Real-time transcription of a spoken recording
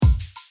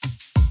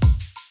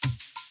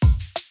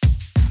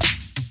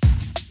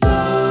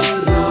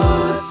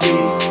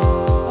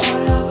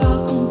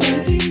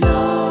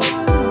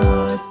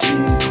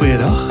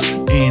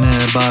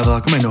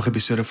Welkom by nog 'n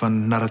episode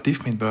van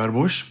Narratief met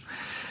Boerbosch.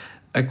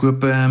 Ek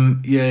hoop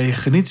jy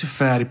geniet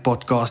sover die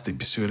podcast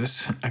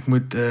episodes. Ek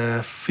moet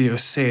vir jou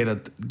sê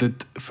dat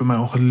dit vir my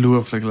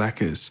ongelooflik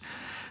lekker is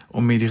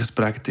om hierdie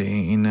gesprek te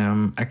hê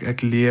en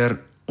ek leer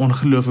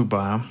ongelooflik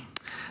baie.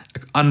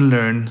 Ek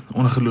unlearn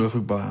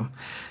ongelooflik baie.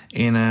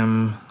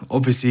 En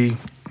obviously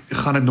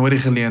gaan ek nooit die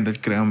geleentheid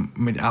kry om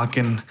met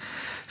elkeen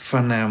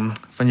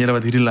van julle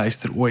wat hierdie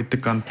luister ooit te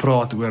kan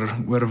praat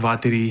oor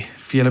wat hierdie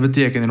vir julle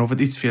beteken en of dit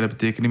iets vir julle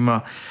beteken nie,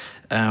 maar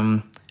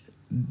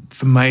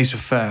vir my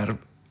sover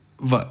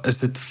is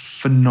dit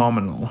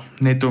phenomenal.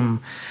 Net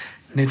om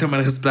in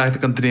 'n gesprek te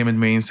kan tree met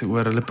mense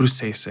oor hulle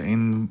prosesse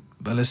en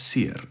hulle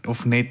seer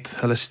of net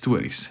hulle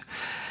stories.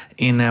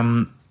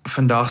 En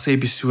vandag se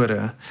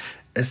episode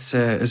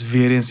is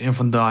weer eens een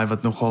van daai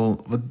wat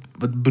nogal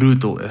wat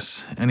brutal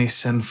is in die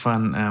sin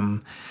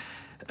van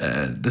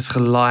dis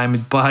gelaai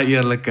met baie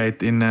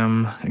eerlikheid en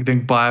ek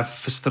dink baie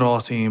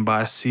frustrasie en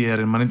baie seer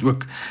en maar net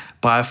ook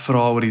baie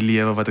vrae oor die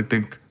lewe wat ek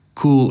dink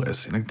cool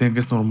is en ek dink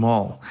is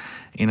normaal.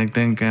 En ek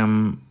dink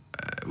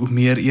hoe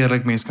meer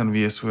eerlik mens kan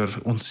wees oor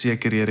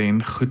onsekerhede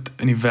en goed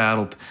in die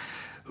wêreld,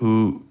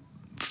 hoe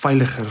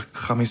veiliger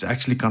gaan mens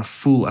actually kan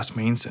voel as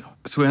mense.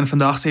 So in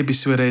vandag se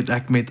episode het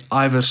ek met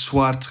Iver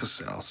Swarts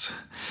gesels.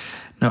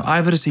 Nou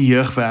Iver is 'n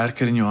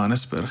jeugwerker in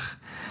Johannesburg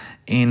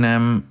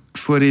en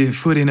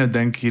voor jy nou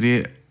dink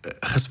hierdie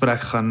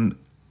gesprek gaan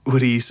oor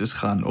Jesus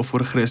gaan of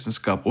oor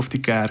Christendom of die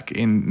kerk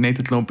en net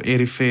 'n klomp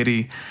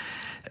airy-fairy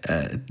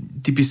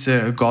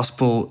typiese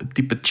gospel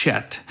type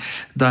chat,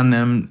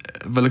 dan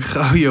wil ek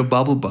gou jou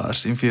bubble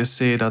bars en vir jou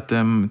sê dat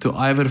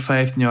toe Iver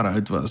 15 jaar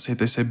oud was, het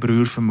hy sy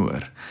broer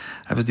vermoor.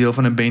 Hy was deel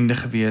van 'n bende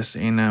gewees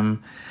en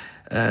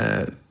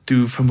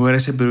toe vermoor hy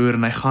sy broer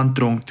en hy gaan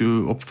tronk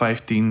toe op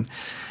 15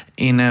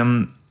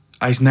 en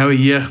hy's nou 'n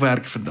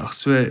jeugwerker vandag.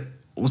 So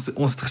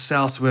ons het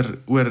gesels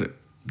oor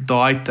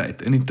daai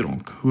tyd in die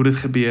tronk, hoe dit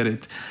gebeur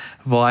het,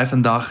 waar hy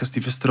vandag is,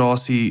 die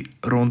frustrasie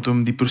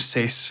rondom die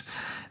proses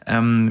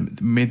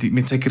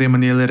met sy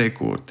kriminele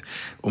rekord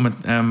om het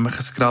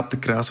geskraap te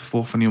kry as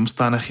gevolg van die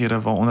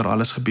omstandighede waaronder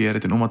alles gebeur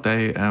het en omdat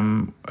hy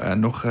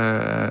nog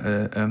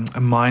 'n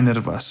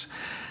minor was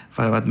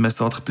wat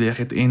misdaad gepleeg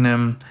het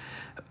en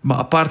maar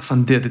apart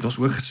van dit het ons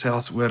ook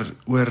gesels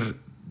oor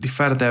die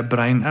feit dat hy 'n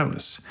brein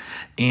is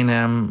en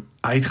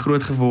hy het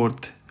groot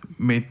geword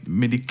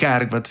met die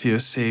kerk wat vir jou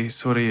sê,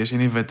 sorry, as jy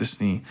nie wit is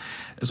nie,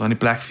 is daar nie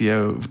plek vir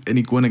jou in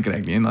die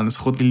koninkryk nie, en dan is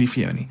God nie lief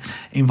vir jou nie.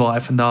 En waar hy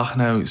vandag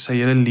nou sy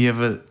hele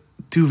lewe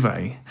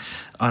toewy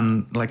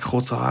aan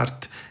God se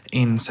hart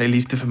en sy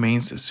liefde vir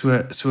mense.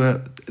 So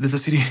dit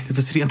was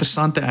hierdie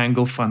interessante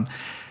angle van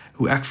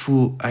hoe ek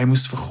voel, hy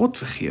moes vir God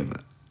vergewe,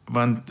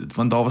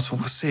 want daar was van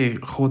gesê,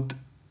 God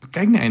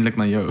kyk nie eintlik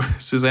na jou,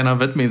 soos hy na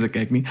wit mense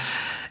kyk nie.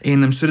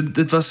 En so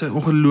dit was 'n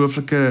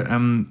ongelooflike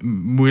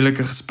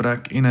moeilike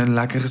gesprek en 'n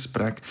lekker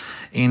gesprek.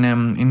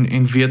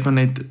 En weet maar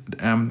net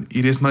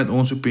hier is maar net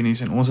ons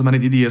opinies en ons het maar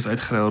net idees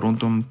uitgeruil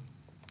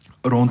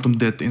rondom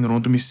dit en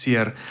rondom die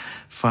seer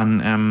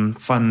van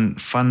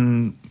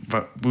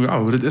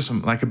hoe dit is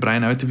om 'n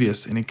brein uit te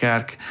wees in die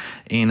kerk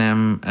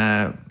en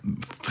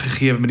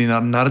gegee met die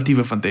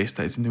narratiewe van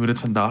destyds en hoe dit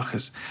vandag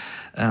is.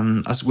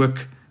 As ook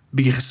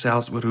bietjie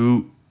gesels oor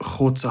hoe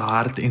God se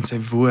hart en sy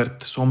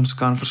woord soms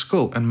kan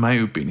verskil, in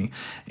my opinie.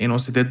 En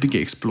ons het dit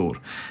bietjie explore.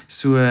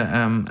 So,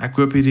 ek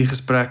hoop hierdie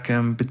gesprek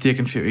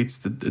beteken vir jou iets.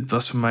 Dit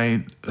was vir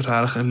my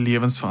regtig 'n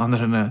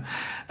lewensveranderende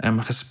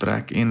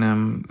gesprek. En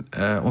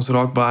ons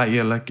raak baie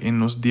eerlik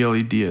en ons deel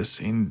idees.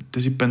 En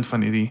dis die punt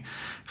van hierdie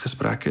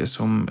gesprekke is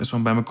om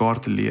by mekaar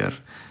te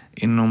leer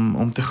en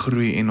om te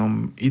groei en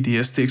om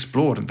idees te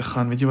explore en te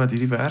gaan, weet jy wat,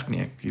 hierdie werk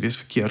nie, hierdie is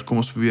verkeerd, kom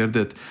ons probeer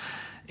dit.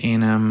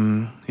 En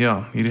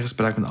ja, hierdie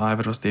gesprek met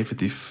Iver was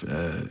definitief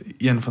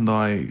een van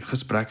daai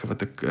gesprekke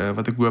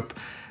wat ek hoop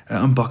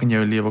 'n impak in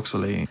jou lewe ook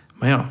sal hê.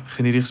 Maar ja,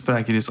 geniet die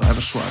gesprek, hier is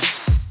Iver Swarts.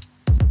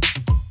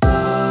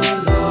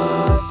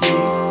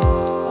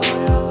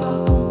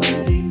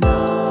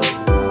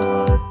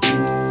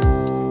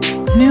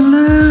 Nee,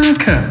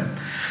 lekker.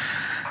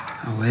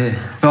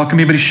 Welkom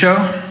hier by die show.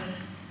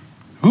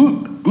 Hoe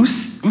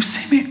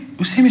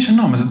sê my sy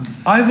naam? Is dit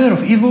Iver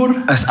of Ivor?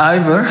 Is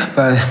Iver,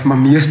 maar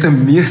meeste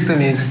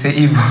mense sê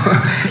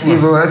Ivor.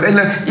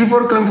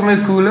 Ivor klink vir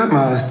my cooler,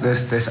 maar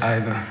dis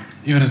Iver.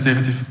 Ivor is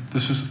definitief,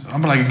 dis soos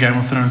amper like 'n Game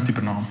of Thrones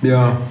type naam.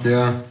 Ja.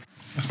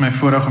 Dis my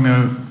voorreg om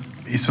jou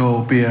hier so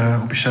op die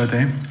show te hê.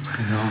 Ja.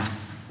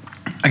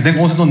 Ek dink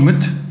ons het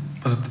ontmoet,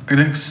 was dit, ek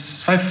dink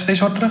 5-6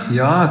 jaar terug?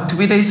 Ja,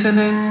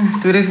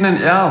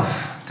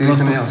 2011. Dit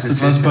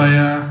was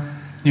by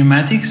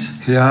Pneumatics?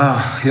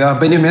 Ja,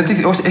 by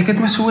Pneumatics. Ek het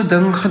maar so 'n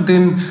ding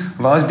gedoen,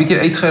 waar is bietjie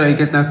uitgereik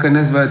het na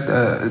kinders wat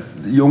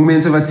jong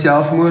mense wat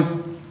selfmoord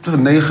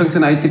neigings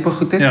en uit tipe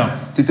goed het. Ja.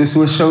 Dit is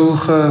so 'n show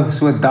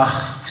so 'n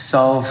dag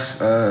self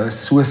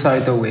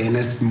suicide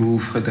awareness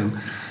move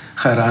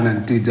geran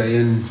en toe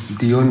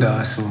Dion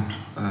daar so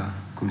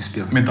kom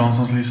speel. Met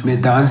Dans Lisa.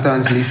 Met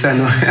Dans Lisa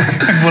nog.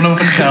 Ek wou of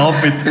het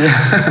gehelp het.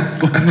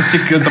 Ons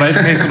musiek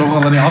dryf mense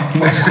nogal aan die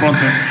afgrond.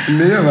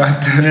 Nee,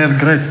 wat? Nee, is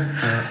great.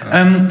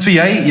 So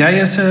jy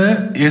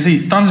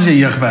is tans is jy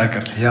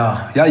jeugwerker.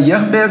 Ja,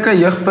 jeugwerker,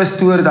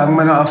 jeugpastoor, dan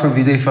maar nou af van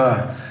wie jy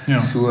vir. Ja.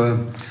 So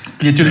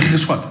Jy teologie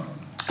geswat.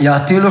 ja,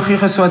 teologie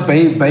geswat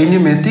by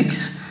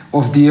Pneumatics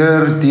of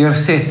deur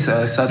SETS,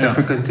 South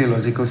African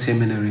Theological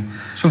Seminary.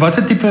 So wat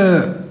is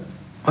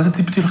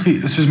tipe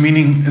teologie? Soos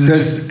meaning, is dit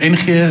just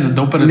NG, is dit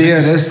dopper?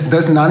 Nee,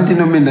 dis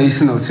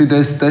non-denominational. So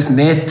dis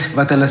net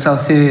wat hulle sal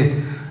sê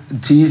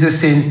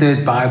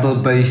Jesus-centered,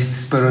 Bible-based,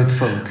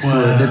 spirit-filled.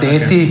 So dit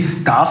het die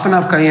daarvan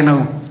af kan jy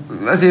nou,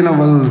 as jy nou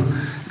wil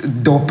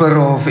dopper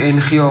of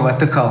NG of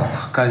wat ook al,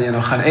 kan jy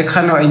nou gaan. Ek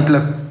gaan nou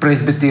eintlik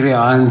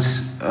Presbyteriaans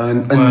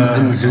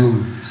in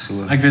Zoom.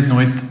 So. Ek weet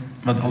nooit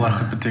wat al daai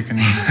goed beteken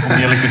nie, om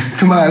eerlik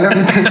te maar hulle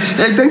weet,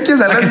 ek dink jy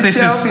hulle ek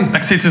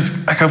sê soos,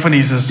 ek hou van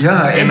Jesus. Ja,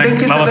 ek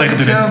dink jy hulle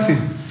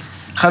het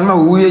gaan maar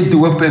hoe jy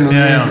doop en hoe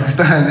jy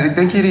staan. Ek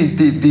dink jy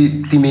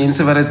die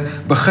mense wat dit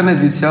begin het,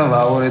 weet self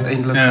waaroor dit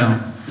eintlik gaan.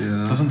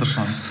 Ja, dat is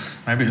interessant.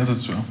 Maybe is het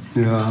so.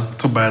 Ja.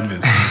 So bad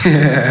wees.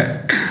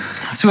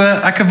 So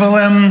ek wil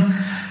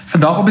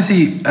vandag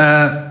obviously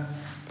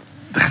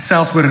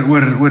gesels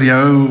oor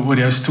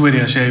jou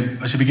storie as jy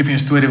 'n bietjie van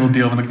jou storie wil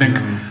deel, want ek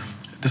dink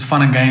dis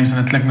fun and games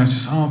en dit klink nou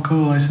soos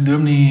cool, hy's 'n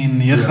dominee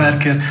en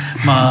jeugwerker,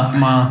 maar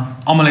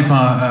almal het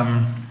maar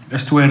 'n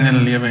storie in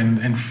hulle lewe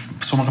en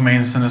sommige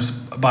mense is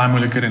baie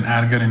moeiliker en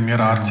erger en meer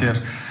hartseer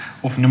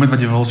of noem dit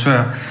wat jy wil. So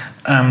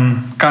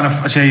kan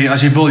as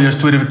jy wil jou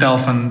storie vertel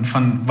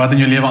van wat in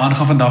jou lewe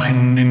aangaan vandag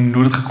en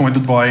hoe dit gekom het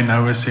tot waar jy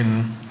nou is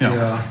en ja.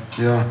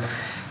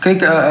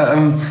 Kyk,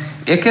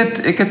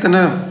 ek het in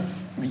 'n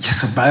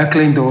baie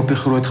klein dorpie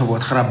groot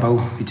geword,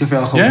 Grabouw. Weet jy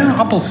veel geword? Ja,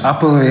 appels.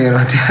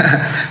 Appelwereld, ja.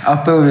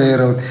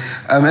 Appelwereld.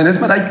 En dit is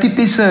maar daai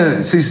tipiese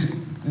soos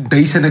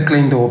duisende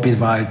klein dorpies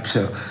vibe so.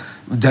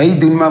 Jy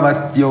doen maar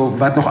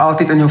wat nog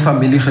altyd in jou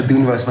familie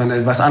gedoen was, want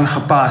dit was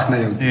aangepas na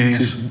jou. Yes.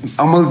 Soos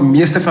almal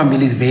meeste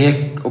families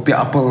werk op die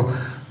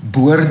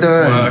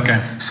appelboorde. Okay.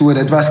 So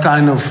dit was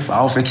kind of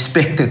half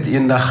expected.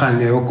 Eendag gaan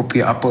jy ook op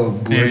die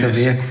appelboorde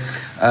werk.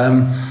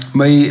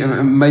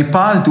 My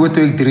pa is dood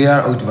toe ek 3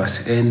 jaar oud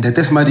was en dit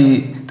is maar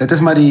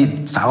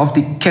die self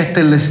die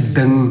catalyst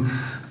ding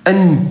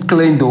in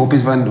klein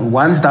dorpies, want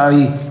once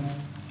daai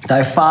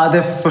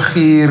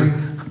vaderfiguur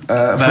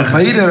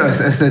verwyder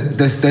is dit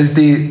dis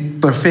die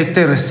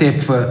perfekte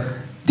resep vir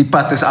die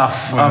pad is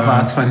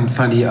afwaarts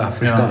van hier af,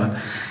 verstaan.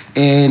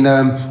 En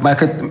maar ek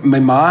het my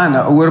ma en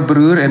 'n ouer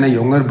broer en 'n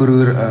jonger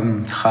broer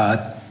gehad.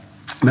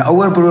 My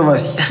ouer broer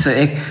was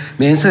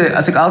mense,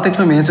 as ek altyd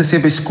vir mense sê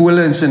by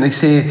skole en so, en ek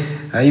sê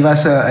hy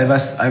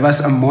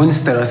was 'n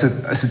monster,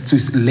 as dit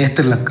soos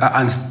letterlik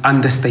 'n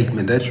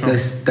understatement.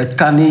 Dit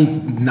kan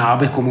nie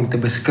naby kom om te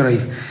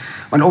beskryf.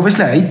 Want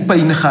obviously hy het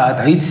pyn gehad,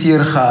 hy het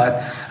seer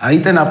gehad, hy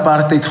het in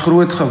apartheid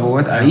groot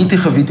geword, hy het nie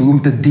geweet hoe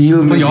om te deel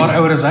met. Hoeveel jaar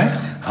ouer is hy?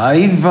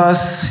 Hy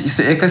was,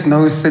 so ek is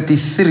nou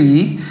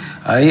 33,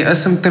 hy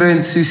is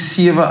omtrent so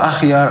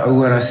 7-8 jaar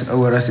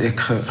ouer as ek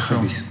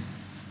gewees.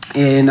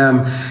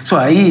 En so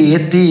hy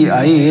het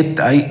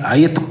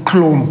 'n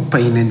klomp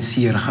pyn en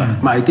seer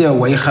gehad, maar hy het nie 'n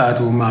way gehad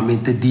hoe om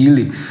mee te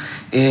deel.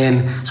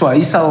 En so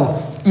hy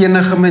sal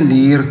enige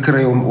manier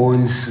kry om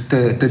ons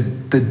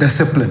te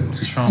dissipline,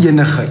 soos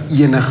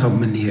enige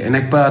manier. En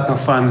ek praat nou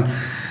van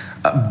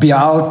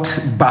belt,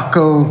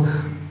 bakkel,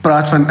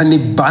 praat van in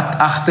die bad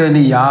agter in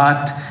die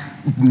yard,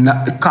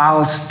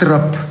 kaal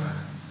strip,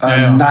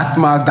 nat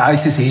maak, daai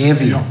is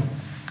heavy. Ja.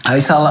 Hy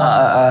sal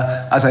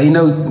as hy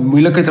nou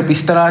moeilikheid op die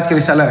straat kry,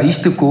 sal hy huis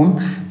toe kom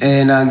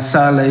en dan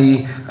sal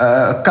hy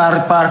 'n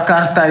paar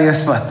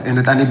kartuies vat en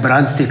dit aan die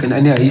brand steek en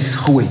in die huis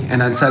gooi en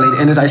dan sal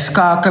hy, en as hy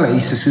skakel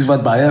huise soos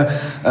wat baie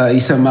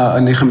huise maar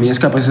in die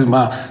gemeenskap is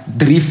maar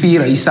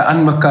 3-4 huise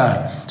aan mekaar,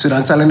 so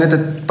dan sal hy net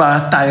 'n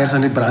paar tyres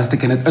aan die brand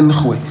steek en dit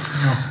ingooi.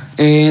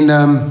 Ja.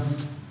 En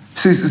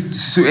so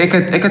ek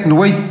het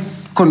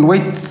kon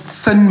nooit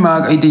sin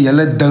maak uit die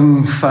hele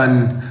ding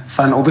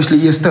van obviously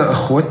eerste 'n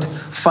God,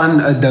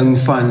 van 'n ding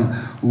van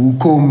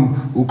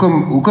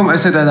hoekom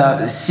is dit dat daar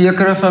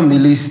sekere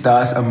families,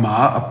 daar's 'n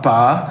ma, 'n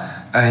pa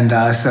en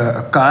daar's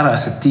 'n kar,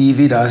 daar's 'n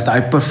TV, daar's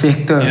daai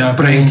perfekte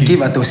prentjie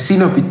wat ons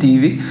sien op die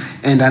TV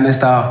en dan is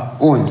daar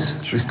ons,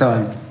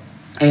 verstaan.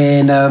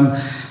 En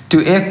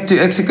toe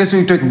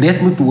ek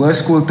net moet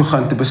hoërskool toe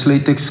gaan te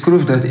besluit ek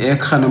skroef dat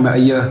ek gaan nou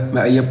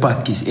my eie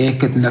pad kies.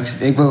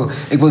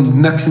 Ek wil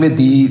niks met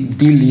die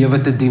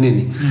lewe te doen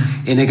nie.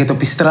 En ek het op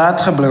die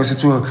straat gebly, ons het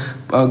so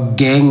 'n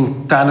gang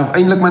kind of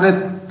eintlik maar net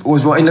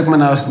ons wou eintlik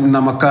maar na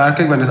mekaar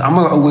kyk, want dit is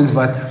almal ouens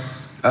wat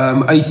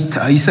uit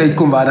huise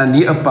uitkom waar daar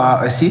nie 'n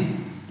pa is nie.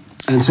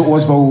 En so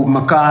ons wou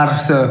mekaar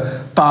se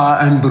pa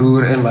en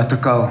broer en wat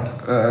ook al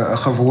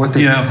geword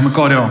het. Ja, vir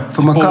mekaar ja.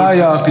 Vir mekaar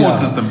ja. Support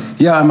system.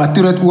 Ja, maar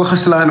toe het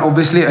oorgeslaan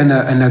obviously in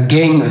 'n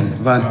gang in,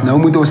 want nou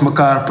moet ons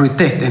mekaar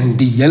protect en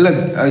die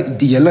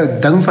hele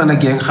ding van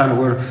 'n gang gaan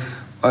oor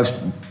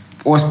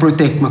ons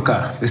protect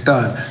mekaar,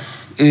 verstaan.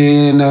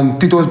 En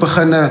toe het ons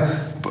begin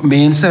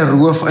mense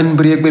roof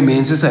inbreek by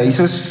mense se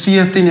huise, ons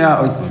 14 jaar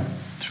oud.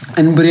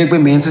 inbreek by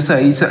mense se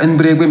huise,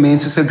 inbreek by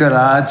mense se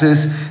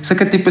garages,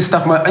 sulke tipe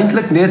stuff, maar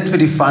eintlik net vir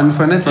die fun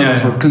van dit, want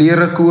ons wil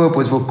klere koop,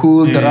 ons wil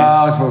cool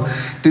dra, ons wil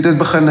toe dit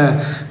begin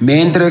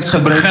Mendrix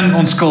gebruik. Begin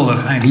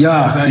onskuldig eintlik.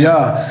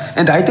 Ja.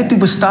 En hy het toe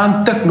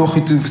bestaan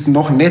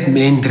nog net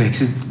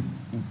Mendrix.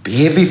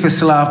 Heavy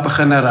verslaaf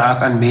begin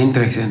raak aan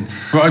Mendrix en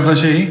hoe oud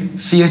was jy?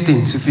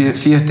 14, so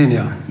 14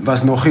 ja. Ek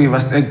was nog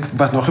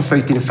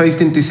 15.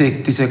 15 toe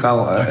sê ek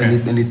al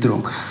in die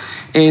tronk.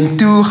 En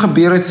toe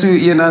gebeur het so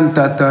eendag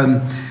dat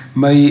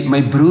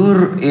my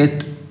broer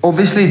het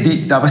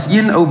obviously daar was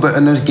een ou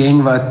in ons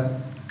gang wat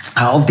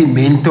half die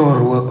mentor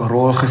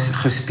rol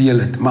gespeel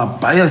het, maar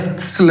baie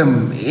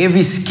slim,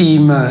 heavy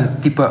scheme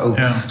tipe ou.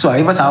 So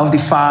hy was half die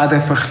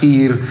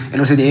vaderfiguur en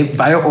ons het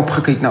baie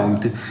opgekyk na hom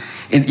toe.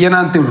 En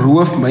eendag toe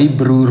roof my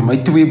broer,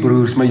 my twee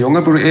broers, my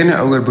jonger broer en my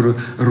ouer broer,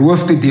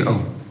 roof toe die ou.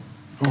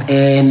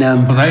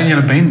 En was hy in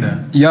julle bende?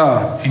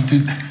 Ja.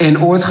 En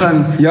ons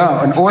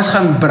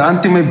gaan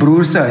brand toe my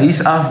broer se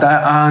huis af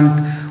daai aand.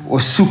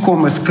 Ons soek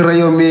hom, ons kry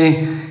hom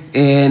mee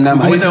en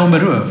hoe het hy hom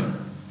beroof?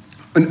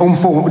 Om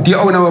vir die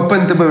ou nou 'n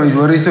punt te bewys,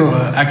 hoor jy so.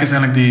 Ek is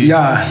eintlik die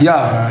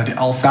die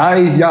alfa.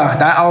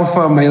 Daai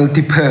alfa male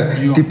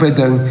tipe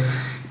ding.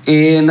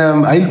 En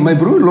my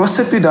broer los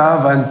dit toe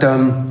daar want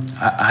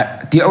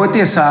die ou het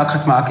 'n saak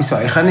gemaak, so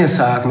hy gaan nie 'n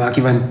saak maak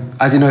nie, want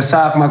as hy nou 'n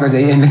saak maak, is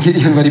hy eintlik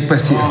een wat die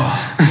passie is.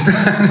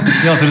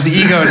 Ja, so dis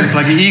die ego, dis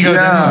like 'n ego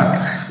ding.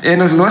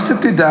 En ons los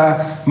dit toe daar,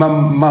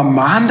 maar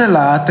maande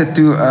later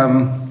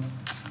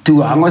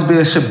toe hang ons by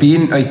 'n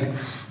Sabine uit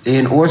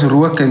en ons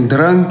rook en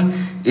drink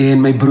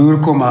en my broer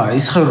kom maar,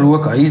 hy's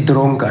gerook, hy's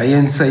dronk, hy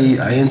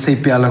en sy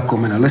pelle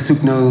kom en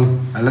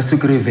hulle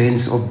soek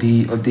revenge op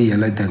die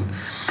hele ding.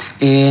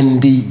 En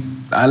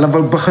hulle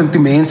wil begin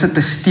toe mense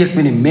te steek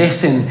met die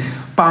mes en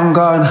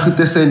panga en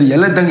goedes en die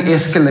hele ding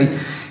escalate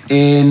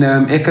en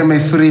ek en my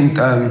vriend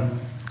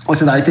ons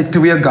het daai tyd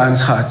 2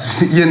 guns gehad.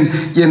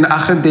 Een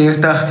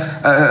 38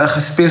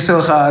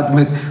 gespesial gehad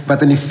met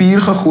wat in die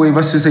vuur gegooi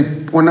was, soos sy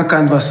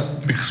onderkant was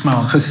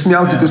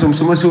gesmeld het, ons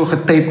sommer so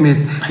getape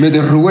met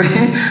 'n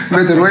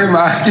rooi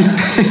masking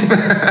tape.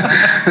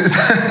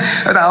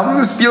 Het half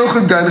 'n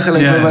speelgoed gun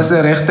gelyk, maar was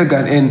 'n regte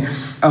gun en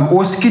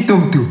ons skiet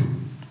hom toe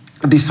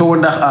die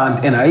Sondag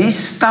aand en hy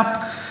stap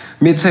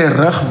met sy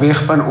rug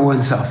weg van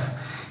ons af.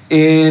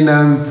 En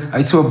hy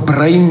het so 'n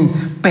bruin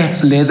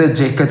patch leather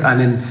jacket aan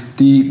en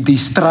die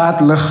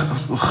straatlig,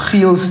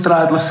 geel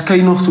straatlig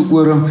skyn nog so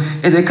oor hom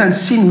en jy kan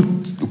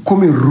sien hoe kom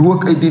die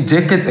rook uit die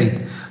jacket uit.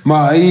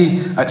 Maar hy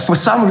for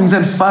some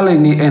reason val hy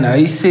nie en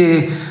hy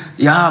sê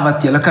ja,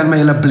 wat julle kan my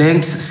julle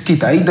blanks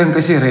skiet. Hy dink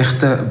is die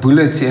regte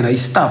bullets en hy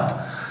stap.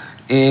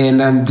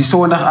 En die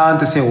Sondag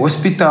aand is hy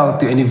hospitaal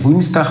toe en die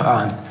Woensdag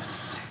aand.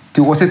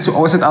 Toe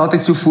ons het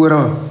altyd so voor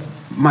 'n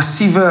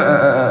massiewe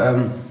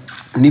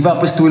nuwe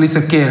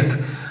apostoliese kerk.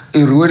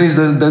 Ironies,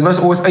 dit was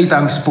ons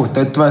uitgangspot.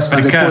 Dit was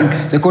want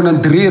jy kon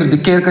in 3, die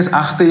kerk is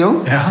agter jou.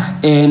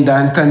 En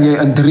dan kan jy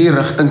in 3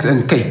 rigtings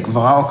in kyk.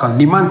 Waar ook al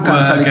niemand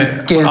kan sal die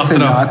kerk se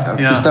laat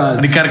verstaan.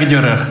 En die kerk het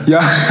jou rug. Ja.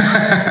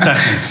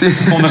 Tegnies.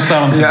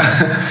 Onderstaan. Ja.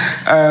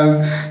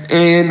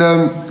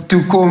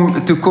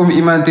 Toe kom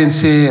iemand en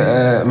sê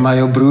maar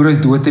jou broer is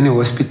dood in die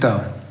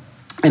hospitaal.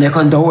 En ek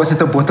onthou ons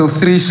het 'n bottle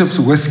 3 Ships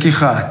whisky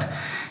gehad.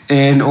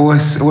 En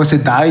ons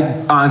het daai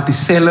aan te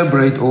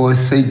celebrate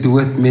ons sy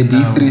dood met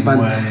die 3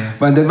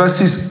 want dit was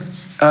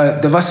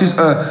soos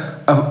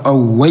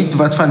 'n weight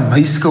wat van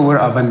my skouer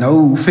af en nou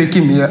hoef ek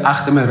nie meer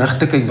agter my rug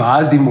te kyk, waar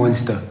is die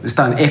monster?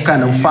 Verstaan, ek kan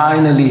nou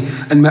finally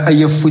in my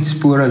eie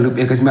voetspore loop,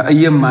 ek is my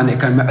eie man, ek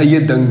kan my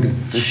eie ding doen,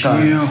 verstaan.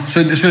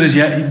 So dis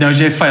jy, nou is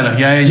jy veilig,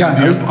 jy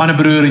jou ander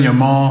broer en jou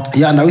ma.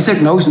 Ja, nou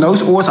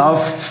is ons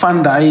af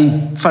van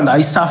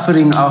die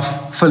suffering af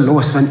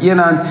verlos, want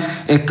eendag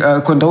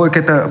ek kon ek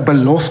het 'n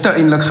belofte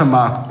eintlik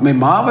gemaak. My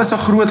ma was 'n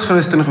groot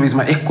Christen geweest,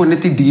 maar ek kon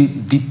net nie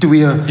die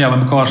twee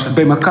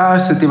by mekaar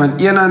sit,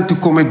 want eendag toe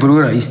kom my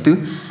broer huis toe,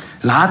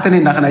 later in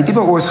die dag, en hy het nie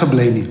by ons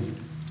gebly nie.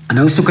 En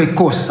nou soek hy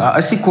kos, daar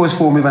is die kos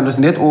vir hom, want ons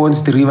net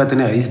ons 3 wat in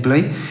die huis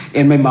bly,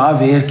 en my ma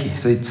werkie,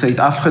 sy het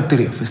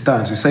afgetree,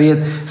 verstaan, so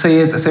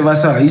sy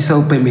was 'n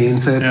huishulp by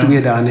mense,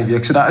 2 dae in die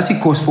week, so daar is die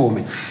kos vir hom,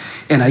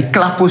 en hy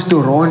klap ons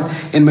toe rond,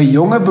 en my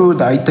jonge broer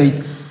daai tyd,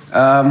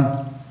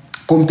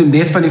 kom toe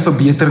net van die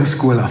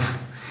verbeteringsskool af,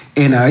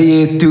 en hy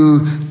het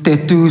toe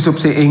tattoos op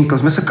sy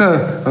enkels, met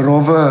sulke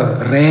rowwe,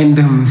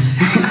 random,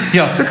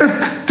 sulke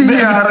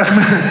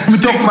 10-jarige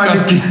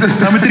stokmannetjies.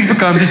 Nou met 3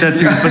 vakansie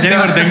tattoos, wat jy nie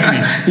oor dink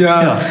nie.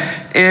 Ja.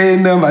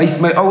 En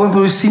my ouer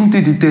broer sien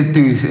toe die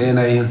tattoos, en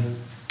hy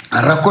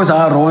ruk ons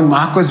haar rond,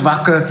 maak ons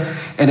wakker,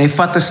 en hy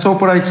vat 'n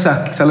Shoprite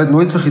sak, ek sal dit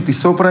nooit vergeet, die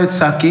Shoprite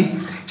sakkie,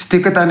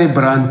 steek dit aan die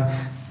brand,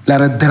 laat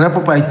dit drip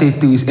op hy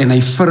tattoos, en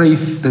hy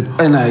vryf dit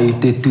in hy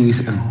tattoos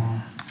in.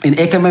 En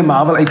ek en my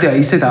ma wil uit die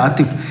huis uit haar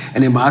toe,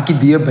 en hy maak die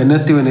deur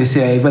binne toe, en hy sê,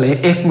 hy wil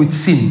ek moet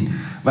sien,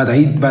 wat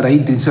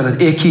hy doen,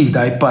 sodat ek hier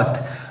die pad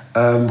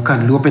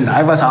kan loop en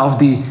hy was half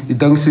die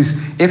ding soos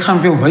ek gaan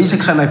vir jou wys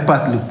ek gaan my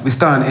pad loop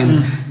verstaan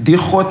en die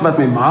God wat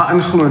my ma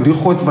inglo en die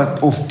God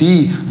wat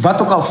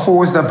ook al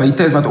force daar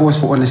buite is wat ons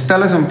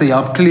veronderstel is om te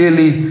help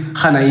clearly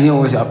gaan hy nie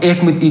ons help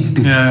ek moet iets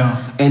doen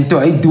en toe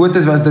hy dood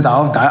is was dit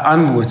half daai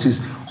antwoord soos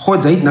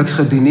God het niks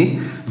gedoen nie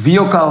wie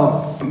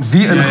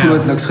inglo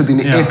het niks gedoen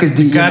nie ek is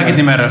die kerk het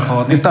nie meer reg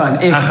gehad nie verstaan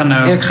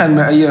ek gaan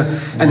my eie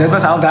en dit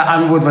was al daai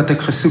antwoord wat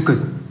ek gesoek het.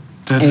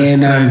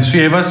 En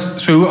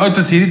so hoe oud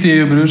was hierdie toe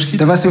jou broer skiet?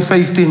 Dit was so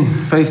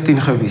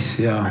 15 gewees,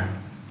 ja.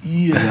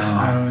 Yes,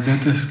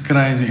 dit is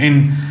crazy.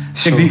 En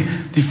ek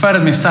die feit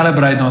dat my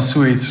celebrate dan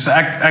so iets, so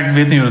ek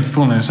weet nie hoe dit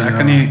voel nie, so ek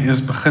kan nie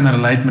eers begin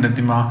relate met dit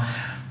nie, maar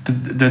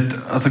dit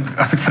as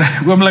ek vry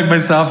oomblik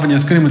myself en jy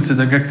skoon nie moet sit,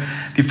 dink ek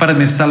die feit dat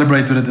my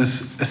celebrate dit is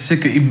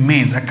seker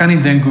immens. Ek kan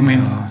nie dink hoe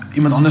mens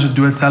iemand anders se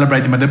dood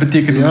celebrate, maar dit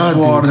beteken hoe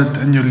swaar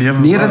dit in jou lewe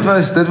was. Nee,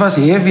 dit was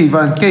heavy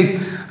want kyk,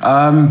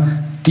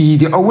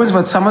 die ouens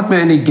wat saam met my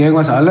in die gang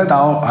was, hulle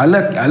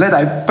het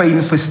hy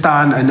pyn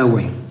verstaan in 'n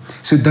way.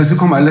 So dis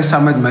hoekom hulle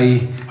saam met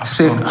my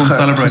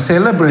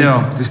celebrate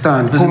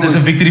verstaan. Dis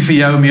 'n victory vir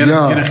jou meer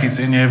as enigiets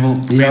en jy wil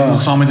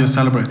mense saam met jou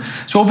celebrate.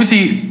 So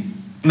obviously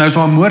nou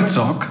so 'n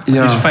moordsaak,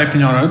 dit is 15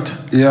 jaar oud.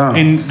 Ja.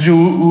 En so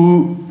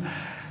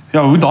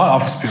hoe daai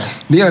afgespeel?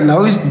 Nee,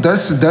 nou is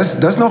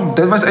dis nog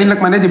dit was eintlik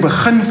maar net die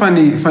begin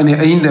van die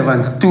einde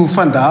want toe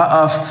van daar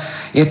af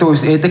het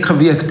ek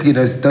geweet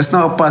dis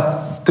nou op pad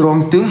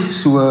tronk toe,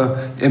 so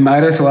en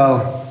might as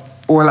well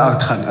all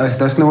out gaan.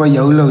 Dis nou 'n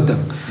YOLO ding.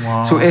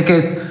 Wow. So ek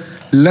het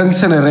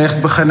links en regs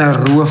begin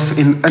roof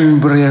en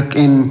inbreek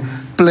en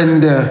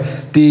plunder.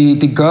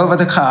 Die girl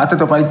wat ek gehad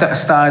het op hy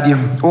stadium,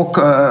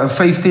 ook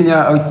 15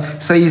 jaar oud,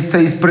 sy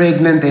is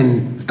pregnant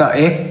en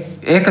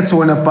ek het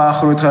so 'n pa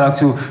groot geraak,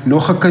 so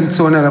nog 'n kind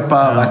sonder 'n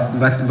pa,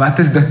 wat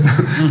is dit?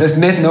 Dis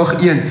net nog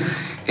een.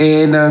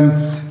 En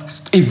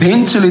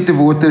eventually te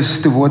word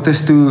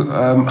is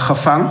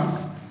gevang.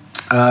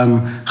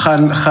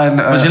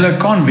 Was julle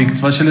convicts?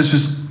 Was julle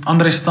soos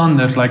Andre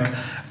Standard, like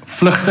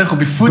vlugtig op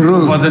die voet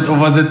of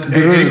was dit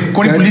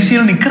kon die polisie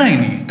hulle nie kry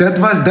nie?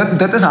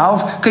 Dit is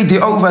half kyk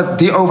die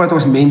ou wat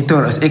ons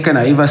mentor is. Ek en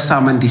hy was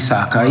saam in die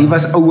saak. Hy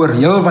was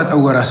heel wat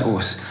ouer as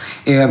ons.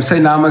 Sy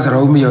naam is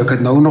Romeo. Ek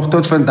het nou nog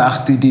tot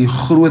vandag toe die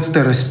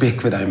grootste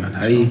respek vir daai man.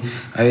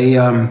 Hy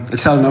ek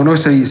sal nou nog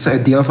sy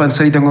deel van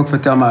sy ding ook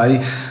vertel, maar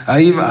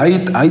hy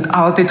het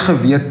altyd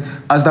geweet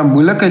as daar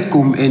moeilikheid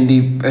kom en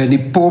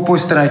die popo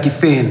straatjie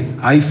ven,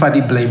 hy vat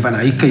die blame van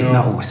hy kyk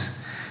na ons.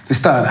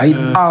 Verstaan, hy het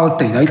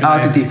altyd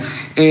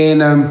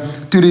en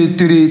toe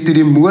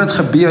die moord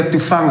gebeur, toe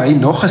vang hy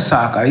nog 'n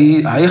saak.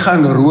 Hy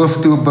gaan roof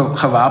toe,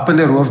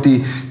 gewapende roof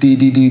die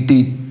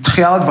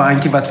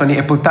geldwaandjie wat van die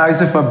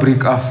appetizer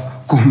fabriek af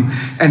kom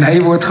en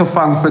hy word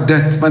gevang vir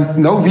dit want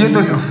nou weet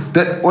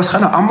ons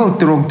gaan nou almal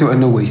tronk toe in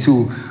 'n way,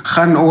 so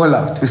gaan all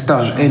out,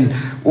 verstaan, en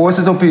ons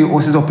is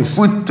op die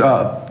voet,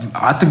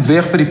 het ek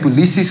weg vir die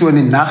polisie, so in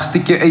die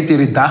nagstukkie uit,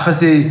 die dag is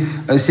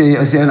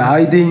hy in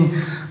hiding,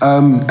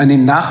 in die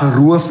nag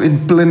roof en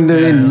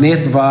plunder en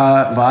net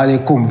waar jy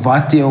kom,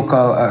 wat jy ook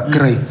al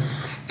kry,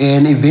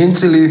 en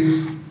eventually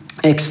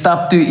ek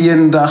stap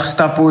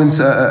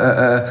ons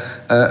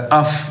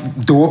af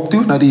dorp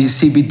toe, na die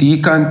CBD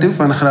kant toe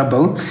van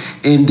Grabouw,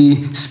 en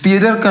die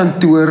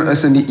speederkantoor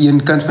is aan die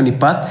een kant van die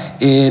pad,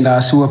 en daar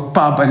is so 'n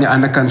pub aan die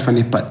ander kant van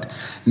die pad.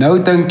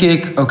 Nou dink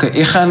ek,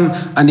 ek gaan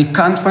aan die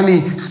kant van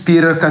die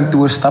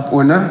speederkantoor stap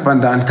onder,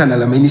 want dan kan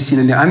hulle my nie sien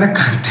aan die ander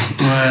kant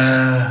nie.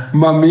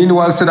 Maar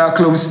meanwhile sit daar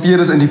klomp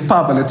speerders in die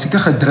pub, hulle het seker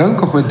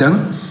gedrink of 'n ding,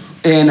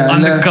 en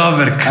hulle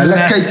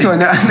kyk toe aan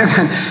die ander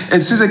kant,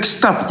 en soos ek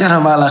stap,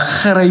 dan hulle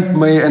gryp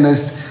my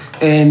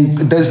en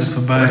dis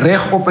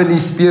reg op in die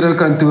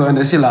speederkantoor en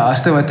dis die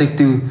laaste wat ek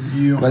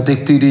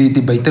toe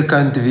die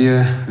buitekant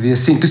weer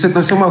sien. Toe sit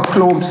nou sommer 'n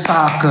klomp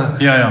sake.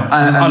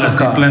 Alles,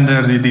 die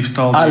plunder, die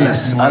diefstal,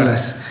 alles.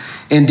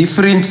 En die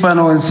vriend van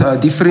ons,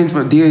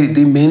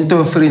 die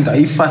mentorvriend,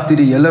 hy vat toe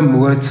die hele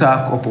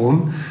moordsaak op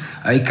hom.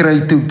 Hy kry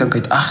toe, dink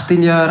hy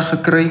 18 jaar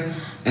gekry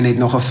en het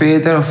nog 'n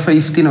verder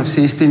 15 of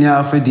 16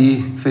 jaar vir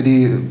die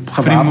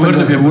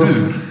gewapende roof.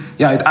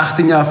 Ja, hy het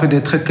 18 jaar vir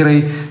dit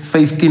gekry,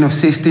 15 of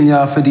 16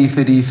 jaar vir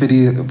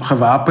die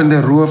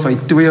gewapende roof, hy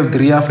het 2 of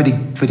 3 jaar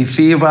vir die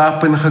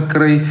vuurwapen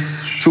gekry.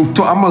 So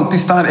toe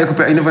staan ek op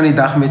die einde van die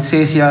dag met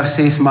 6 jaar,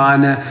 6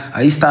 maande,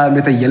 hy staan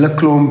met 'n hele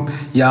klomp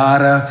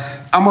jare,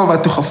 almal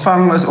wat toe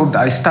gevang is op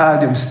daai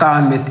stadium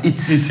staan met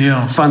iets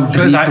van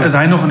 3. So is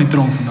hy nog in die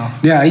tronk vandag?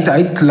 Ja, hy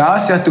het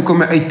laas jaar toe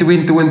kom hy uit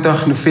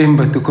 22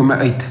 November, toe kom hy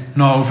uit.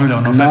 Nou, hoeveel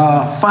dan?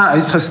 Hy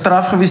is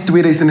gestraf gewees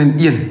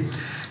 2001.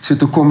 So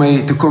toe kom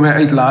hy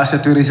uit laas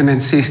jaar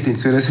 2016.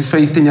 So dis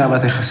 15 jaar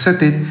wat hy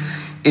gesit het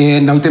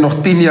en nou het hy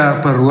nog 10 jaar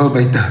parol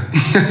buite.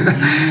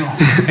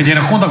 Het jy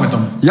nog kontak met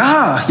hom?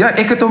 Ja,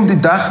 ek het hom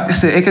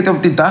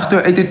die dag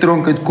toe uit die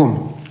tronk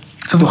uitkom.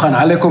 Toe gaan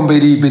hulle kom by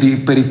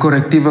die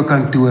korrektiewe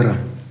kantore.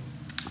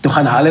 Toe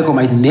gaan hulle kom,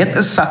 hy het net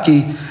 'n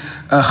sakkie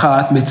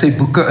gehad met sy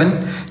boeke in,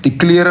 die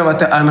klere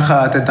wat hy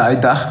aangehad het daai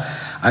dag.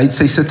 Hy het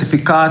sy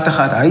sertifikate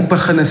gehad. Hy het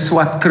begin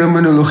swat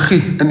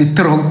kriminologie in die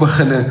tronk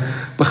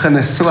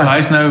begin swat. So hy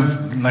is nou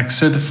like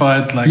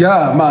certified like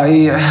Ja, maar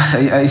hy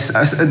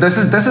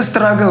dis 'n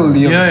struggle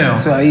lewe. Ja.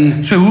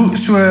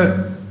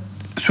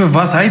 So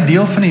was hy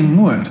deel van die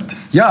moord?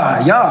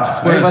 Ja,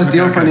 hy was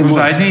deel van die moord. So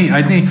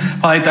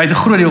hy het 'n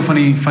groot deel van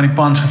die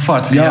punch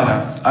gevat vir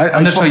julle.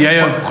 Anders sou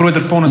jy 'n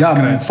groter vonnis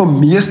gekry het. Ja, vir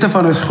meeste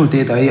van ons goed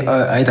het hy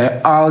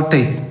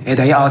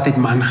altyd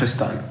man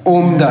gestaan,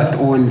 omdat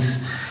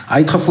hy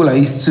het gevoel hy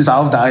is soos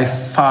half daai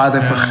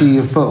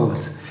vaderfiguur vir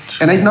ons.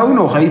 En hy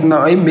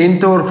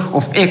mentor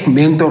of ek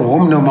mentor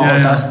hom nou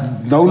maar dat's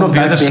nou nog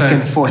daai back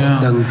and forth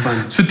ding van.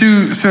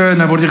 So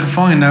nou word jy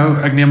gevang en nou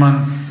ek neem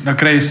aan nou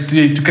kry jy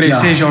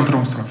 6 jaar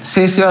tronkstraf.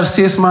 6 jaar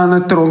 6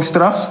 maande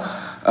tronkstraf.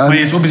 Maar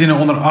jy is obviously nou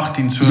onder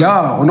 18 so.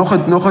 Ja, nog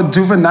 'n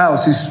juvenile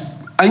soos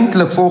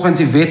eintlik volgens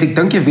die wet, ek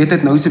dink jy weet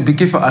dit nou is 'n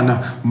bietjie verander.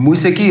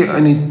 Moes ek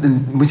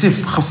moes jy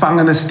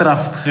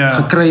gevangenisstraf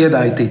gekry het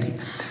daai tyd.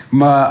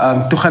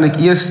 Maar toe gaan ek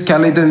eers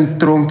Caledon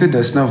tronk toe,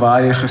 dis nou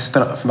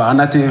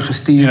waarna toe jy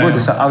gestuur word,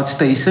 dis 'n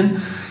outstation.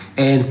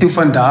 En toe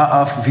van daar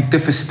af Victor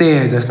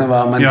Verster, dis nou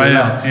waar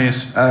Mandela.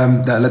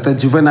 Hulle het 'n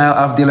juvenile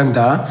afdeling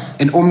daar.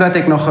 En omdat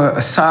ek nog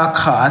 'n saak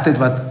gehad het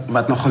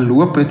wat nog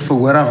geloop het,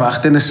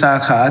 verhoorafwagtende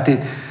saak gehad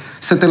het,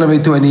 sit hulle my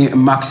toe in die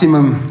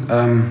maximum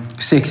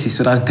seksies.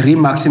 So daar's 3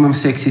 maximum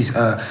seksies,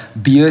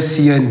 B,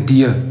 C en D.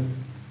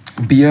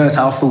 B is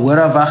al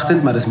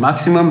verhoorafwagtend, maar dis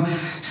maximum.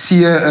 C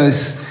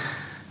is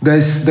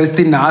dis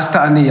die naaste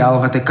aan die hel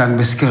wat ek kan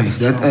beskryf.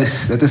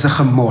 Dit is 'n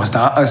gemors.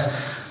 Daar is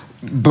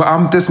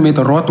beamptes met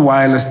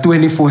Rottweilers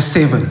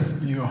 24/7.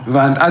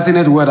 Want as jy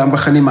net hoor, dan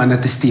begin die manne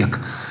te steek.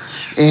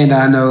 En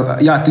dan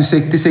toe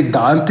sê ek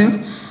daar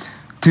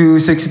toe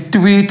sê ek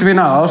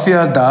 2,5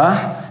 jaar daar.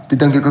 Toe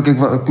dink ek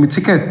ek moet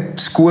seker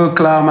skool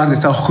klaar maak,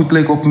 dit sal goed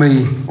lyk op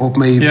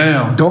my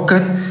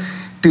docket.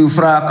 Toe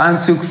vra ek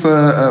aansoek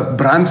vir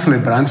Brandvlei.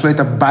 Brandvlei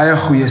het 'n baie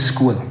goeie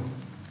skool.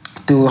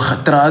 Toe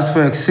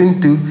getransfer ek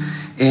soontoe.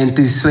 En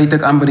toe sluit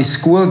ek aan by die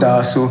skool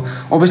daar so.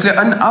 Obviously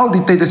in al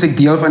die tyd is ek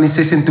deel van die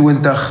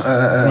 26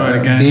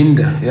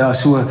 bende. Ja,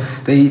 so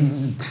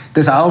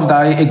dis half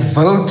daai ek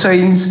wil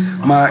change,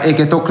 maar ek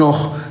het ook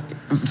nog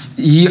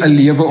hier 'n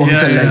lewe om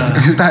te lei.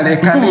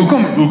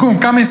 Hoekom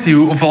kan mens sê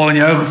of al in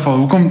jou geval,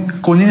 hoekom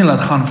kon jy nie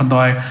laat gaan van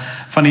daai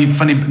van die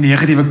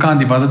negatiewe kant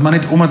nie? Was dit maar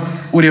net omdat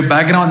oor jou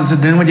background is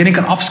 'n ding wat jy nie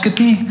kan afskit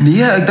nie?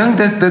 Nee, ek dink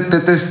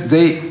dit is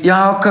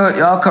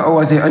elke ou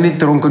as jy in die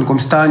tronk kom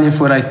staan jy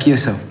voor daai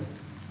keuse.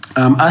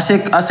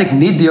 As ek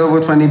nie deel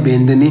word van die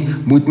bende nie,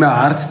 moet my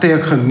hart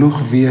sterk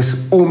genoeg wees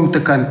om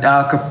te kan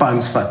elke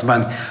pans vat.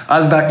 Want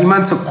as daar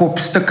iemand se kop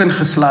stukken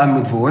geslaan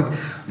moet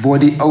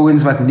word die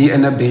ouens wat nie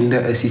in 'n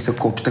bende is, se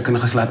kop stukken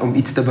geslaan om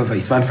iets te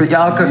bewys. Want vir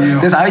elke,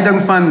 dis hy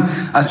ding van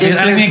as ek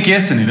sê nie 'n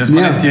keuse nie, dis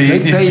maar net jy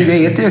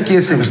het nie 'n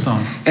keuse nie.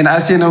 En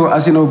as jy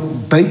nou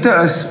buite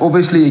is,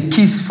 obviously jy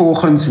kies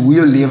volgens hoe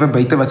jou lewe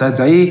buite was. As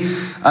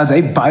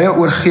hy baie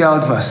oor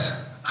geld was,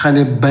 gaan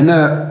jy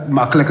binne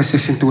maklike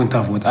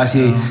 26 word. As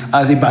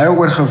jy baie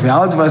oor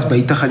geweld was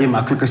buite, gaan jy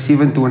maklike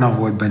 27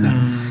 word binne.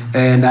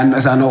 En dan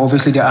is daar nou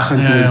obviously die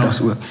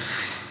 28's ook.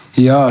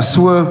 Ja,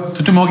 so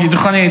toe maak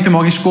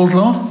jy skool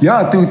klaar?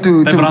 Ja,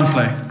 toe by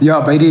Brandvlei.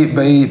 Ja,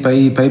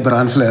 by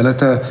Brandvlei. Hulle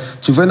het 'n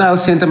juvenile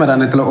center, maar dan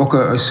het hulle ook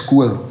 'n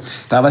skool.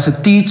 Daar was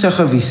 'n teacher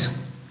gewees.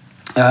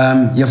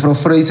 Juffrou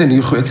Vreisen,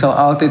 ek sal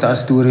altyd haar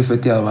storie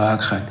vertel waar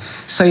ek gaan.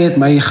 Sy het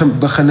my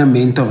begin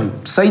mentor.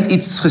 Sy het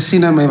iets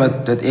gesien in my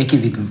wat ek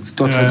nie weet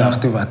tot vandag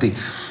toe wat nie.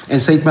 En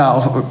sy het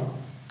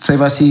sy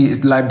was die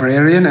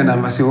librarian en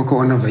dan was sy ook 'n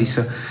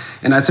onderwyser.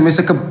 En hy het my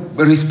sulke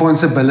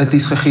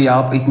responsibilities gegee,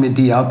 help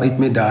uit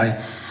met daai.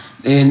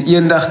 En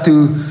eendag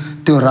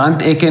toe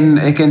rand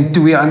ek en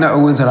 2 ander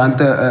ouens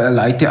rand 'n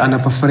laaitie aan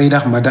op 'n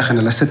Vrydagmiddag en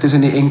hulle sit dus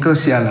in die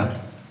enkelselle.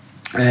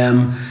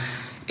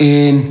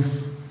 En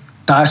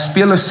daar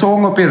speel 'n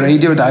song op die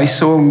radio, daai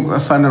song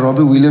van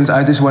Robbie Williams,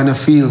 I Just Wanna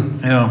Feel.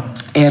 Ja.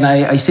 En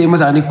hy sê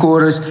mos aan die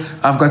chorus,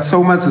 I've got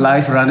so much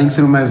life running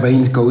through my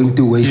veins going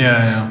to waste.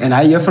 Ja. En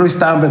hy juffrou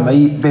staan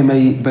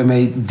by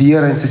my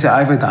deur en sy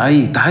sê,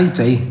 daai's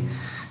jy.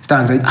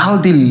 Staan sy het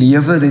al die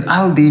lewe, sy het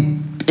al die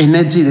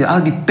energy, sy het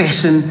al die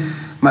passion,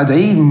 maar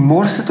hy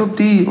mors dit op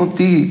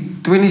die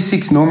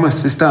 26 nommers,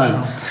 verstaan?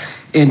 Sure.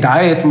 En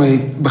daai het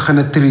my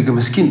begin trigger.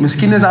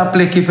 Miskien is daar 'n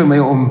plekkie vir my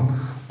om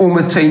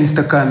 'n change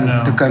te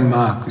kan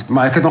maak.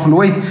 Maar ek het nog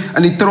nooit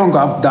in die tronk,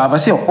 daar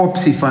was nie 'n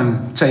opsie van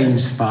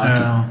change maak.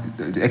 Ja.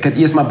 Ek het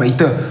eers maar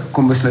buite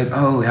kom besluit,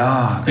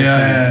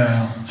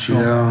 Sure.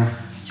 Ja.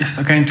 Yes,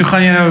 okay, en toe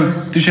gaan jy nou,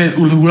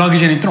 hoe lank is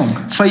jy in die tronk?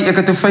 Ek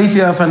het 5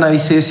 jaar van die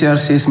 6 jaar,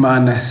 6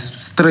 maande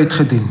stryd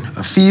gedoen.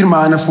 4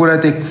 maande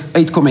voordat ek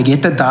uitkom, ek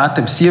het 'n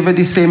datum, 7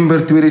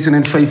 Desember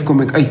 2005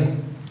 kom ek uit.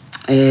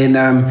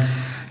 En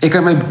ek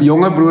en my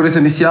jonger broer is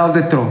in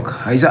dieselfde tronk.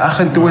 Hy's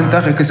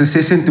 28, ek is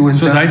 26.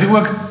 So is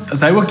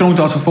hy ook tronk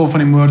as gevolg van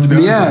die moord?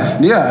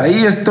 Nee,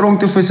 hy is tronk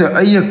toe vir sy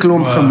eie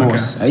klomp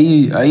gemors.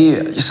 Okay. Hy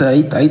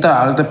het 'n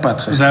harde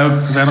pad gegaan.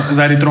 Is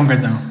hy die tronk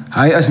uit nou?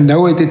 Hy is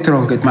nou uit die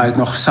tronk uit, maar hy het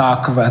nog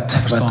sake wat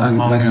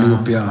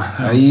loop, ja.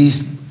 Hy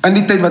is in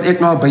die tyd wat ek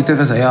nou al buite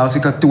was, hy al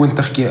seker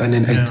 20 keer in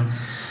en uit.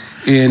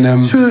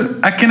 En so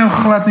ek ken nou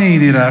glad nie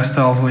hierdie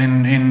regstelsel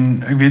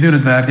en ek weet hoe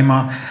dit werk nie,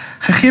 maar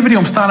Gegee die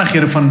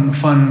omstandighede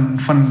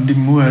van die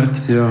moord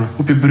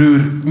op je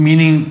broer,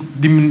 meaning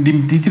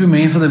die type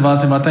mense wat hy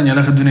was en wat aan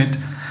julle gedoen het,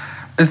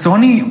 is daar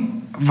nie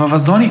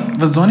was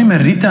daar nie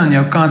meriete aan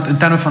jou kant in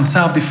terme van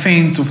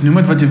self-defense of noem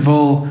het wat jy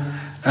wil,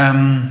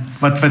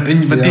 wat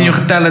in jou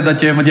getel het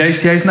dat jy, want jy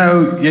het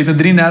nou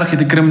 33, jy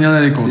het 'n kriminele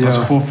rekord as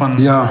gevolg van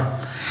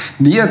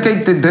Nee,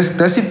 kyk,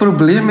 dis die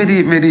probleem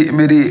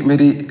met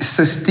die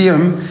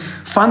sisteem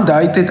van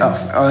daai tyd af.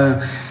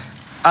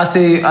 As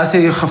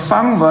hy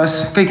gevang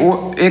was, kyk,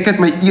 ek het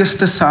my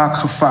eerste saak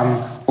gevang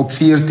op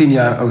 14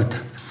 jaar oud.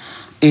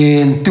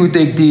 En toe het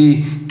ek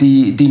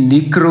die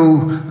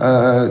Necro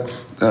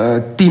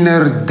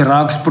tiener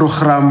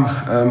drugsprogram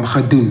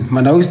gedoen.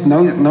 Maar nou is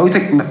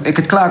ek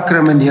het klaar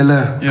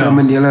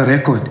kriminele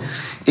rekord.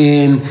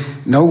 En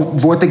nou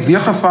word ek weer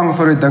gevang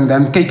vir 'n ding,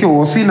 dan kyk jy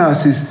hofie na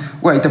soos,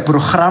 hy het 'n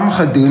program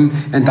gedoen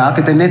en dalk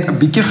het hy net 'n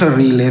bietjie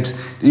gerelapse.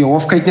 Die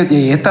hof kyk net,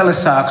 jy het al 'n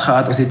saak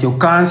gehad, ons het jou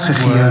kans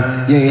gegee,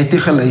 jy het nie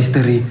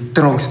geluister nie,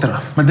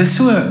 tronkstraf. Maar dis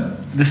so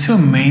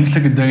 'n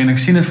menslike ding en ek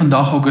sien dit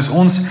vandag ook, is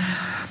ons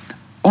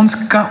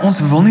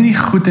wil nie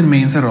goed in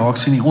mense raak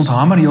sien nie. Ons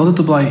hamer heeltyd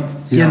op daai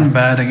een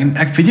bad ding. En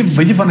ek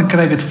weet jy van ek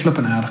kry dit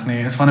flippend erg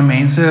nie. Is van 'n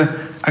mense,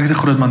 ek is 'n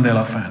groot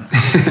Mandela fan.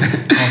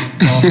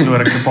 Maar verloor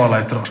ek 'n paar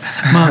luisteraars.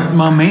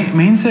 Maar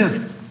mense,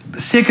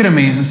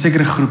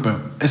 sekere groepe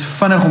is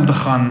vinnig om te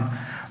gaan,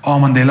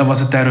 Mandela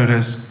was 'n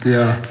terroris.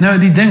 Nou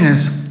die ding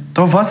is,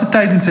 daar was 'n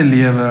tyd in sy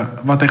lewe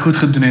wat hy goed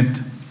gedoen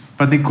het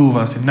wat nie cool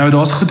was nie. Nou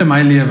daar's goed in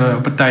my lewe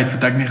op 'n tyd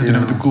wat ek nie gedoen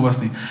het wat cool was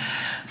nie.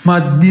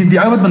 Maar die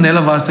ou wat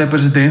Mandela was, toe hy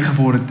president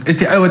geword het, is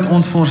die ou wat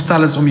ons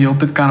veronderstel is om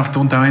heeltyd kan of te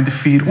onthou en te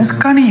vier. Ons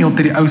kan nie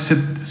heeltyd die ou se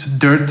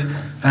dirt,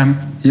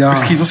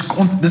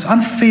 ons dis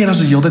unfair as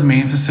ons heeltyd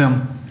mense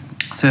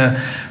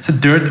se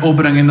dirt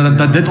opbring en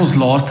dat dit ons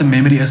laaste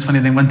memory is van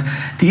die ding, want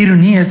die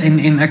ironie is,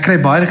 en ek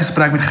kry baie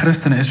gesprek met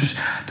Christene, is soos,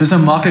 dis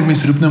nou maklik,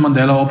 mense roep nou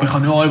Mandela op en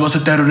gaan, hy was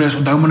 'n terroris,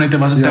 onthou maar net, hy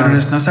was 'n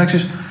terroris. Nou sê ek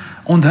soos,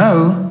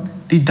 onthou,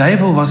 die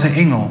duiwel was 'n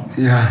engel.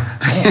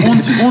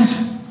 So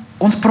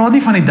ons praat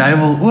nie van die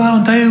duiwel,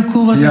 onthou hoe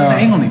cool was hy as 'n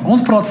engel nie.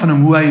 Ons praat van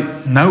hom hoe hy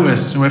nou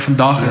is, hoe hy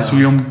vandag is, hoe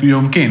jy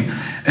hom ken.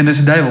 En dis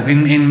die duiwel.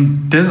 En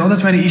dis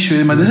altyd my die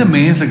issue, maar dis 'n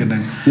menslike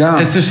ding.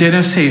 Is soos jy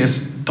nou sê,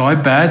 is daai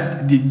bad,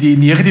 die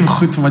negatiewe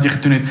goed van wat jy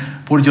gedoen het,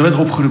 word jy net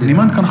opgeroep.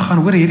 Niemand kan gaan,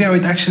 hoor, hierdie ou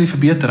het actually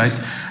verbeter.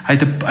 Hy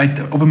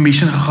het op 'n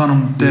mission gegaan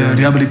om te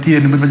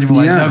rehabiliteer, noem dit wat jy wil.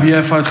 Hy het nou weer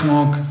 'n fout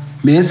gemaak.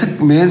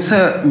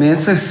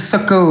 Mense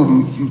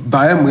sukkel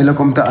baie moeilik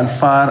om te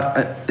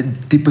aanvaar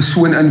die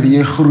persoon in wie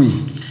jy groei.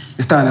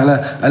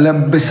 Hulle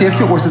besef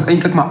jy, ons is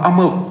eintlik maar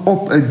almal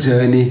op 'n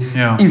journey,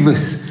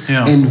 iewes.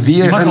 En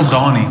wie niemand wil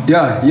daar nie.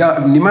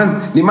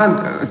 Niemand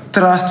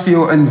trust vir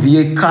jou in wie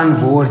jy kan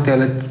word.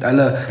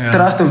 Hulle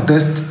trust of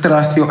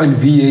distrust vir jou in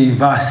wie jy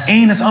was.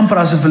 En is amper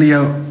asof hulle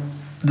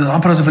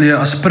jou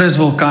as prins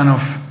wil kan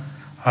of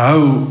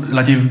hou,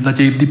 dat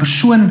jy die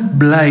persoon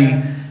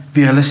bly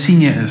wie hulle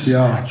sien jy is.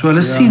 So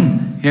hulle sien,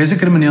 jy is 'n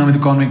krimineel met 'n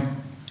kamer.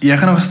 Jy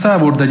gaan nou gestraf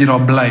word dat jy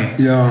daar bly.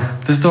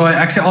 Dis daai,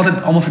 ek sê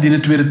altyd almal verdien 'n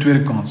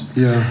tweede kans.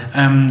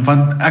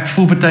 Want ek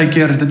voel baie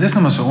keer, dit is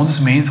nou maar so, ons is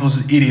mense, ons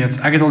is idiots.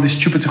 Ek het al die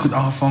stupidste goed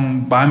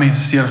aangevang, baie mense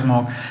seer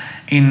gemaak.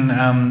 En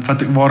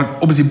waar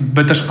obviously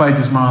bitter spyt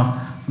is, maar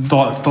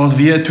daar's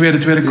weer 'n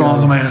tweede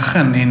kans om my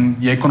gegee en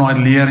jy kon uit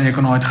leer en jy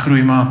kon uit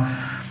groei, maar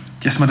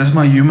maar dis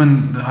maar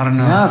human, I don't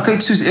know. Ja,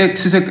 kyk, soos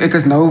ek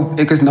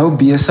is nou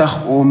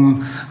besig om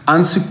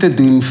aansoek te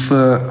doen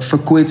vir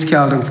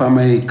kwytskelding van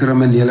my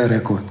kriminele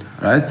rekord.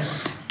 Right?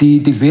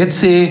 Die wet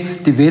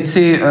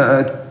sê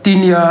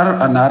 10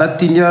 jaar, nadat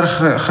 10 jaar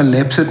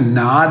geleps het,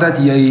 nadat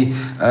jy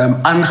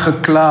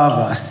aangekla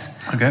was,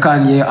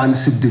 kan jy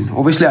aansoek doen.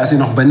 Obviously, as jy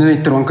nog binne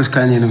die tronk is,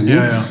 kan jy nou nie.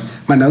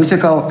 Maar nou is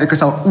ek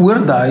is al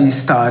oor daai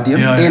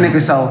stadium, en ek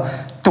is al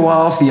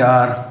 12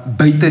 jaar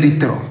buite die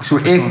tronk. So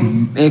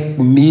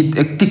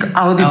ek tik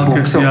al die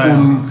bokse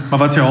om... Maar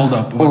wat is die hold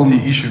up? Wat is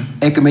die issue?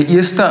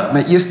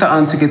 My eerste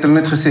aansoek het hulle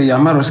net gesê, ja,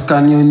 maar ons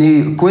kan jou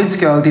nie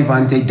kwytskeld nie,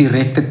 want jy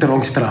direkte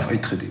tronkstraf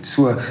uitgedoen.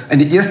 So, in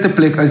die eerste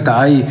plek is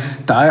daai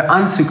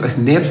aansoek is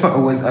net vir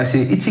ouens as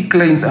jy ietsie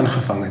kleins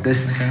aangevang het.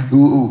 Dis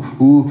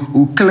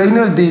hoe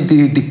kleiner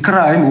die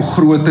crime, hoe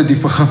groter die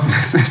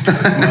vergifnis is.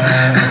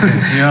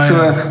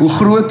 So, hoe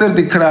groter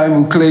die crime,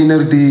 hoe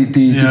kleiner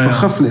die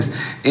vergifnis.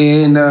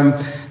 En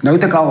nou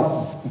het ek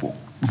al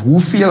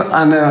hoeveel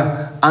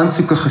ander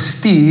aansoeke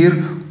gestuur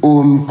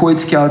om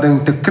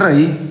kwytskelding te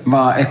kry,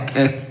 maar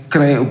ek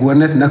kry ook hoor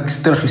net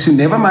niks terug. So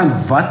never mind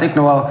wat ek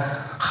nou al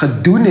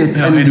gedoen het,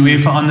 hoe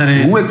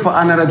ek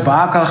verander het,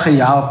 waar ek al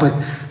gehelp het,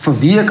 vir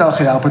wie ek al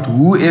gehelp het,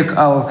 hoe ek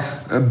al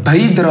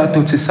bydra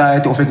tot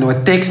society, of ek nou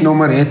 'n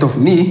teksnommer het of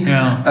nie.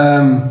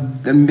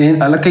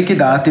 Hulle kyk jy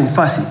daarteen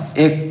vas.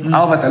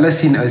 Al wat hulle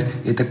sien is,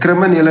 jy het 'n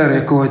kriminele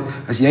rekord,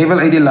 as jy wil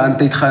uit die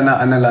land uit gaan na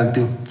 'n ander land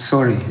toe,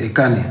 sorry, jy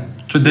kan nie.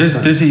 So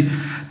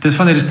dis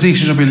van die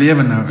restrictions op je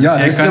lewe nou. Ja,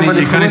 jy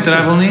kan nie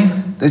travel nie.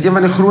 Dis een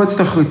van die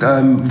grootste goed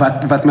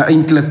wat my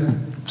eintlik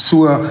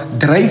so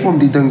dryf om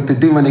die ding te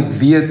doen want ek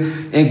weet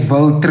ek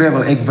wil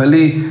travel, ek wil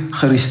nie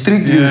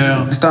gerestrikt wees,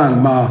 verstaan,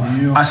 maar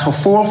as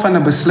gevolg van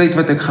 'n besluit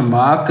wat ek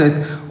gemaak het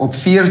op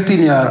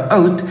 14 jaar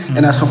oud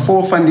en as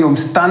gevolg van die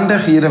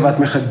omstandighede wat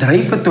my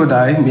gedryf het tot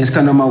daai, mense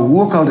kan nou maar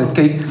hoe ook al dit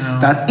kyk,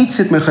 dat iets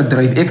het my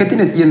gedryf. Ek het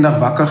nie net eendag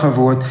wakker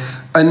geword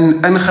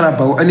in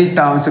Grabouw, in die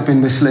township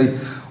en besluit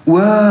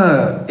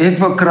ek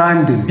wil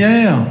crime doen.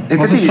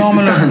 Ek het nie,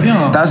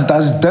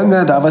 daar's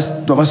dinge, daar was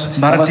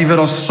narratiewe,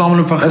 daar's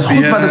sameloop van gebeur. Dis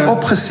goed wat ek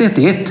opgeset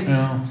het.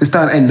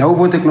 Verstaan, en nou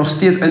word ek nog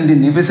steeds in die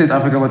nuwe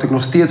Suid-Afrika, wat ek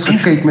nog steeds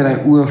gekyk met die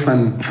oë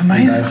van vir my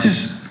is dit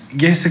soos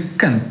jy's 'n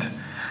kind.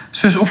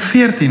 Soos op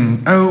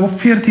 14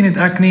 het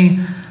ek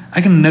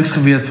het niks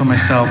geweet van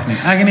myself nie.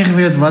 Ek het nie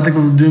geweet wat ek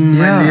wil doen met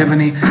my lewe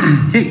nie.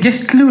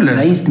 Jy's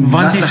clueless,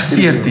 want jy's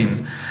 14.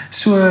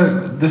 So,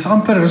 dis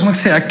amper, soos ek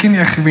sê, ek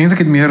gewens ek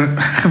het meer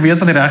geweet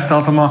van die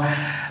regstelsel, maar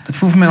dit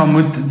voel vir my, dan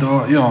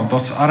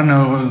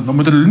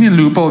moet er nie 'n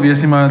loophole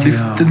wees nie, maar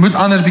dit moet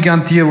anders bietjie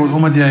hanteer word,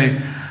 omdat jy,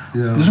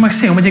 dis wat ek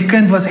sê, omdat jy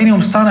kind was en die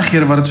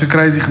omstandighede wat het so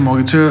crazy gemaak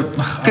het, so,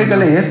 kyk,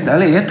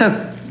 hulle het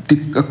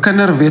 'n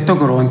kinder weet ook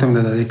rondom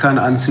dit, jy kan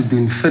aansoek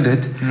doen vir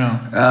dit.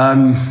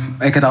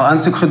 Ek het al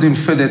aansoek gedoen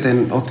vir dit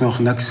en ook nog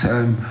niks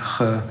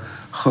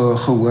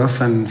gehoor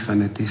van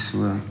dit is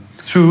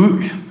so.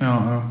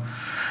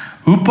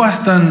 Hoe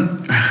pas dan,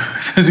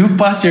 hoe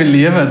pas jou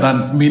lewe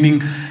dan,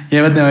 meaning,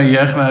 jy wat nou 'n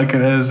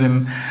jeugwerker is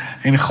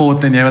en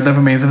God en jy wat nou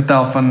vir mense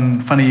vertel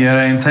van die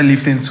Here en sy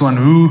liefde en so aan,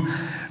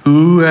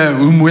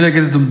 hoe moeilik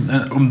is dit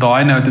om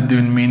daai nou te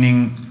doen,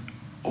 meaning,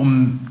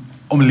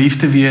 om lief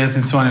te wees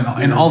en so aan,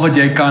 en al wat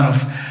jy kan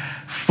of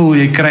voel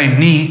jy kry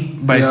nie,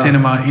 by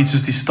cinema iets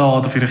soos die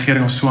staat of die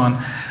regering of so aan,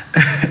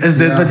 is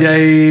dit wat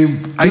jy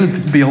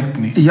uitbeeld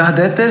nie? Ja,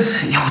 dit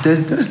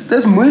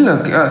is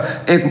moeilik.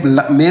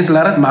 Mense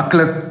laat dit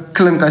maklik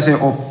klink as jy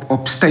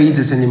op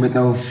stages en jy moet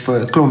nou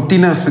vir klomp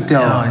tieners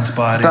vertel. Ja,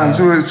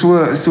 inspiring.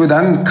 So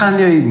dan kan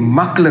jy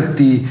maklik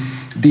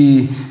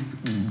die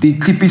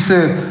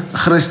typiese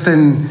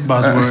Christen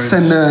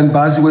sinne en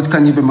buzzwords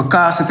kan jy by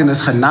mekaar sit en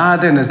is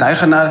genade en is daai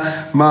genade,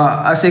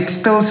 maar as ek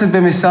stil sit by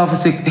myself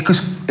as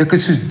ek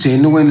is so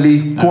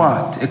genuinely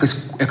kwaad.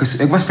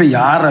 Ek was vir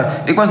jare,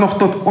 ek was nog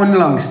tot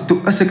onlangs, toe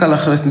is ek al 'n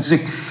Christen, soos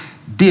ek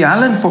die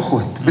hellen vir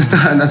God,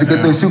 verstaan, as ek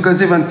dit nou so kan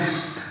sê, want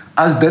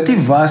as dit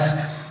nie was,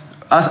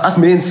 as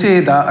mense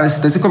sê,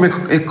 dis hoekom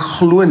ek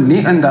glo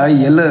nie in daai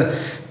hele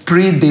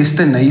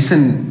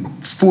predestination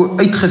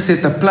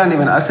uitgesette plan nie,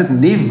 want as dit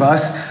nie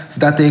was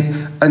dat ek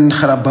in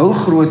Grabouw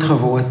groot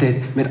geword het,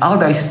 met al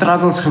die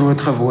struggles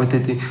groot geword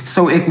het,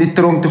 sou ek nie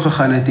tronk toe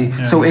gegaan het,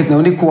 sou ek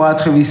nou nie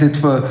kwaad gewees het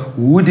vir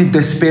hoe die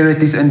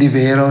disparities in die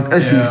wêreld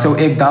is, sou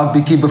ek dalk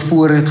bietjie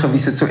bevoorreed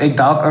gewees het, sou ek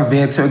dalk 'n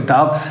werk, sou ek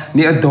dalk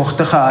nie 'n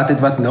dogter gehad het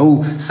wat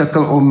nou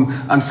sukkel om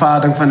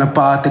aanvaarding van 'n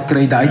pa te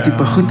kry, daai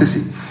tipe goed is.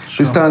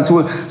 Verstaan,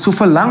 so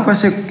verlang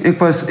was ek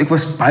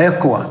was baie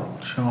kwaad.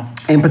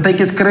 En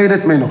partykeer kry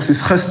dit my nog,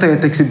 soos gister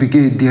het ek so 'n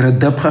bietjie deur 'n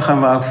dip gegaan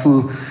waar ek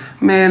voel,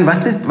 man,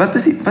 wat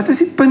is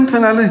die punt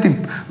van alles, die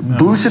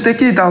bullshit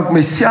ek dalk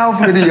myself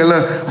met die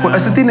hele,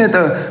 is dit nie net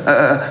 'n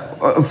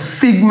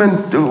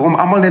figment om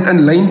almal net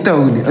in lyn te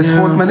hou nie, is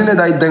God maar nie net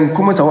daai ding,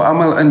 kom ons hou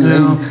almal in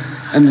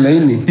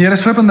lyn nie. Ja,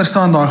 dis flip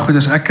interessant daai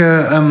goeders, ek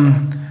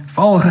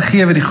veral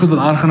gegee die goed wat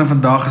aangaan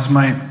vandag is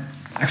my,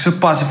 ek so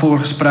passief oor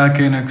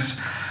gesprekke en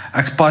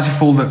ek's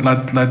passievol dat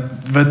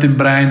wit en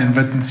bruin en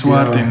wit en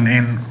swart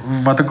en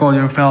wat ook al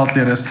jou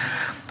veldkleur is,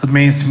 dat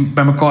mense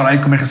by mekaar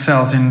uitkom en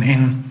gesels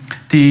en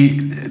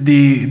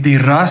die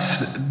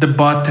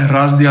rasdebat,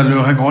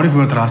 rasdialoog, ek haat die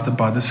woord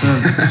rasdebat, dis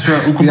so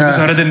hoekom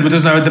moet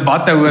ons nou 'n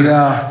debat hou oor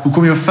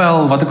hoekom jou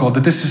vel, wat ook al,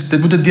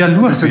 dit moet 'n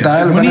dialoog wees. Dit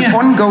is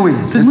ongoing.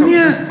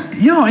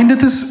 En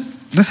dit is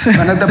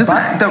in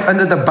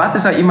 'n debat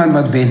is daar iemand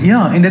wat wen.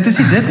 Ja, en dit is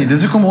nie dit nie.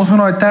 Dis hoekom ons moet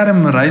daai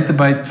term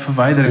race-debat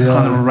verwyder en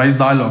gaan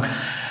race-dialoog.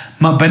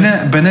 Maar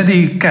binne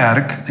die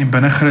kerk en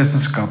binne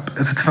Christendom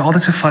is dit vir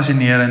altyd so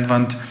fascinerend,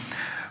 want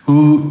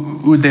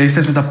hoe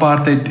destyds met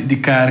apartheid die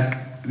kerk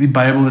die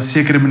Bybel 'n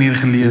sekere manier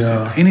gelees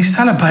het. En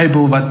dieselfde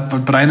Bybel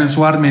wat bruin en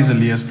swart mense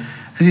lees,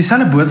 is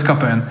dieselfde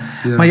boodskappe in.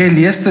 Maar jy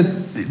lees dit,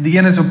 die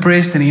een is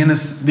oppressed en die een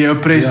is die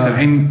oppressor,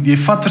 en jy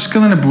vat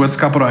verskillende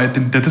boodskappe daaruit,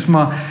 en dit is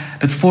maar,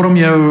 dit vorm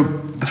jou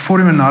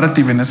 'n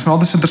narratief, en dit is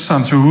altyd so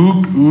interessant. So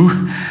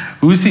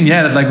hoe sien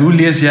jy dit? Hoe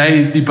lees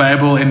jy die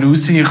Bybel en hoe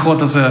sien jy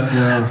God as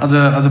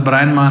 'n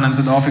bruin man in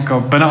Suid-Afrika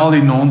binne al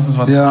die nonsens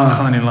wat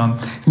aangaan in die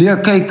land? Nee,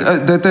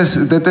 kyk,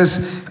 dit is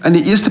in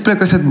die eerste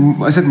plek is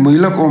dit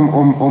moeilik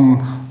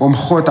om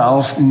God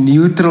half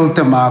neutral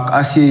te maak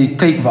as jy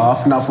kyk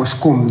waarvan ons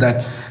kom,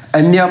 dat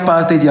in die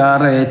apartheid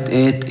jare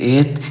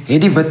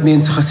het die wit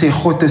mense gesê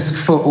God is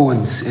vir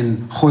ons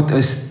en God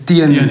is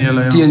teen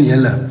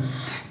julle.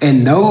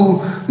 En nou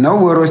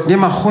hoor ons, nee,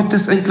 maar God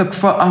is eintlik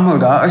vir almal.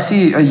 Daar is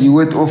nie 'n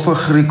Jood of 'n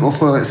Griek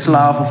of 'n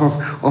slaaf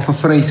of 'n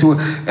vry, so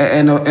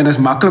en is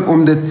maklik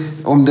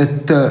om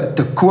dit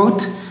te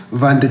quote,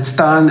 want dit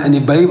staan in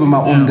die Bybel,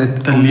 maar om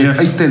dit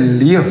uit te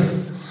leef.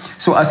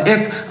 So as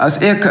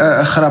ek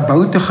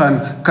Grabouw te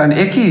gaan, kan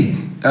ek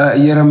nie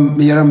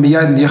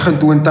Jeremia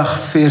 29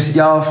 vers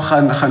 11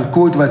 gaan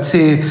quote wat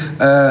sê,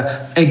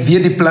 ek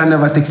weet die planne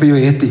wat ek vir jou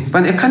het nie.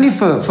 Want ek kan nie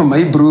vir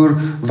my broer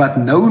wat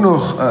nou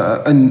nog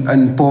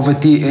in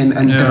poverty en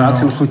in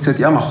drugs en goed sit,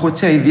 ja, maar God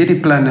sê hy weet die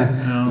planne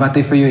wat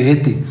hy vir jou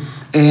het nie.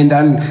 En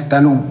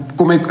dan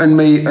kom ek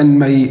in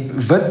my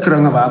wit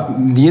kringe waar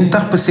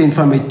 90%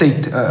 van my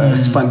tyd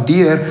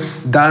spandeer,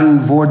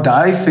 dan word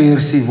daai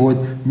versie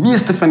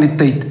meeste van die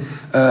tyd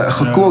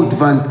gequote,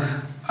 want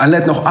hulle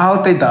het nog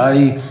altyd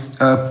daai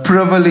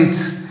privilege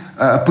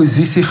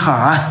posisie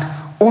gehad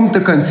om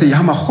te kan sê,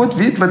 ja, maar God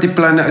weet wat die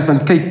planne is,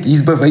 want kyk,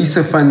 hier's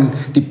bewyse van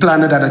die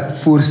planne dat dit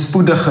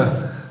voorspoedige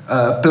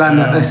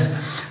planne is.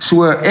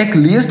 So ek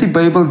lees die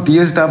Bybel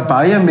deesdae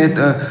baie met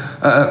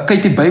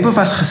kyk, die Bybel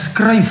was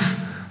geskryf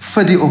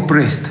vir die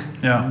oppressed.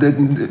 Ja.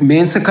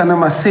 Mense kan nou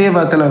maar sê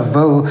wat hulle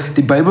wil.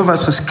 Die Bybel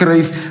was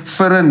geskryf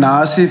vir 'n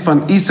nasie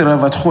van Israel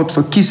wat God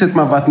verkies het,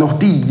 maar wat nog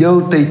die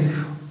heeltyd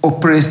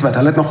oppressed, wat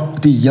hulle het nog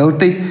die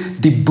heeltyd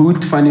die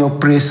boet van die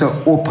oppresse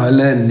op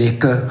hulle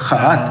nekke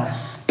gehad.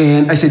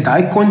 En as jy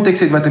daai konteks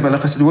het wat ek hulle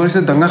gesê, hoor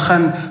so dinge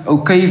gaan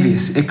okay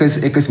wees.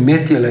 Ek is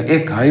met julle,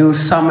 ek huil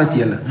saam met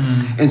julle.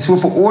 En so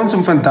vir ons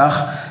om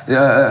vandag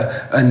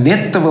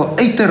net te wil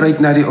uit te reik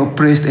na die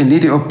oppressed en nie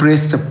die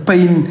oppressed se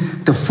pyn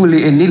te voel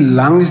en nie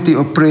langs die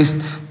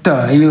oppressed te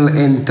huil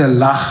en te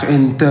lag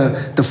en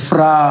te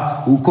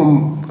vra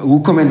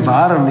hoekom en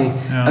waarom nie,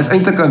 is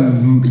eintlik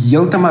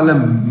heeltemal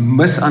 'n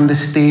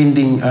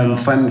misunderstanding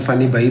van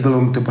die Bybel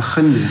om te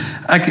begin nie.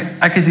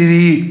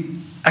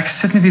 Ek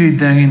sit met hierdie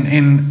ding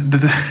en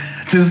dit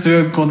is so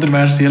 'n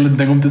kontroversiële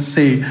ding om te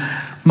sê,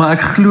 maar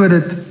ek glo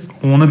dit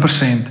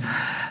 100%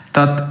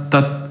 dat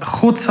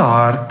God se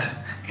hart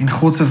en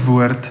God se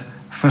woord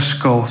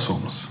verskil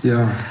soms.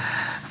 Ja.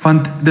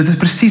 Want dit is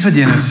presies wat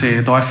jy nou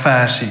sê, daai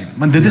versie.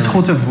 Want dit is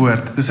God se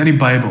woord, dis in die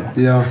Bybel.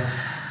 Ja.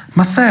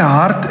 Maar sy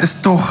hart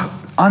is tog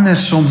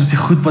anders soms as die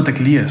goed wat ek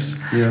lees.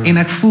 Ja. En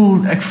ek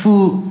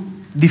voel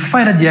die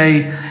feit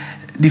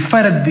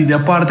dat die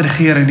aparte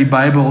regering, die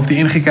Bybel of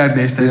die NG Kerk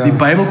destyds, die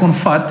Bybel kon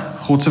vat,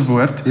 God se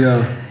woord,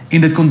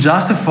 en dit kon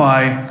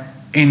justify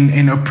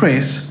en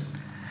oppress,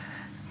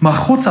 maar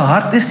God se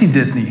hart is nie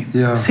dit nie.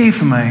 Sê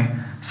vir my,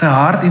 sy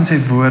hart en sy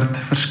woord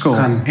verskil.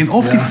 En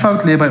of die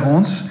fout lê by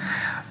ons,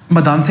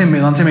 maar dan sê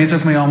mense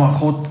ook vir my, ja, maar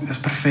God is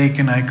perfek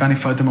en hy kan nie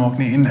foute maak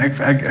nie. En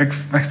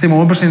ek stem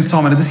 100%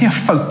 saam, dit is nie 'n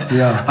fout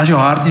as jou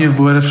hart en jou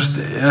woorde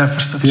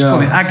verskil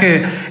nie.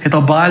 Ek het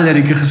al baie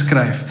lirieke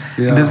geskryf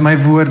en dis my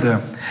woorde.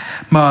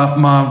 Maar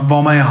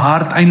waar my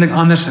hart eintlik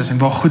anders is en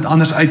waar goed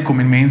anders uitkom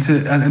en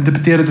mense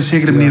interpreteer dit op 'n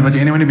sekere manier wat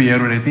jy nie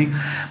beheer oor het nie.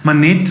 Maar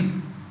net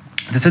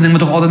dit is 'n ding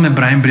wat tog altyd my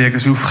brein breek,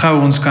 is hoe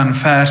gou ons kan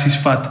versies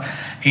vat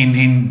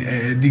en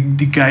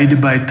die gay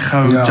debate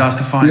gou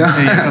justify en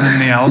sê jy kan dit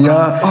nie help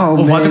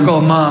of wat ook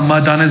al,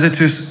 maar dan is dit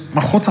soos,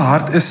 maar God se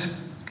hart is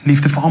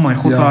liefde vir almal en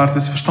God se hart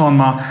is verstaan,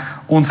 maar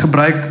ons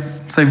gebruik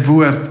sy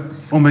woord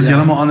om dit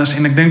heeltemal anders,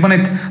 en ek dink maar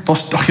net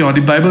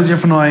die Bybel is een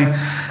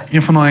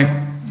van daai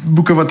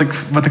boeke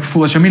wat ek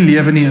voel, as jy nie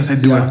lewe nie, is hy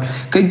dood.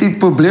 Kyk, die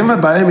probleem wat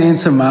baie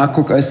mense maak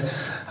ook is,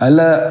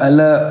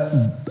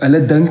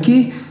 hulle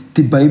dinkie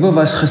die Bybel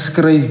was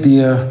geskryf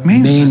deur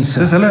mense.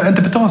 Dis hulle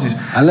interpretasies.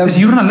 Dis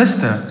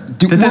joernaliste.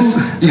 Dit is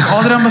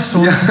Adrian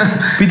Mason,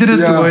 Pieter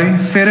de Tooy,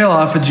 Ferrell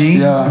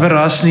Afegi,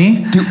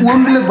 Verashni. Die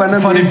oomblik wanneer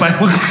van die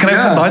Bybel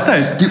geskryf van daai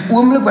tyd. Die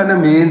oomblik wanneer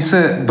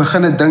mense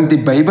begin dink die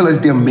Bybel is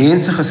deur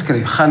mense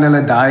geskryf, gaan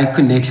hulle daai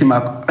koneksie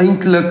maak.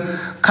 Eintlik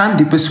kan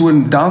die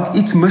persoon dalk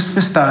iets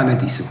misverstaan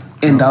het hierso.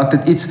 En dalk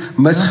dit iets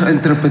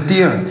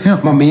misgeïnterpreteer.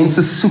 Maar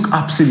mense soek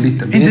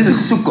absolute. Mense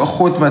soek 'n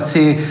God wat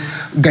sê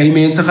gay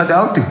mense gaan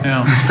hel toe.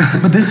 Ja.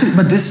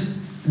 maar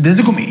dis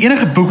ook om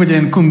enige boek wat jy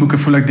in Koenboeke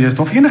voel ek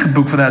deesdae, of enige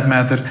boek for that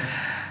matter,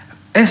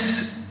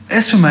 is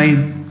vir my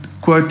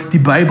quote die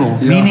Bybel.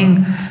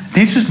 Meaning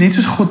net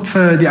soos God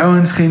vir die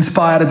ouens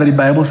geïnspireer het wat die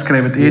Bybel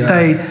skryf het.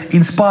 Hy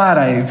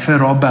inspireer vir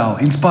Rob Bell,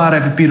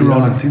 inspireer vir Peter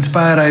Rollins,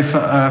 inspireer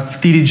vir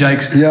T.D.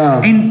 Jakes.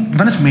 En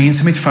dan is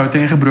mense met foute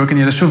en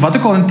gebrokenhede. So wat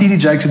ook al in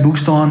T.D. Jakes se boek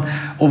staan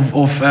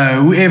of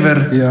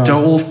whoever,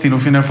 Joe Osteen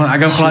of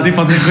ek hou glad nie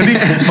van sy goed nie,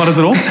 maar dis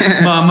erop.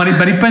 Maar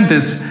die punt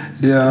is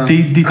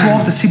die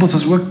 12 disippels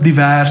was ook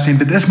divers en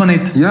dit is maar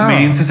net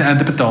mense se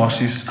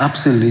interpretasies.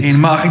 Absoluut. En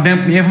maar ek dink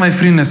een van my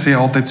vriende sê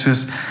altyd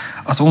soos,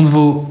 as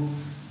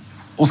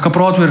ons kan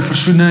praat oor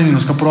versoening en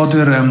ons kan praat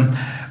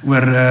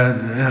oor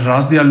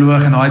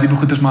rasdialoog en daai tipe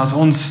goeders, maar as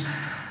ons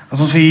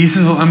vir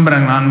Jesus wil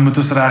inbring, dan moet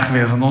ons reg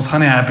wees, want ons gaan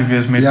nie happy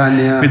wees met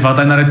wat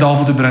hy na die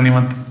tafel toe bring nie,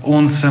 want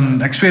ons,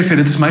 ek sweer vir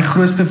dit is my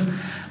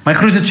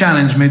grootste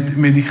challenge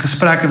met die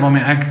gesprekke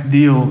waarmee ek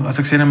deel, as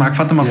ek sê, maar ek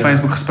vat maar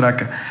Facebook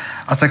gesprekke,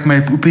 as ek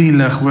my opinie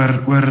lig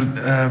oor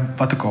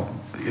wat ook al,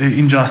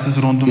 injustice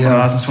rondom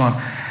ras en so aan,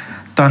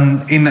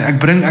 dan, en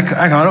ek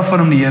hou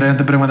daarvan om die Here in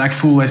te bring, want ek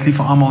voel, hy is lief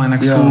vir almal, en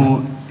ek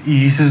voel,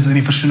 Jesus in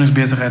die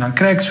versoeningsbesigheid, dan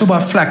kry ek so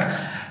baie vlek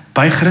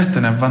by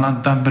Christene,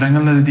 want dan bring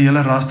hulle die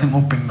hele rasding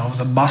op, en daar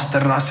was 'n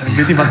baster ras, en ek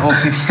weet nie wat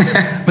als nie,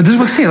 maar dis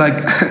wat ek sê,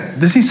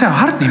 dis nie sy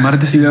hart nie, maar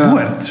dit is die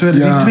woord, so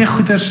die twee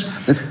goeders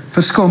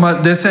verskil,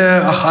 maar dis,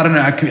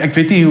 ek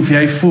weet nie of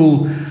jy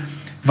voel,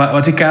 wat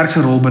is die kerk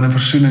se rol binne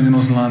versoening in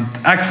ons land?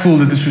 Ek voel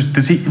dit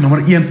is die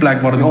nommer 1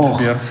 plek waar dit moet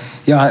gebeur.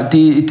 Ja,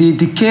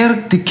 die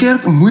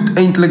kerk moet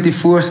eintlik die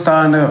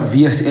voorstander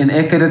wees en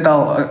ek het dit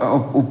al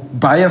op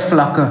baie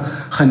vlakke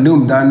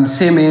genoem. Dan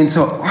sê mense,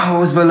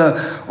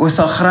 ons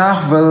sal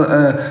graag wil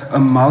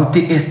 'n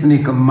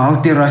multi-ethnic, 'n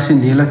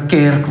multirasionele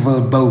kerk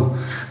wil bou.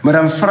 Maar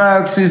dan vra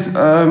ek soos,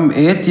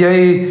 het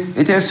jy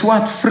 'n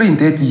swart vriend?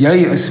 Het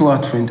jy 'n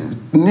swart vriend?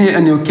 Nie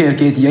in jou kerk,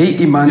 het jy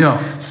iemand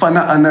van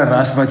 'n ander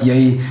ras wat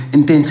jy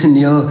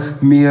intentioneel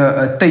mee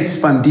tyd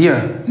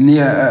spandeer?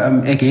 Nee,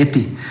 ek het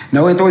nie.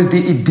 Nou het ons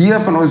die idee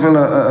van ons wil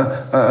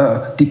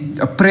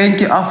 'n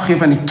prentjie afgee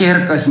van die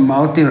kerk as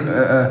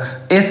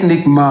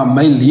multi-ethnic, maar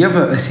my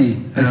lewe is die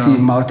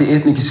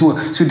multi-ethnic.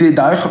 So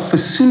daai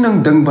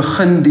versoening ding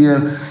begin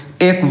deur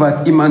ek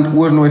wat iemand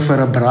oornooi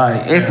vir 'n braai.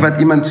 Ek wat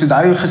iemand, so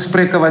daai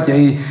gesprekke wat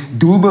jy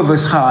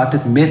doelbewus gehad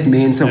het met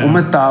mense om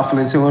 'n tafel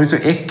en sê, hoor, so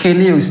ek ken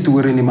nie jou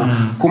storie nie, maar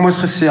kom ons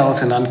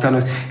gesels en dan kan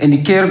ons, en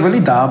die kerk wil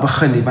nie daar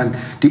begin nie, want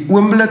die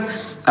oomblik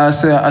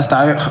as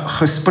daai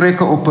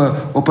gesprekke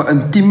op 'n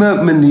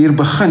intieme manier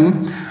begin,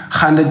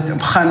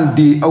 gaan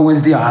die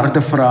ouens die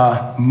harde vrae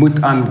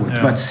moet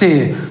antwoord. Wat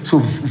sê,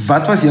 so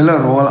wat was julle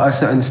rol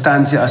as 'n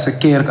instansie, as 'n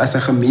kerk, as 'n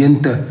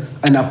gemeente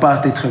in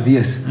apartheid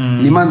gewees?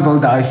 Niemand wil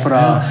daai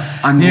vrae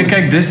antwoord. Nee,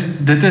 kyk,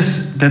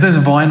 dit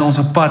is waarheen ons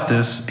op pad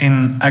is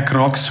en ek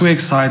raak so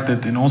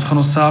excited en ons gaan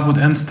onsself moet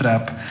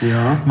instrap.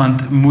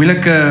 Want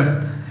moeilike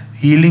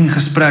healing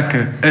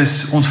gesprekke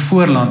is ons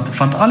voorland,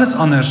 want alles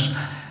anders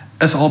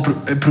is al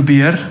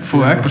probeer,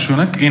 voel ek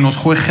persoonlik, en ons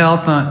gooi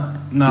geld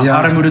na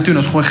armoede toe, en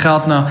ons gooi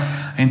geld na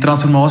en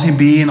transformasie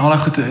B en al die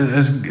goed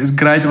is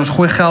great, en ons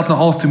gooi geld na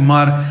alles toe,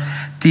 maar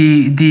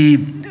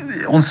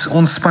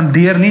ons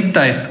spandeer nie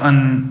tyd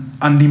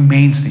aan die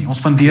mens nie. Ons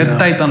spandeer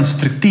tyd aan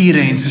strukture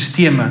en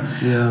sisteme,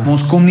 maar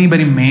ons kom nie by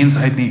die mens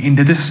uit nie. En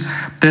dit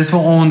is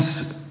waar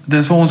ons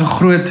 'n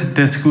groot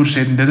diskurs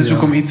het, en dit is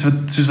hoekom iets wat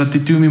soos wat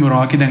die Tumi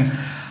Moraki ding,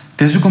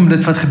 dit is hoekom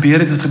dit wat gebeur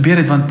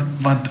het,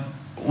 want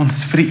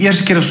ons vir die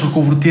eerste keer is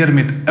gekonfronteer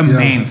met 'n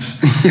mens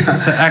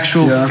se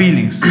actual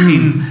feelings.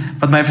 En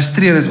wat my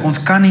frustreer is,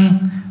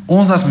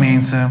 ons as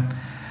mense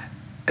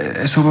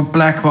is op 'n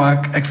plek waar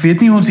ek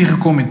weet nie ons hier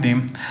gekom het nie.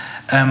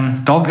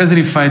 Dalk is dit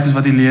die feit soos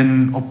wat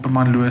Helene op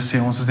Manloos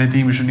sê, ons is net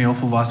nie emosioneel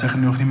volwasse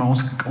genoeg nie, maar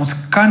ons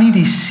kan nie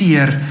die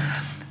seer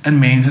in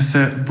mense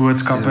se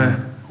boodskappe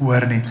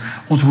hoor nie.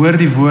 Ons hoor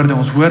die woorde,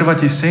 ons hoor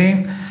wat jy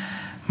sê,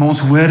 maar ons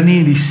hoor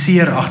nie die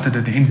seer agter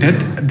dit nie. En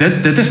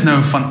dit is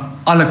nou van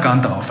alle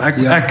kante af.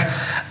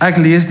 Ek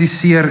lees die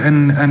seer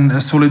in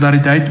 'n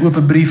solidariteit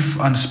oop brief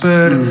aan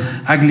Spur.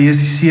 Ek lees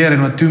die seer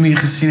en wat Tumi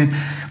gesien het.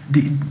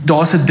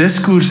 Daar's 'n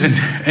diskurs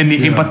in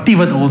die empatie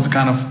wat ons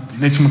kan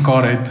net vir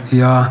mekaar het.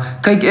 Ja,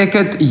 kyk, ek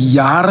het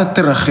jare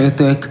terug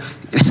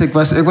ek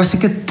was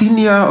seker 10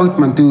 jaar oud,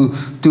 man, toe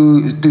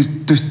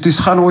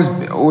gaan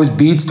ons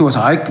beach toe, ons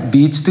hike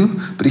beach toe,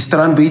 by die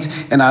strand beach,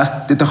 en daar is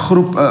dit 'n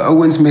groep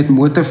ouens met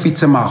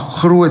motorfietsse, maar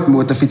groot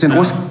motorfietsse, en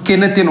ons ken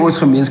dit in ons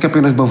gemeenskap,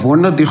 en ons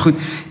bewonder die goed,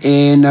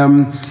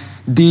 en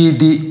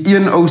die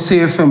een ou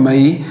sê vir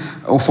my,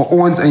 of vir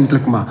ons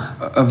eintlik, maar,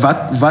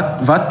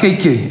 wat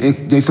kyk jy?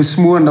 Jy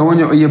versmoor nou in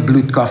jou eie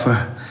bloedkaffe.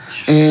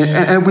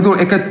 En ek bedoel,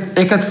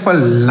 ek het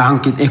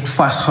verlang, het ek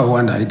vasgehou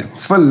aan die ding.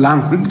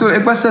 Verlang. Ek bedoel,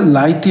 ek was 'n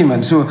laaitie,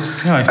 man. So,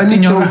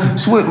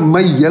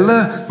 my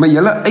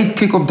hele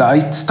uitkyk op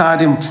daai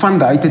stadium, van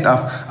daai tyd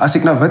af, as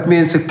ek na wit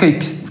mense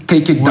kyk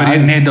ek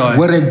daai,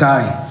 hoor ek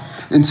daai.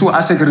 En so,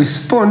 as ek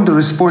respond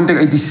ek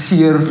uit die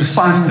seer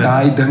van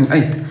daai ding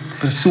uit.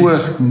 So,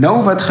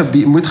 nou wat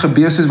moet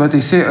gebeur, soos wat hy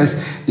sê, is,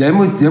 jy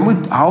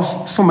moet half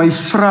vir my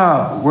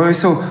vra, hoor,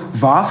 so,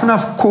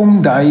 waarvanaf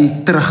kom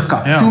die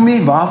terugkap?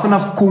 Tumi,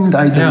 waarvanaf kom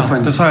die ding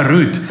van? Dis daai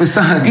root.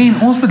 En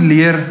ons moet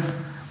leer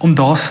om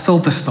daar stil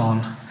te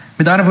staan.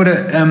 Met ander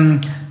woorde,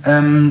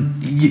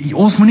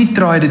 ons moet nie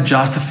try dit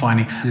justify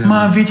nie.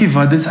 Maar weet jy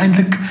wat, dis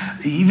eintlik,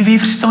 jy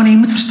verstaan, jy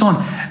moet verstaan,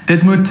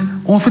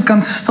 ons moet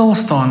kan stil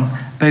staan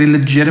by die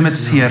legitimate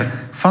seer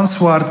van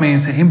swart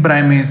mense en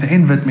bruin mense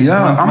en wit mense,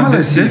 want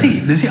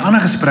dis die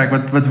ander gesprek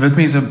wat wit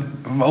mense,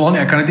 wel nie,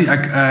 ek kan dit nie,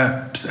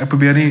 ek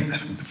probeer nie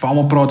vir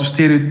almal praat of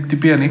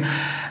stereotypeer nie,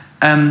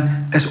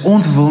 is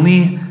ons wil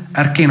nie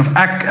erken, of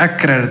ek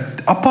kry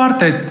dit,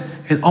 apartheid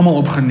het almal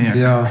opgeneem,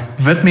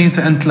 wit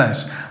mense in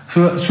kluis.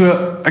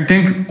 So ek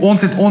dink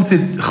ons het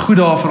goed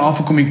daarvan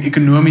afgekom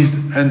ekonomies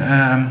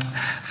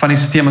van die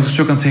stelsel, as ek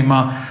so kan sê,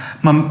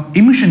 maar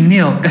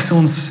emosioneel is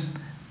ons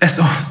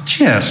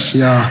cheers.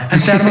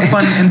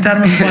 In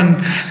terme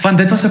van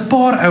dit was 'n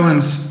paar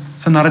ouens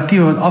se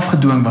narratiewe wat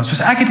afgedwing was. Soos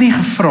ek het nie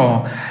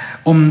gevra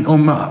om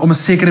 'n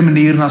sekere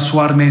manier na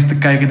swart mense te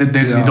kyk en dit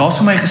dink nie. Daar's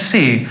vir my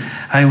gesê,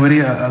 hy hoor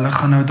jy, hulle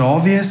gaan nou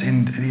daar wees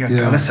en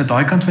hulle sit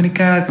daai kant van die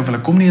kerk of hulle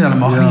kom nie, hulle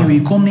mag nie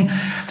hier kom nie.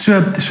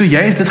 So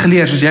jy is dit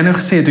geleer, soos jy nou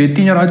gesê het, toe jy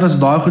 10 jaar oud was, is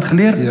daai goed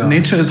geleer.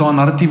 Net so is daar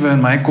narratiewe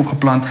in my kop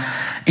geplant.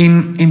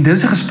 En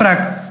dis 'n gesprek,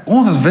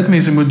 ons as wit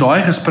mense moet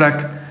daai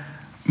gesprek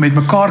met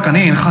mekaar kan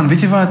hê en gaan,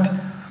 weet jy wat,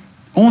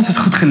 ons is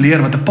goed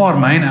geleer wat 'n paar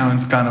myn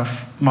ouens kan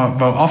maar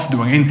wou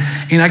afdwing,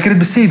 en ek het dit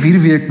besef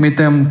hierdie week met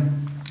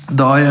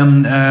daai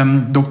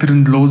Dr.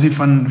 Ndlozi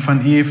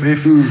van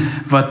EFF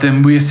wat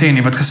hoe jy sê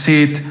nie, wat gesê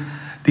het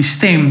die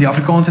stem, die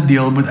Afrikaanse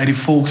deel moet uit die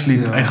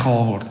volkslied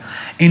uitgehaal word.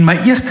 En my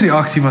eerste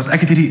reaksie was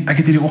ek het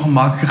hierdie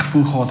ongemaklike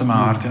gevoel gehad in my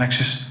hart en ek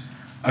soos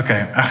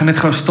okay, ek gaan net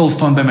gou stil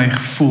staan by my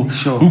gevoel.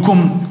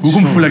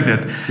 Hoekom voel ek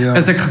dit?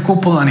 Is ek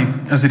gekoppel aan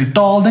is dit die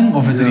taalding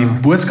of is dit die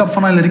boodskap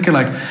van daai lirieke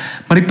like?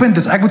 Maar die punt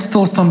is ek moet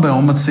stil staan by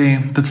hom wat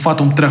sê dit vat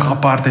hom terug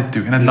apartheid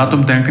toe en dit laat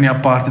hom dink aan die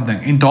apartheid ding.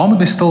 En daar moet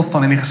jy stil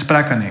staan in die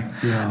gesprek aan hê.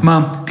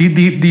 Maar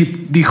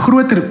die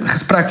groter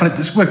gesprek van dit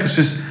is ook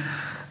soos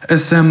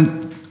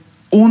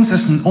ons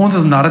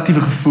is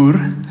narratiewe gevoer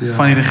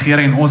van die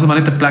regering en ons het maar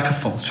net 'n plek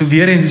geval. So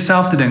weer eens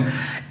dieselfde ding.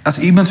 As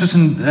iemand soos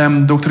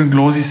Dr.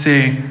 Ndlozi sê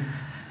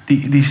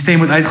die stem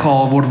moet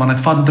uitgehaal word want dit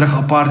vat terug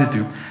apartheid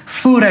toe.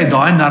 Voer hy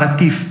daai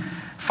narratief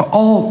vir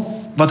al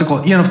wat ek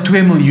al 1 of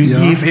 2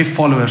 miljoen EFF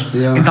followers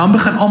en dan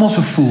begin almal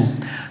so voel.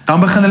 Dan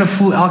begin hulle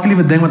voel elke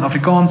liewe ding wat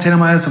Afrikaans sê na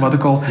my is of wat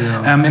ek al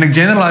en ek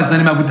generalize nou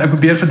nie maar ek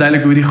probeer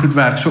verduidelik hoe dit goed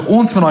werk. So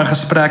ons moet daai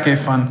gesprek hê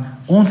van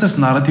ons is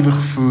narratiewe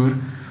gevoer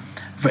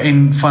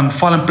en van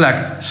val in plek,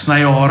 sny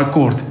jou hare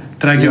kort,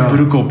 trek jou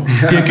broek op,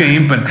 steek jou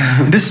hemp in.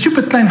 En dis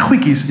stupid klein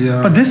goedjies,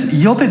 maar dis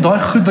heeltyd daai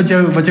goed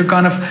wat jou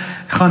kan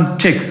gaan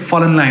check,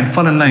 val in lyn.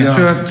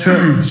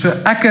 So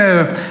ek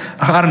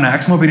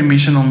ek's maar op hierdie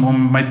mission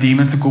om my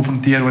demons te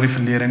konfronteer oor die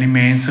verlede en die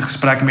mense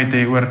gesprekke met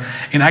hê oor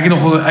en ek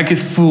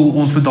het voel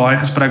ons moet daai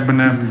gesprek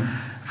binne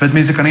wit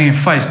mense kan nie in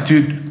face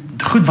dude,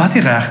 goed was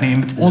nie reg nie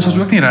en ons was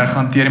ook nie reg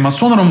gehanteer nie, maar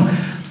sonder om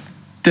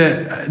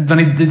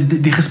want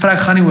die gesprek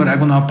gaan nie oor ek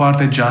wil nou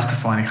apartheid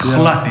justify nie,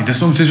 glad nie. Dis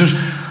soos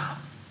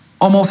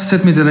almal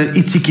sit met hulle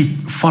ietsiekie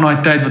van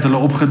daai tyd wat hulle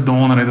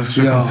opgedonder het, as ek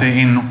so kan sê,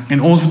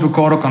 en ons moet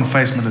mekaar ook aan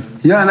face met dit.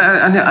 Ja, en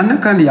aan die ander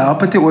kant help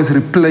dit ons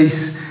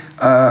replace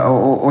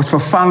ons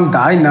vervang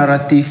daai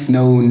narratief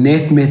nou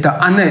net met 'n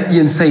ander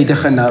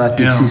eensydige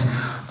narratief soos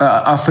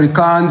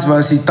Afrikaans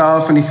was die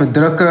taal van die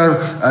verdrukker,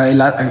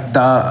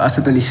 as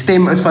dit in die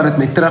stem is wat dit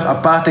met terug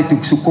apartheid toe,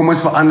 so kom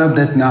ons verander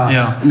dit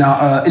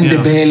na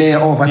Indebele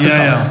of wat ook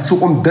al. So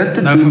om dit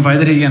te doen,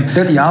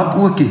 dit help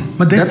ook nie.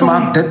 Maar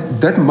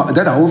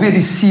dit hou weer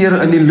die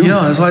seer in die loop.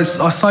 Ja, dit is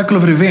 'n cycle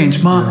of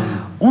revenge, maar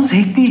ons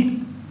het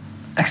nie,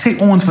 ek sê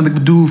ons, want ek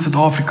bedoel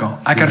Suid-Afrika,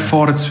 ek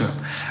ervaar dit so.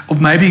 Of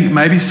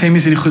maybe sê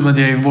mens hierdie goed, want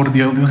jy word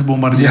deel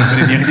gebombardeer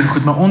met die negatieve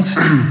goed, maar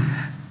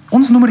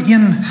ons nommer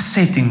 1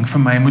 setting vir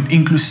my moet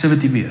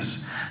inclusivity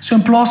wees. So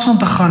in plaas van om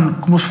te gaan,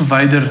 kom ons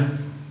verwyder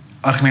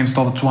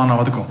argumenttaal Tswana,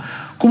 wat ook al.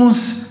 Kom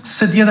ons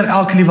sit eerder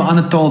elke liewe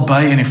ander taal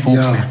by in die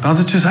volkslied. Dan is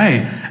dit soos,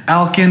 hey,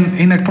 elkeen,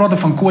 en ek praat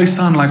van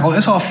Khoisan, like, al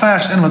is daar 'n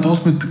vers in wat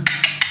ons moet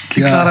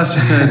klikklaar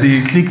soos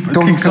die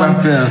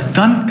klikklap,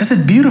 dan is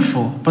dit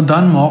beautiful, want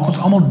dan maak ons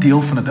almal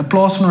deel van dit, in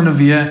plaas van hulle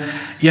weer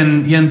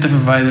een te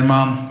verwyder,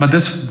 maar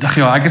dis,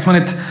 ek is maar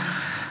net,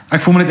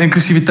 ek voel my net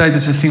inklusiwiteit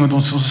is 'n ding wat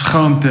ons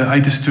gou om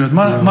uit te stoot,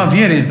 maar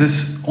weer eens,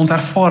 dis, ons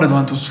ervaar dit,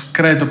 want ons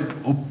kry dit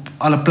op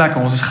alle plekke,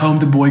 ons is gou om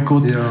te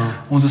boycott,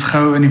 ons is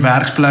gou in die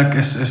werksplek,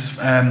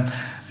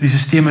 die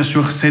stelsel is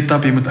so geset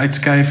op, jy moet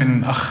uitskuif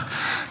en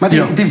maar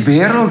die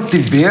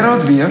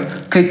wêreld weer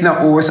kyk na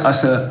ons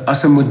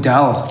as 'n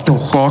model,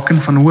 tog. Kaken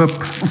van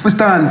hoop.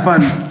 Verstaan,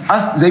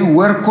 as sy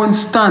hoor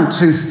konstant,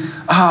 soos,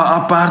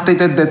 apartheid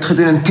het dit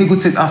gedoen, en kyk hoe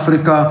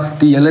Suid-Afrika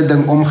die hele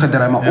ding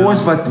omgedraai, maar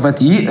ons wat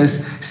hier is,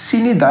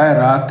 sien nie daai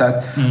raak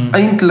dat,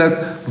 eintlik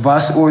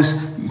was ons,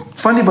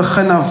 van die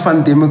begin af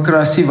van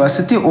demokrasie, was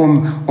dit nie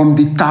om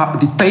die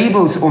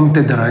tables om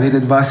te draai,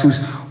 dit was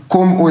soos,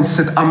 kom ons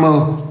sit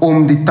almal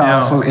om die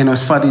tafel en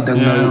ons vat die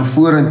ding nou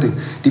vorentoe.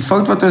 Die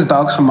fout wat ons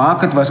dalk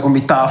gemaak het was om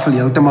die tafel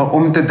heeltemal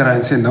om te draai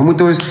en sê, nou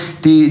moet ons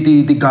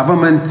die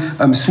government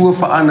so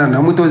verander,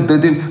 nou moet ons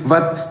dit doen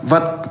wat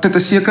tot 'n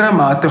sekere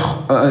mate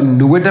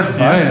nodig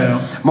was,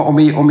 maar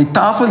om die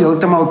tafel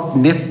heeltemal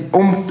net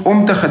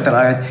om te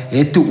gedraai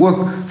het toe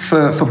ook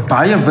vir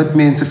baie wit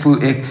mense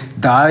voel ek,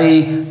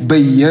 daai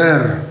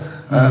beheer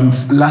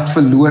laat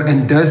verloor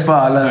en dis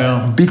waar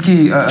hulle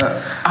bietjie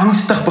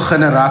angstig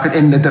begin raak het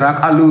en dit raak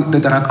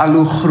al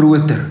hoe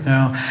groter.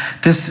 Ja,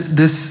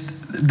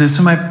 dis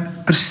vir my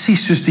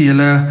presies soos die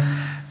hele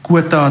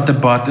quota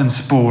debat in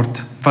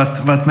sport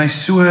wat my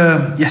so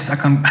ek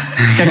kan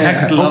kyk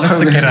ek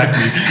lastig raak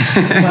nie.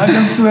 Maar ek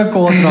kan so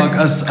kwaad raak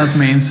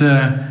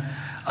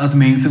as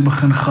mense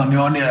begin gaan,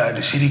 nee,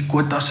 dis hierdie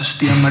quota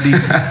stelsel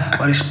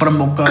maar die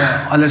Springbokke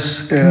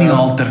alles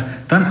kniehalter.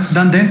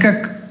 Dan dink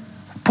ek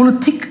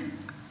politiek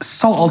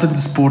sal altyd in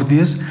sport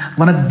wees,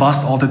 want dit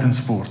was altyd in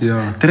sport.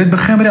 Dit het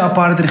begin by die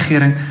apartheid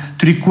regering,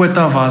 toe die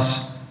quota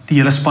was, die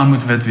hele span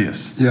moet wit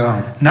wees.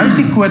 Nou is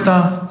die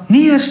quota,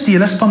 nie eers die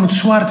hele span moet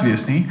swart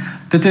wees nie,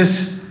 dit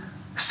is,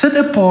 sit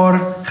 'n paar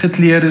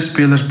gekleurde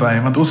spelers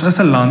by, want ons is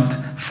 'n land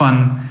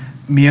van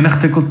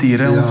menigte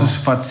kulture, ons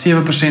is wat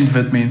 7%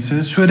 wit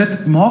mense, so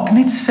dit maak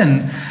net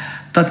sin,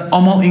 dat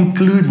almal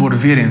include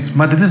word weer eens,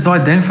 maar dit is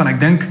daai ding van, ek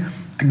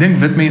dink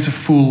wit mense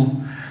voel,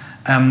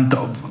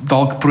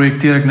 dalk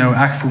projekteer ek nou,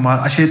 ek voel, maar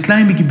as jy 'n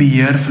klein bietjie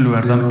beheer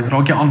verloor, dan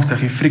raak jy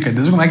angstig, jy freak uit.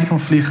 Dis hoekom ek nie van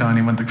vlieg hou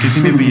nie, want ek het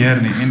nie meer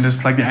beheer nie, en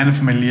dis like die einde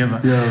van my lewe.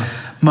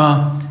 Maar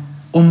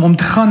om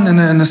te gaan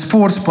in 'n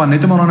sportspan,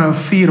 net omdat nou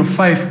 4 of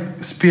 5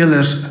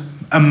 spelers,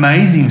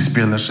 amazing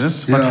spelers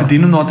is, wat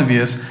verdien om daar te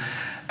wees,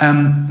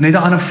 net 'n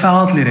ander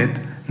veldlid het,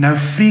 nou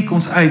freak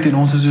ons uit en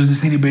ons is soos,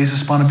 dis nie die beste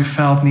span op die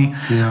veld nie,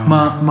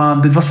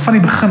 maar dit was van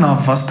die begin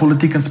af, was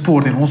politiek en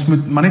sport, en ons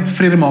moet maar net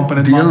vrede maak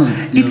met dit, maar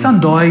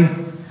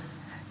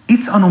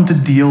iets aan om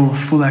te deel,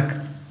 voel ek,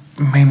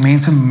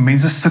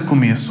 mense sukkel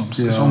mee soms,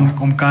 dus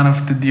om kind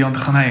of te deel, en te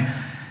gaan, hey,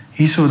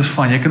 hierso, dis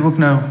van, jy kan ook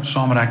nou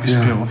saam rugby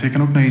speel, of jy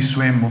kan ook nou hier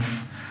swem,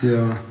 of... Ja,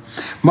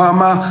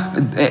 maar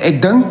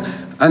ek dink,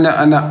 in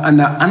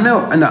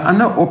 'n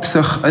ander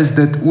opsig is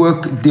dit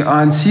ook die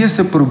ANC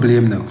se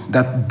probleem nou,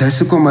 dat dis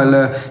hoekom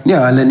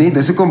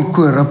dis hoekom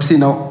korrupsie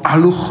nou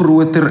al hoe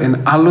groter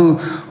en al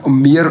hoe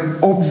meer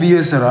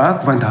obvious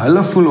raak, want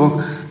hulle voel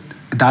ook,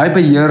 daai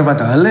beheer wat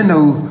hulle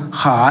nou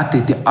gehad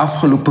het, die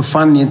afgelope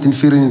van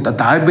 1994,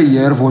 daai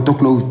beheer word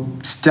ook nou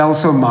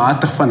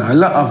stelselmatig van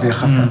hulle af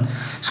weggevat.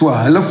 So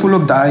hulle voel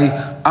ook daai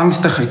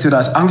angstigheid. So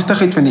daar's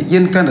angstigheid van die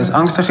een kant, daar's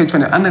angstigheid van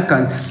die ander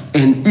kant,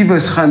 en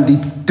iewers gaan die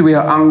twee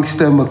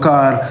angste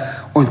mekaar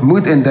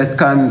ontmoet, en dit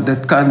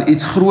kan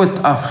iets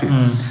groot afgee.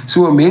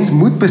 So 'n mens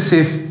moet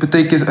besef,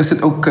 partykeer is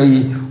dit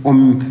okay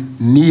om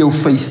nie jou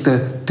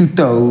vuiste toe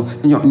te hou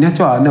en net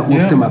jou hande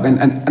oop te maak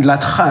en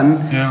laat gaan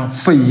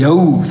vir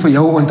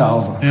jou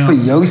onthaalwe, vir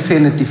jou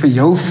sanity, vir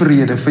jou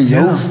vrede, vir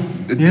jou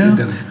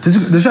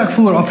Dis ek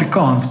voel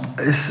Afrikaans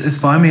is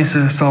baie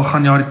mense sal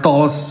gaan die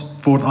taals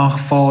word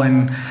aangeval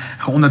en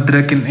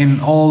geonderdruk en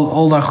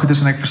al daai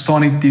goedes, en ek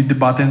verstaan nie die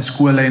debatte in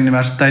skole en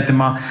universiteite,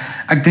 maar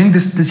ek dink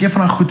dis een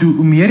van daai goed,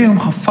 hoe meer jy hom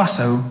gaan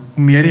vashou,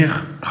 hoe meer jy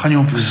gaan jy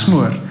hom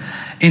versmoor.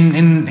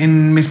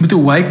 En mens moet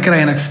 'n way kry,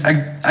 en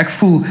ek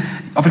voel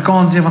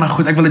Afrikaans is een van daai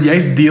goed, ek wil dit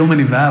juist deel met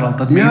die wêreld,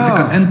 dat mense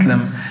kan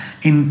inklim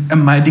en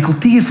die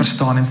kultuur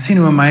verstaan en sien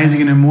hoe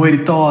amazing en hoe mooi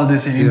die taal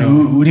is en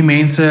hoe die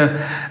mense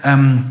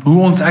hoe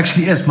ons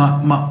actually is,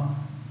 maar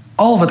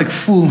al wat ek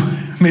voel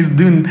mense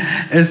doen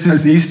is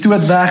soos, jy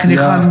stoot weg en jy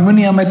gaan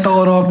moenie aan my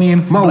taal raak nie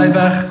en bly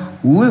weg.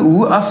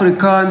 Hoe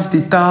Afrikaans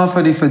die taal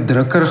van die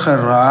verdrukker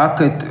geraak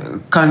het,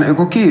 kan ek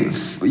ook nie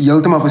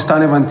heeltemal verstaan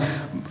nie, want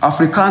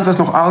Afrikaans was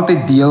nog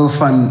altyd deel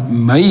van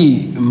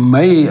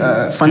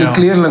van die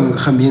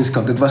kleerling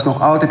gemeenskap. Dit was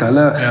nog altyd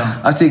hulle,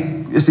 as jy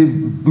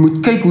moet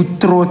kyk hoe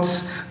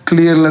trots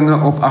kleerlinge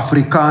op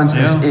Afrikaans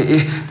is.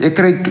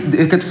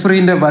 Ek het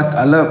vriende wat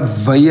hulle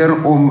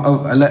weier om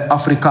hulle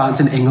Afrikaans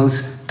en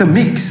Engels te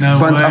mix,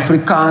 want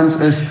Afrikaans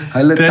is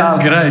hulle taal.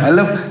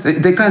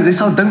 Jy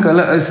sal dink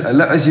hulle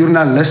is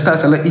joernaliste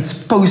as hulle iets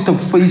post op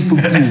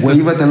Facebook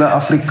die wat hulle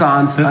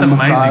Afrikaans aan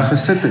mekaar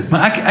gesit het.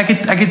 Maar ek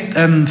het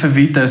vir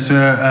Vita, so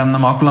 'n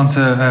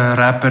Namakolandse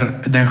rapper,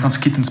 dink gaan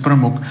skiet in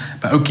Springbok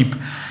by Oukiep.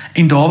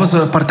 En daar was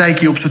 'n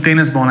partytjie op so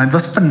tennisbaan. Dit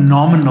was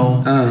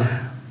fenomenal.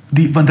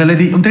 Want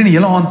hulle omtrent die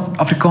hele aand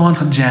Afrikaans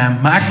gejam.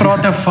 Maar ek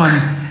praat nou van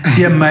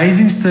die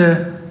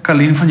amazingste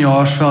Kalien van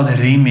Jaarsveld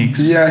remix.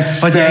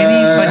 Wat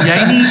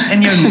jy nie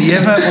in jou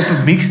lewe op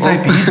 'n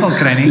mixtape hier sal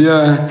kry nie.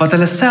 Wat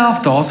hulle self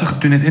daarso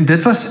gedoen het. En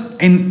dit was,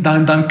 en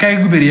dan kyk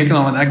ek op die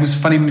rekenaar, want ek moes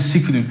van die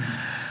musiek doen.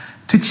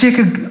 Toe check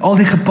ek al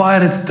die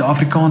gepirated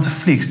Afrikaanse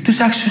flieks. Toe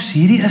sê ek soos,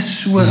 hierdie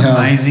is so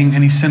amazing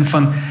in die sin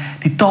van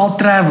die taal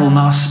travel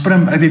na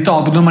die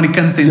taal, bedoel maar die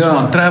kunst en so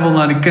aan, travel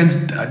na die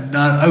kunst,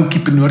 na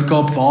Oukiep in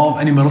Noord-Kaap, waar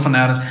in die middel van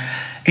nêrens.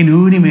 En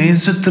hoe die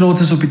mense so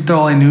trots is op die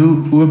taal, en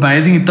hoe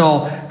amazing die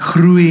taal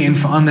groei en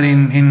verander,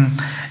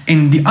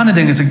 en die ander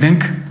ding is, ek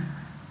dink,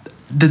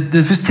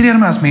 dit frustreer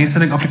my as mense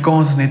dink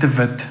Afrikaans is net 'n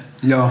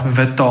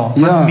wit taal.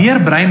 Want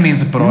meer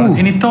breinmense praat,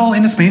 en die taal,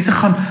 en as mense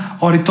gaan,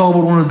 die taal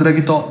word onderdruk,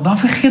 die taal, dan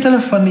vergeet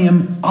hulle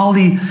van al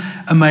die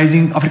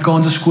amazing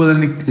Afrikaanse skole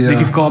in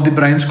die Kaap, die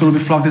breinskool op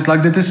die vlaktes,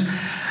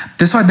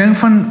 dis wat ding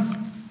van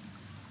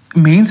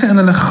mense in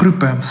hulle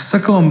groepe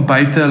sukkel om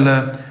buite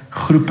hulle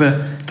groepe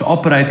te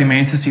operate en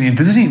mense te sien, en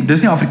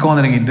dis nie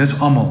Afrikaner ding nie, dis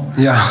almal.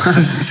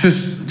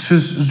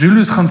 Soos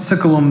Zulus gaan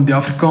sukkel om die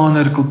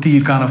Afrikaner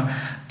kultuur kan of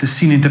te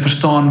sien en te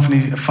verstaan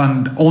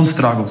van ons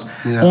struggles.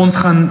 Ons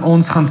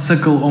gaan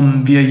sukkel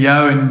om weer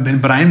jou en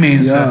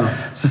breinmense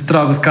se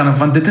struggles kan of,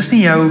 want dit is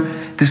nie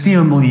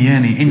jou milieu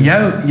nie.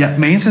 En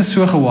mense is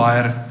so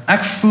gewire.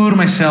 Ek voer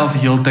myself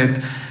heeltyd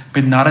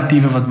met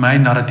narratiewe wat my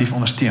narratief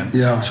ondersteun.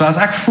 So as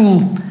ek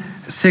voel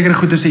sekere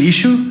goed is 'n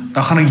issue,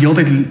 dan gaan ek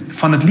heeltyd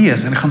van dit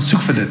lees en ek gaan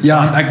soek vir dit.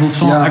 Want ek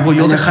wil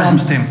heeltyd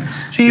saamstem.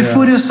 So jy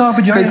voer jouself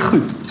met jou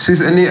goed. Soos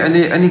in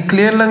die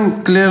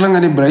kleerling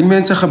in die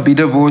breinmense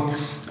gebiede word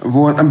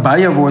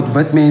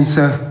wit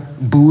mense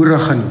boere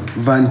genoem,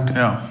 want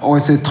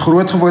ons het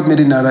groot geword met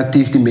die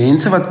narratief, die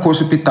mense wat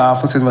kos op die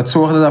tafel sit, wat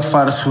sorg dat daar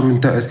vars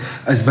groente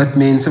is wit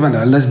mense, want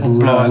hulle is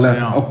boere, hulle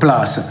op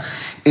plase.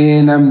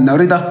 En nou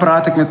die dag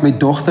praat ek met my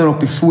dogter op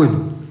die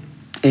foon,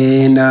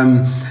 en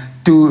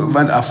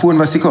want haar foon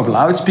was seker op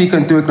loudspeaker,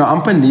 en toe ek nou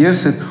amper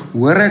neersit,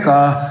 hoor ek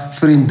haar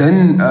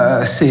vriendin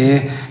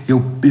sê,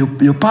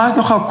 jou pa is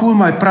nogal cool,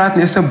 maar hy praat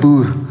nie as 'n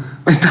boer.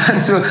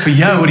 Verstaan so Vir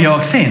jou oor jou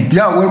aksent.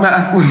 Ja, oor my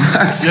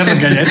aksent. Ja,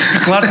 jy het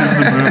glad is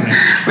die broer nie.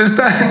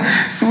 Verstaan?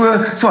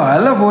 So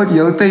hulle word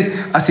heeltyd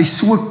as jy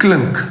so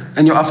klink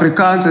in jou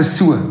Afrikaans is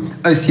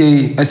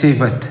jy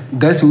wit.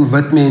 Dis hoe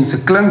wit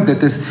mense klink.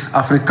 Dit is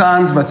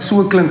Afrikaans wat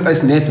so klink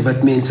is net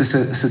wit mense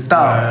se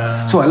taal.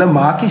 So hulle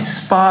maak nie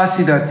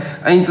spasie dat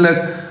eintlik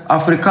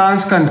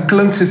Afrikaans kan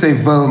klink soos hy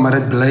wil, maar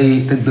dit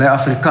bly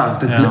Afrikaans.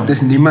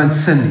 Dis niemand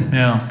sin nie.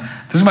 Ja.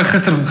 Dis wat ek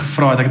gister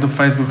gevra het. Ek het op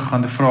Facebook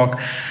gegaan te vra ek,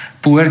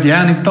 behoort jy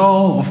aan die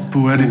taal of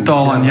behoort die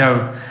taal aan jou?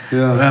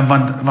 Ja.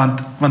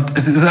 Want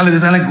is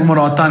eintlik omdat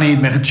daar tannie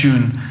het my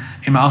getune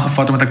en my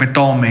aangevat omdat ek my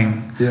taal meng.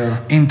 Ja.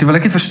 En terwyl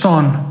ek het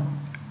verstaan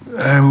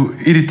hoe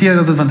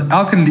irriteer dit want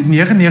elke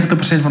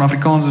 99% van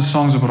Afrikaanse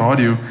songs op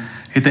radio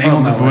het 'n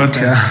Engelse woord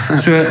in.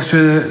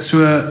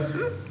 So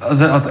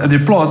as die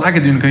plaas ek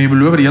het doen, kan jy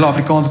beloof die hele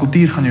Afrikaanse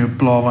kultuur gaan jou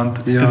pla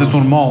want dit is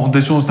normaal,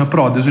 dit is hoe ons nou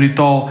praat, dis hoe die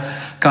taal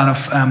kind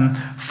of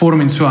vorm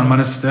en so aan, maar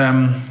dis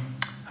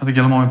had ek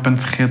heeltemal my punt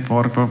vergeet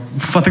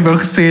wat ek wou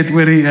gesê het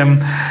oor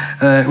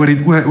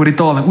die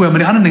taal. Maar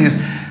die ander ding is,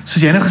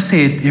 soos jy nou gesê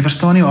het, jy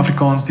verstaan nie hoe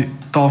Afrikaans die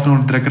taal van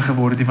onderdrukker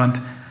geword het, want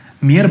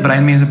meer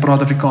breinmense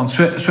praat Afrikaans.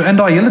 So in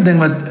daai hele ding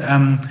wat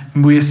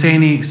moet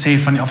jy sê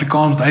van die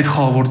Afrikaans wat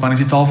uitgehaal word want is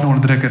die taal van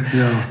onderdrukker,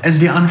 is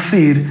weer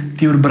unfair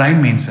teenoor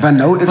breinmense.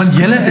 Want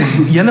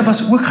julle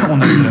was ook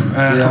geonderdruk,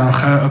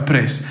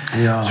 geoppress.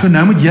 So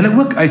nou moet julle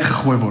ook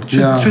uitgegooi word.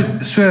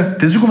 So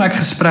dis hoekom ek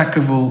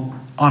gesprekke wil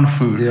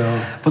aanvoer.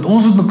 Want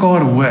ons moet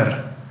mekaar hoor.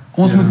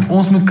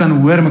 Ons moet kan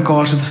hoor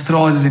mekaar se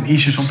frustrasies en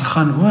issues om te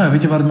gaan,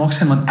 weet jy wat dit maak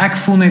sin, want ek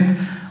voel net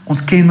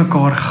ons ken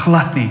mekaar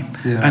glad nie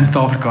in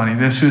Suid-Afrika nie.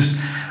 Dis soos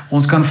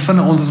ons kan vind,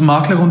 ons is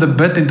maklik om te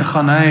bid en te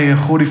gaan, hey,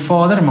 God die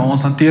Vader, maar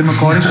ons hanteer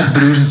mekaar nie soos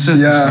broers en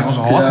susters nie. Ons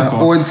haat mekaar.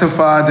 Onze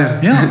Vader.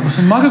 Ja, ons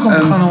is maklik om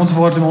te gaan na ons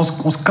Vader, maar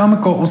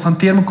ons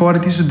hanteer mekaar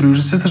nie soos broers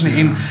en susters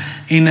nie.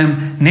 En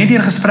net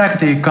deur gesprekke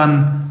te hê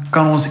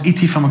kan ons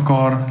ietsie van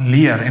mekaar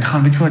leer en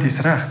gaan, weet jy wat,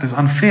 jy's reg. Dis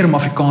unfair om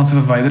Afrikaans te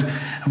verwyder,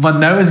 want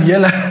nou is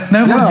julle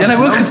word julle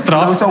ook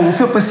gestraf. Nou is al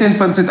hoeveel persent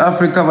van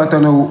Suid-Afrika wat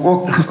dan nou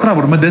ook gestraf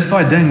word, maar dis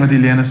daai ding wat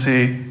Helene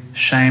sê,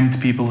 shamed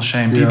people,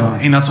 shame people.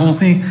 En as ons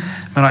nie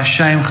met daai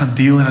shame gaan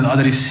deel en dit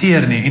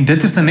adresseer nie, en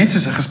dit is nou net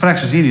soos 'n gesprek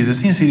soos hierdie,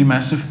 dis nie eens hierdie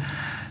massive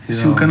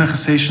sielkundige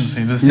sessions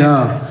nie, dis net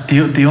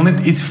deel net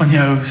iets van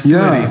jou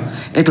storie.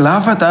 Ek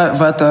laaf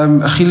wat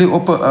Gilly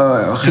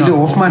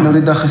Hofman nou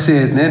die dag gesê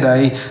het, net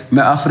hy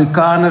my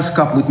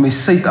Afrikanerskap moet my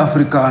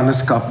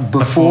Suid-Afrikanerskap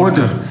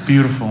bevorder.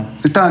 Beautiful.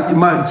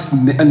 Maar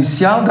in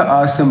dieselfde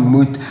asem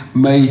moet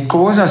my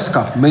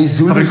Xhosaskap, my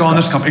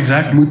Zuluskap,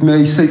 exactly. moet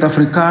my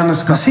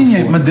Suid-Afrikanerskap. Maar sien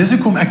jy, maar dis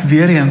hoekom ek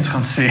weer eens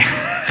gaan sê,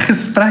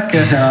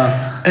 gesprekke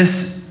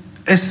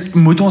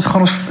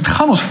dit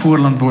gaan ons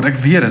voorland word, ek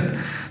weet dit.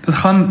 Dit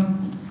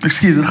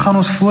gaan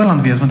ons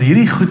voorland wees, want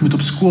hierdie goed moet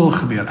op skool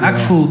gebeur. Ek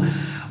voel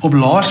op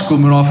laerskool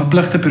moet daar 'n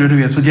verpligte periode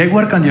wees, wat jy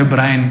oor kan jou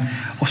brein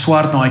of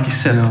swart naadjie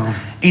sit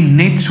en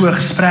net so 'n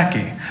gesprek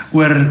hê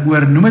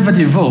oor noem dit wat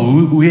jy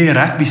wil, hoe jy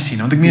rugby sien,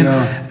 want ek meen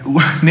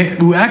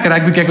hoe ek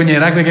rugby kyk wanneer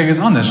jy rugby kyk is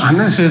anders.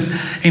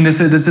 En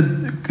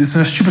dis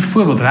 'n stupid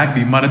voorbeeld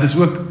rugby, maar dit is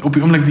ook op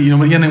die oomblik die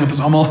nommer 1 ding wat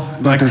ons almal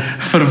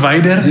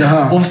verwyder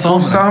of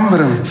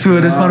saambring.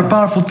 So dis maar 'n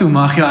powerful tool,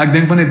 maar ek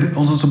dink maar net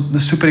ons is op 'n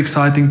super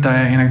exciting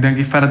tye en ek dink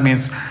die feit dat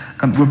mense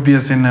kan oop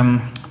wees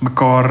en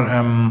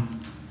mekaar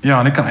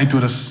net kan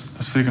uithoor is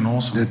freaking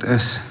awesome. Dit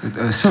is.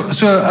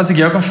 So as ek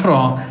jou kan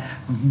vra,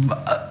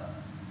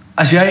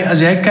 as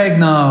jy kyk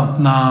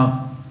na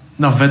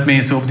wit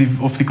mense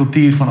of die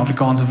kultuur van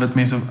Afrikaanse wit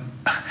mense,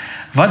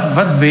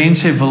 wat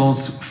wens jy wil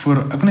ons voor,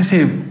 ek wil net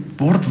sê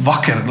word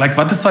wakker.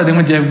 Wat is daai ding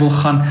wat jy wil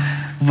gaan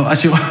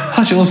as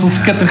jy ons wil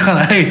skit en gaan,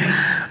 hey,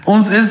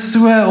 ons is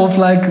so of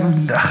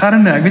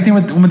garne, ek weet nie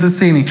om dit te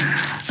sê nie.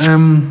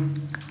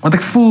 Want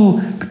ek voel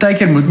baie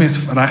keer moet mense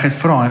reguit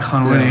vra en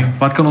gaan hoor,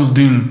 wat kan ons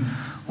doen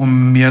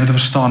om meer te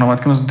verstaan, of wat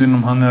kan ons doen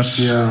om anders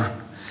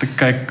te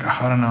kyk,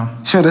 I don't know.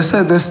 Sure, dis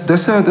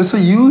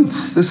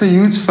 'n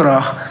huge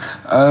vraag.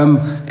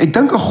 Ek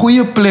dink 'n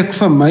goeie plek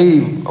vir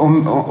my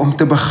om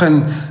te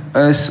begin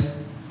is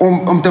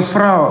om te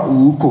vra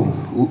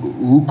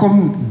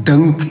hoekom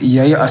dink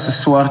jy as 'n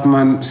swart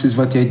man soos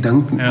wat jy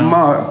dink,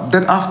 maar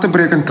dit af te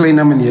breek in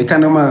kleiner manier. Jy kan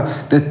nou maar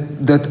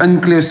dit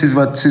inkleer soos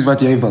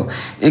wat jy wil.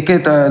 Ek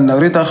het nou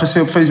net al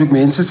gesê op Facebook,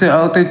 mense sê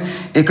altyd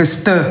ek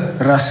is te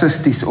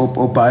rassisties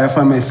op baie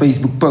van my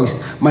Facebook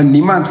post, maar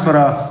niemand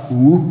vra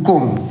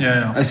hoekom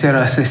is jy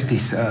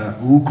rassisties?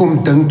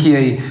 Hoekom dink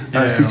jy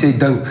soos jy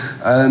dink?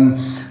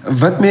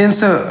 Wit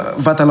mense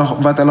wat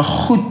hulle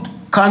goed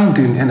kan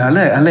doen en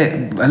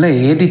hulle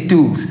het die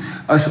tools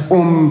as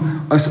om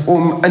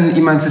in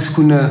iemand se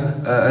skoene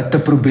te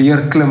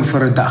probeer klim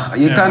vir 'n dag.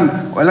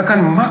 Hulle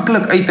kan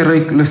maklik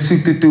uitreik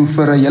Lesotho toe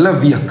vir 'n hele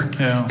week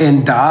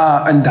en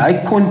daar in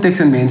daai konteks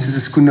in mense se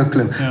skoene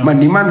klim. Maar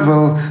niemand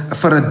wil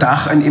vir 'n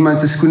dag in iemand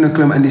se skoene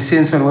klim in die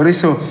sens van, hoor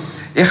hierso,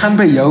 ek gaan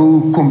by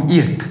jou kom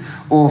eet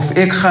of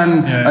ek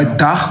gaan 'n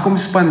dag kom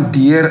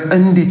spandeer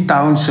in die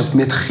township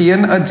met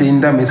geen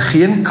agenda, met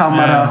geen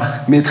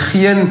kamera, met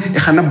geen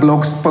ek gaan 'n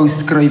blogpost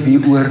skryf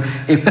hieroor.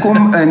 Ek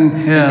kom in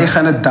en ek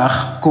gaan 'n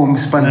dag kom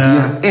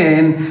spandeer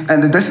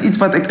en dit is iets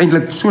wat ek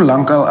eintlik so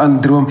lank al aan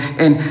droom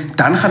en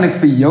dan gaan ek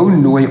vir jou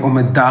nooi om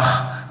 'n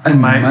dag in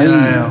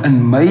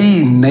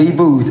my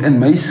neighborhood, in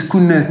my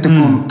skoene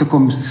te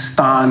kom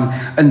staan,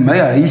 in my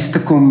huis te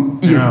kom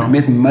eet,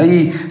 met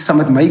my, saam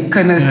met my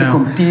kinders te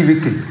kom TV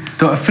kyk.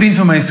 So 'n vriend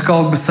van my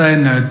Skalk Besaid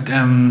nou,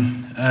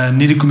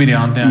 nie die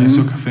komediant nie, hy is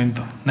ook 'n vriend,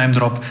 name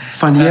drop.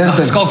 Van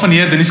Heerden. Skalk van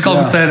Heerden, nie Skalk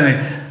Besaid nie.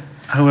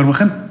 Hoor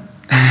begin.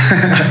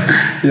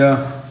 Ja.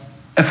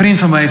 'n vriend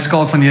van my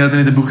Skalk van Heerden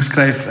het 'n boek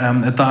geskryf,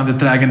 A Time to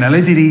Track en hulle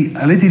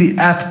het hierdie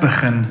app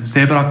begin,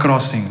 Zebra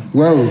Crossing.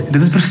 Wow. En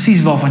dit is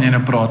presies waarvan jy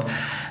nou praat.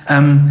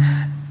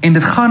 En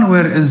dit gaan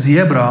oor 'n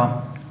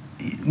zebra.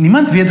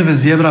 Niemand weet of 'n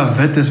zebra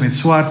wit is met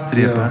swart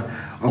strepe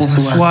of 'n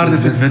swart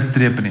is met wit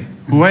strepe nie.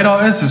 Hoe hy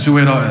daar is hoe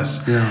hy daar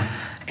is. Ja.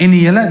 En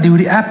hoe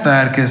die app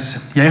werk is,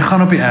 jy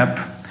gaan op die app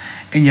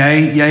en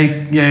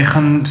jy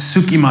gaan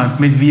soek iemand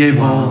met wie jy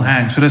wil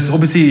hang. So dis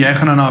obviously jy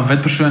gaan nou na 'n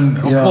wit persoon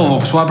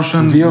of swart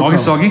persoon, maak nie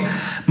saak nie,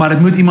 maar dit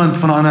moet iemand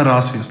van 'n ander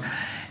ras wees.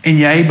 En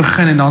jy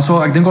begin en dan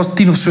so, ek dink ons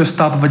 10 of so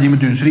stappe wat jy moet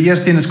doen. So die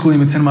eerste een is cool, jy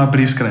moet sê maar 'n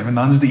brief skryf en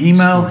dan is die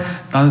e-mail,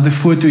 dan is die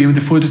foto, jy moet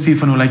 'n foto stuur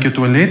van hoe lyk jou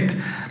toilet,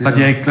 dat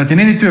jy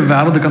net die twee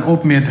wêrelde kan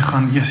opmeet te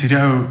gaan. Yes, hierdie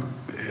ou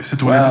se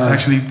toilet is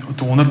actually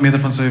 100 meter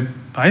van sy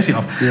huisie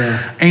af.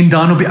 En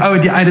dan op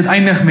die dit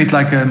eindig met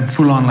like 'n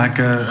full-on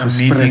like 'n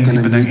meeting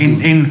tipe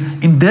ding.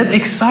 En dit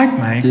excite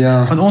my,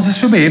 want ons is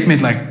so behep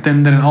met like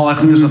Tinder en al daai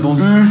goeders dat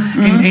ons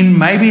en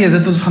maybe is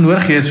dit wat ons gaan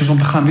nodig hê soos om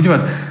te gaan, weet jy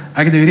wat?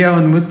 Ek het hierdie ou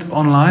ontmoet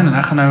online en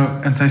ek gaan nou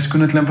in sy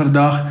skoene klim vir 'n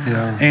dag.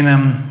 En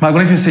maar ek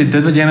wil net vir sê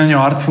dit wat jy nou in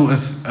jou hart voel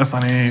is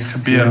aan die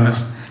gebeur.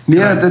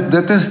 Nee,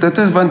 dit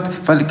is want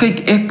kyk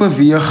ek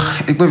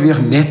beweeg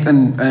net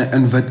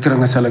in wit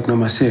kringe sal ek nou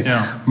maar sê.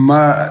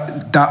 Maar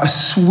daar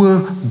is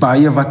so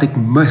baie wat ek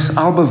mis.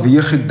 Al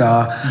beweeg ek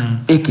daar.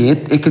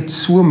 Ek het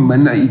so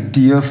min 'n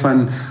idee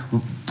van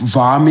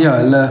waarmee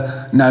hulle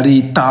na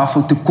die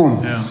tafel toe kom.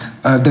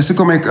 Dis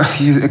hoekom ek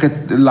het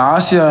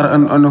laas jaar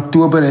in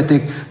Oktober het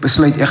ek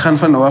besluit ek gaan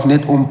van nou af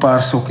net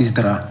paar sokkies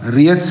dra.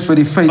 Reeds vir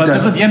die feit dat wat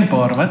is dit een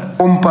paar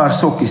wat? Paar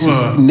sokkies,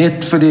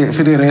 net vir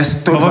die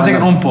res tot. Maar wat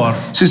beteken paar?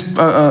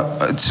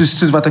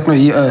 Soos wat ek nou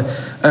hier 'n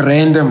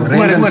random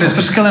is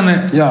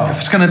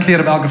verskillende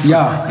klere op elke voet.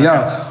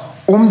 Ja.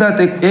 Omdat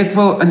ek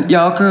wil in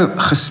elke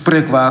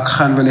gesprek waar ek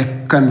gaan wil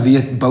ek kan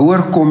weet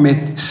Bouwer kom met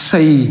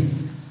sy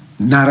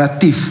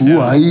narratief,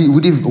 hoe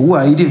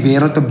hy die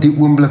wêreld op die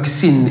oomblik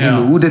sien en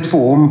hoe dit vir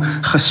hom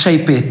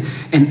geshape het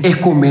en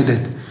ek kom met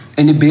dit.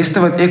 En die beste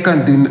wat ek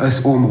kan doen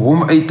is om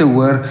hom uit te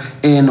hoor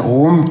en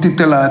hom toe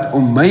te laat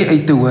om my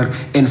uit te hoor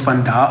en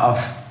van daar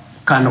af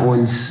kan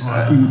ons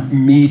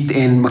meet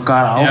en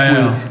mekaar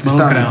halfway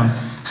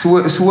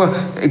So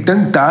ek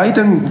dink daai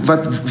ding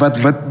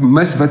wat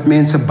mis wat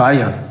mense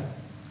baie,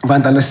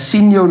 want hulle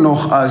sien jou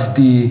nog as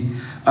die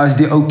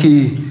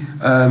ouetjie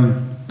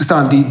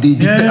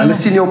hulle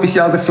sien jou op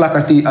dieselfde vlak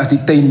as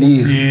die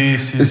tuinier.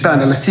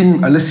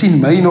 Hulle sien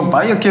my nog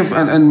baie keer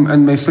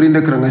in my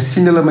vriendekring,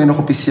 sien hulle my nog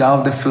op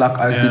dieselfde vlak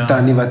as die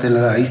tannie wat in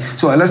hulle huis.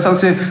 So hulle sal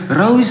sê,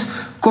 Rose,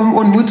 kom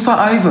ontmoet vir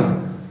Iver.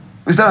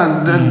 Dan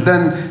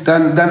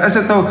is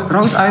dit nou,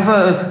 Rose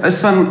Iver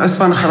is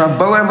van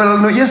Grabouw en wil hulle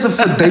nou eers 'n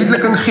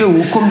verduideliking gee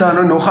hoekom daar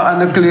nou nog 'n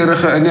ander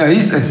kleurige in die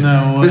huis is.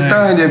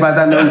 Verstaan jy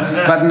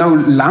wat nou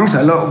langs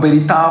hulle by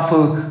die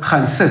tafel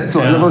gaan sit.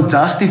 So hulle wil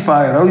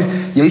justify, Rose,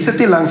 jy sit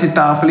nie langs die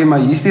tafel nie, maar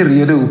hier's die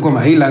rede hoekom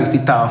hy langs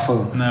die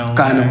tafel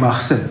kan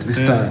mag sit.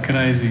 Verstaan? Dis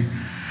crazy.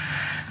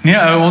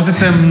 Nee, ons het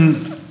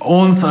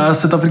ons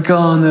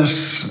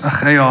Suid-Afrikaners,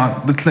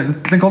 dit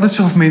klink altyd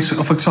so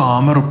of ek so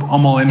hamer op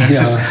almal en ek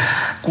is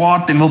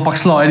kwaad en wil pak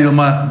slaai,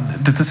 maar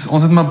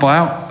ons het maar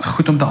baie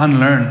goed om te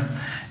unlearn.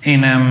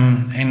 En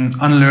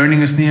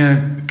unlearning is nie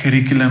 'n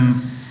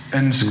curriculum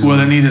in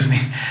skole nie, dis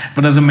nie,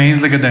 maar dit is 'n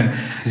menslike ding.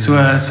 So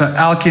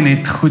elkeen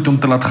het goed om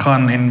te laat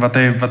gaan en wat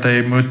hy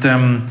moet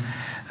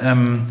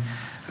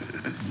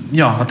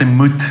wat hy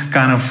moet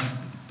kind of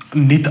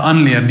niet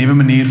aanleer, nuwe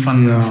manier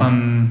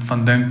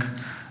van dink.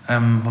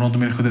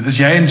 Rondom hierdie goed. Is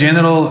jy in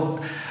general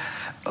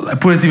 'n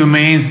positiewe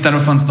mens in terme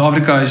van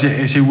Suid-Afrika?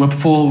 Is jy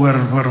hoopvol oor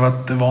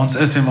waar ons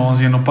is en waar ons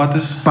hier op pad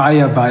is?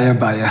 Baie.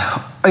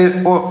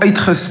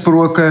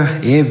 Uitgesproke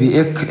heavy.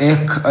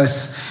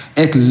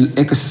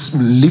 Ek is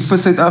lief vir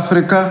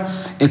Suid-Afrika.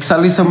 Ek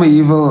sal nie sommer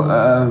hier wil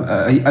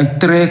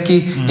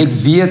uittrekkie. Ek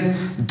weet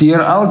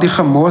deur al die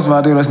gemors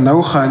waartoe ons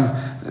nou gaan,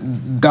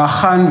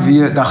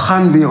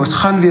 ons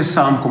gaan weer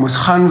saamkom. Ons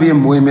gaan weer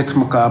mooi met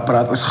mekaar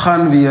praat. Ons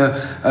gaan weer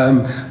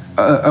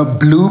 'n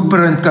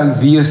blueprint kan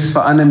wees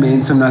vir ander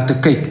mense om na te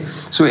kyk.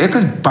 So ek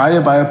is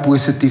baie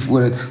positief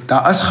oor dit.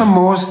 Daar is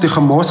gemors, die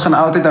gemors gaan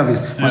altyd daar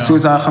wees. Maar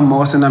soos daar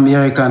gemors in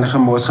Amerika en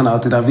gemors gaan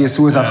altyd daar wees.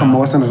 Soos daar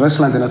gemors in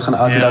Rusland en dit gaan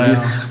altyd daar wees.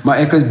 Maar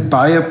ek is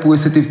baie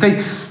positief. Kyk,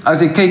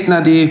 as ek kyk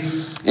na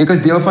ek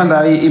is deel van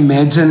daai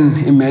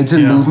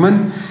Imagine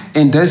movement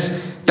en dis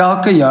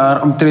elke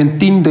jaar omtrent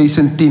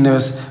 10,000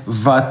 tieners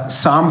wat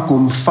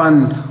saamkom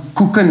van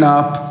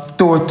Koekenaap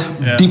tot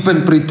diep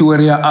in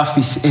Pretoria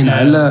afies en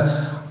hulle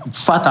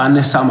vat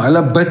hande saam,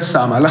 hulle bid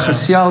saam, hulle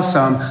gesels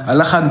saam,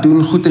 hulle gaan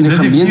doen goed in die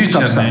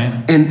gemeenskap saam.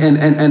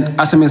 En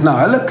as 'n mens na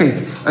hulle kyk,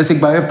 is ek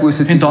baie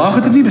positief. En daai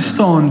het dit nie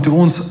bestaan toe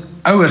ons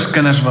ouers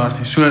kinders was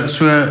nie.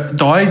 So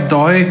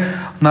daai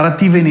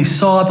narratiewe en die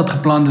saad wat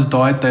geplant is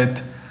daai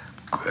tyd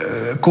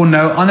kon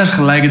nou anders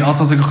gelyk het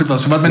as ek goed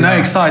was. So wat my nou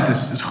excite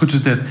is goed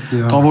soos dit.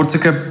 Daar word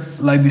seker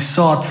die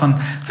saad van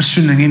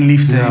versoening en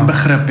liefde en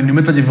begrip en noem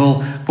dit wat jy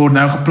wil word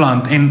nou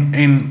geplant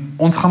en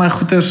ons gaan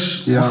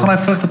goeders, ons gaan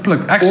vrugte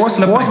pluk. Ons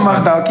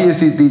mag dalk eens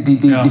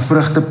die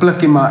vrugte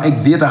pluk, maar ek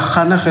weet daar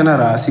gaan 'n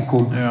generasie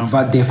kom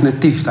wat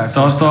definitief daai.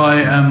 Daar's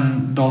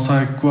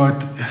daai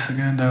quote, ek weet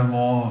nie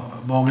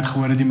waar ek het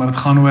gehoor het nie, maar dit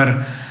gaan oor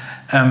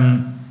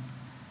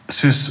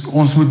soos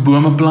ons moet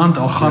bome plant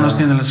al gaan ons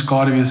nie in hulle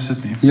skaduwee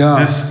sit nie.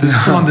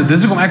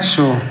 Dis hoekom ek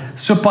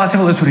so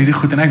passief is vir hierdie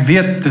goed en ek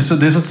weet dis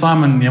wat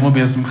Simon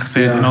Hemelbees gesê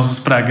het in ons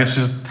gesprek is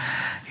soos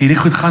hierdie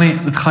goed gaan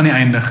nie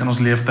eindig in ons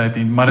leeftyd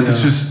nie, maar dit is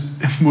soos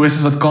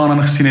Moses wat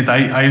Kanaan gesien het,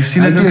 hy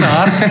sien dit in sy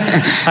hart,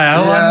 hy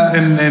hou aan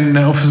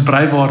en of soos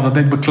Breiwaard wat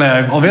net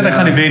beklei, al weet hy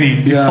gaan nie wen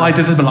nie, die fight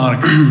is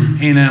belangrik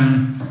en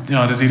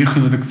dis hierdie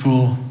goed wat ek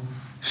voel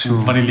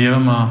wat die lewe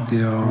maar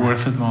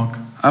worth it maak.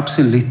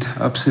 Absoluut.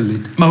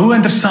 Maar hoe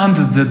interessant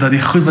is dit dat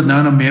die goed wat nou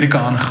in Amerika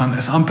aangaan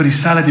is amper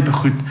dieselfde tipe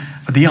goed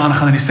wat hier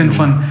aangaan in die sin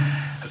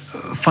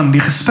van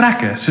die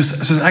gesprekke.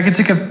 Soos ek het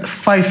seker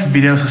 5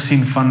 video's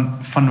gesien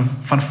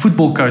van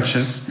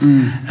voetbalcoaches,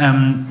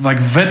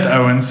 like wit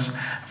ouens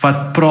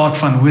wat praat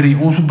van hoorie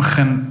ons moet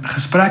begin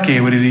gesprekke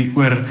hê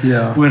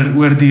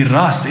oor die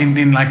ras en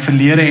like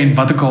verlede en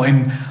wat ook al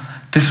en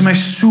dit is vir my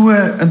so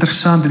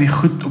interessant dat die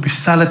goed op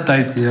dieselfde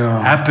tyd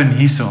happen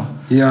hierso.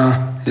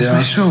 Dit is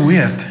my so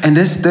weird. En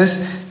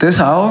dis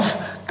half,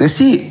 dis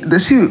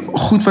die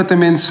goed wat 'n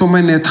mens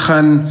sommer net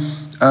gaan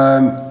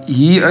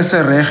hier is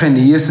 'n reg en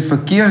hier is 'n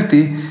verkeerd.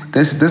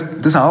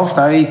 Dis half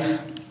daai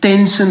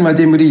tension wat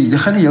jy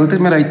gaan die hele tyd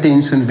met daai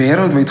tension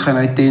wêreldwyd gaan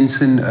daai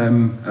tension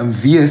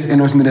wees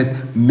en ons moet dit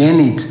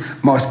manage,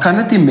 maar ons kan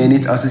dit nie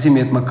manage as ons nie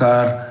met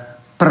mekaar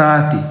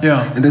praat nie.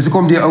 En dis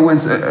hoekom die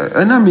ouens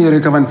in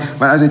Amerika want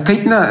as jy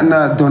kyk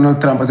na Donald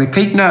Trump, as jy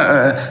kyk na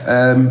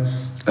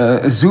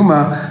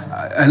Zuma,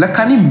 hulle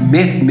kan nie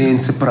met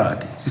mense praat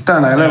nie.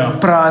 Verstaan, hulle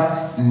praat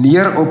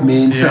neer op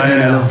mense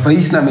en hulle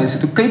wys na mense.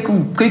 Toe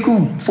kyk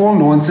hoe vol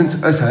nonsens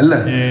is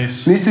hulle.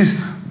 Nie soos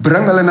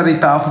bring hulle na die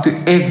tafel toe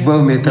ek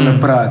wil met hulle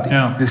praat nie.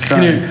 Verstaan.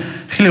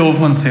 Gilly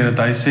Hofman sê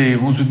dat hy sê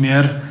ons moet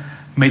meer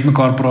met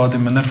mekaar praat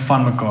en minder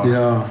van mekaar.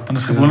 Dan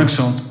is gewoonlik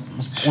so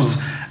ons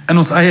in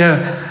ons eie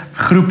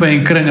groepe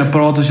en kringe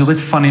praat ons altyd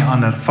van die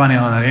ander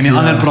en die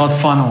ander praat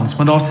van ons,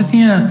 maar daar's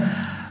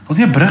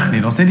nie 'n brug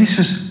nie. Daar's net nie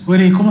soos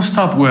hoorie kom ons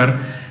stap oor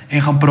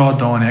en gaan praat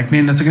daar nie. Ek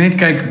meen as ek net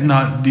kyk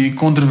na die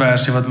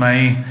kontroversie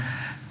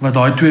wat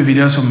daai 2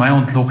 video's van my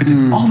ontlok het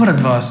en al wat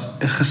dit was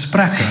is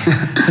gesprekke.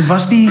 Dit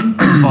was nie 'n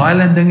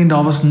violent ding en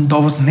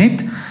daar was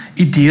net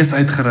idees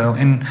uitgeruil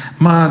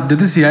maar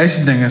dit is juist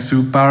die ding is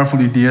hoe powerful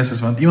idees is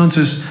want iemand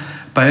soos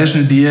Beyers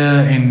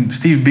Naudé en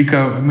Steve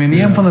Biko, ek meen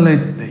een van hulle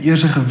het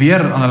eers 'n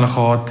geweer aan hulle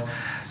gehad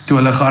toe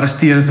hulle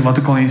gearresteer is en wat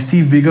ook al en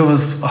Steve Biko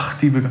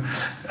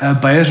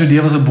Beyers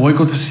Naudé was 'n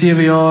boikot vir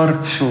 7 jaar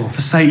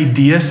vir sy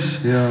idees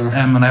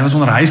en hy was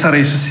onder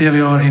huisarrest vir 7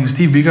 jaar en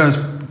Steve Biko is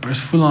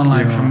full on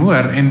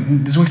vermoor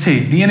en dis wat ek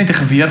sê, nie een het 'n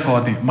geweer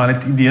gehad nie, maar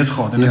het idees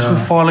gehad en dit is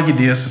gevaarlike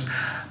idees is,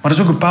 maar dit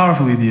is ook 'n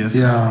powerful idees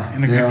is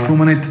en ek voel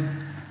maar net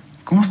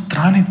kom ons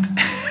draai net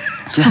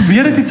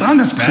probeer dit iets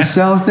anders man.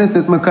 Gesels net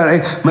met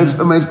mekaar.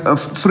 My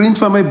vriend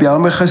van my bel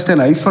my gister en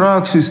hy vra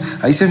ek soos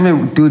hy sê vir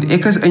my dude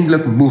ek is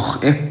eintlik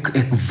moeg. Ek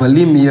wil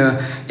nie meer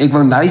ek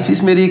wil nice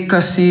wees met die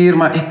kassier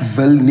maar ek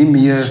wil nie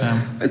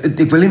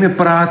meer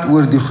praat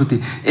oor die goed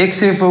nie. Ek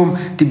sê vir hom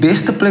die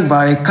beste plek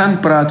waar jy kan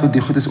praat oor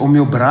die goed is om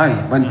jou braai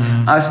want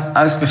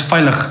as is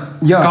veilig.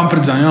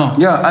 Comfort zone,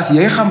 as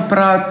jy gaan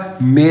praat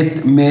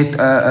met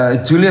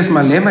Julius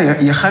Malema,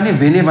 jy gaan nie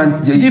wen nie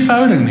want jy het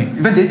verhouding nie.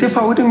 Want jy het 'n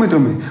verhouding met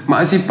hom nie. Maar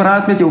as jy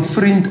praat met jou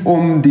vriend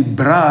om die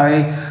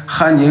braai,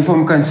 gaan jy vir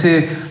hom kan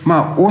sê,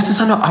 maar ons is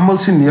nou almal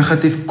so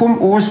negatief. Kom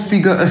ons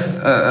figure is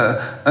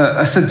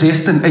 'n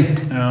suggestion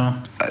uit.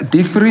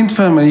 Die vriend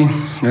van my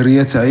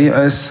reeds, hy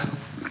is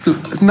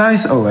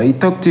nice hy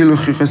het ook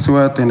teologie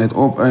geswat en het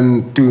op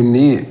in toe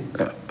nie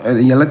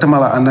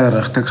heeltemal 'n ander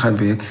rigting gaan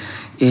werk.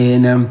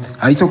 En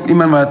hy is ook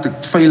iemand wat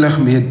veilig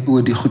mee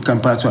oor die goed kan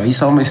praat. So hy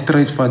sal my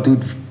stryd vat doen.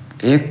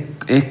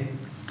 Ek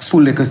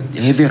voel ek is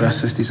heavy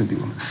racisties op die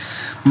oomblik.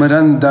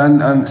 Maar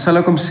dan sal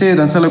ek hom sê,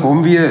 dan sal ek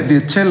hom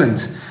weer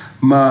challenge.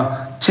 Maar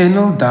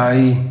channel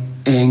die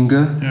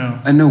anger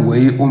in a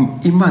way om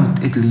iemand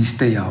at least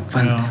te help.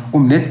 Want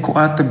om net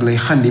kwaad te bly,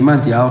 gaan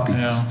niemand help nie.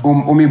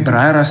 Om die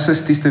braai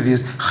racisties te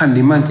wees, gaan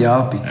niemand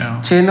help nie.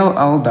 Channel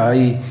al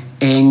die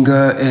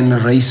anger en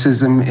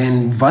racism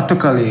en wat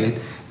ook al jy het.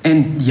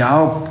 En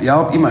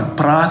help iemand,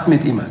 praat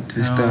met iemand,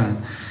 verstaan.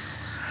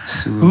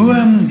 Hoe,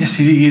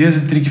 hier is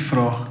 'n tricky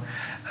vraag.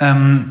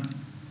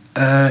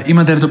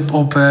 iemand het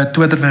op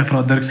Twitter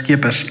gevra, Dirk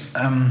Skeepers.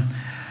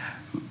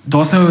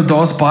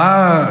 Daar's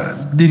baie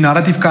die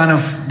narratief kind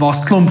of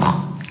daar's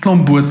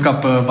klomp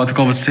boodskappe wat ek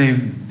al wil sê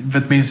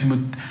wat mense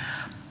moet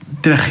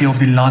teruggee of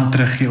die land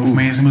teruggee of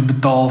mense moet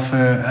betaal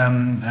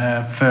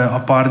vir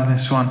apartheid en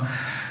so aan.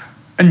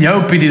 In jou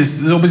opinie, dis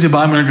obviously 'n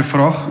baie moeilike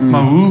vraag,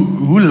 maar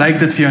hoe lyk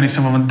dit vir jou in die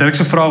sin van, want Dirk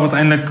se vraag was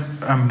eintlik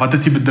wat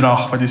is die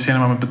bedrag wat jy sê net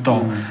maar moet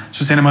betaal?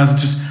 So sê net maar is dit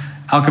soos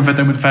elke wit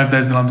ou moet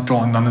R5,000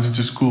 betaal en dan is dit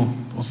soos cool.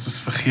 Ons is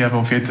vergewe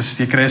of jy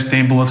kry 'n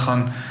stempel wat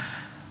gaan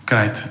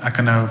great. Ek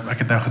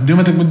het nou gedoen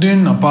wat ek moet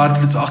doen,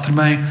 apartheid is agter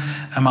my.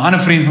 En my ander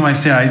vriend van my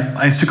sê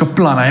hy soek 'n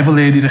plan. Hy wil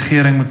hê die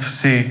regering moet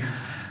sê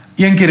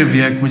 1 keer 'n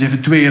week moet jy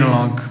vir 2 ure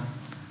lank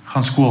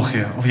gaan skool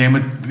gee of jy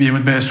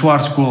moet by 'n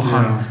swart skool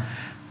gaan.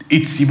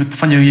 Iets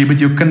jy moet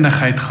jou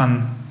kundigheid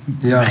gaan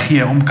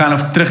gee om kind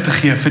of terug te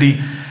gee vir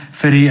die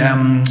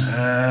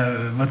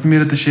wat meer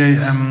dit as jy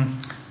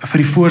vir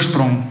die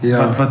voorsprong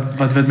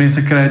wat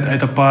mense kry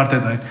uit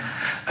apartheid uit.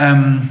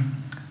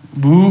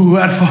 Hoe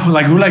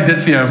lyk dit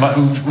vir jou?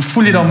 Hoe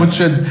voel jy dan moet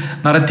so 'n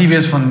narratief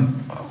wees van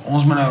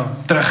ons moet nou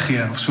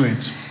teruggee of so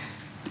iets?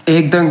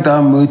 Ek dink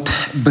daar moet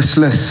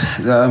beslis.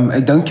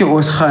 Ek dink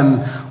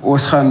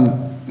ons gaan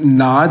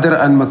nader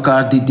aan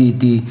mekaar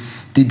die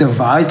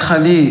divide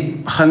gaan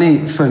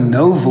nie vir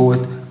nou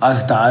word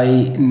as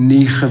daai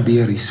nie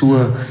gebeur nie.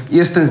 So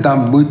eerstens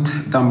dan moet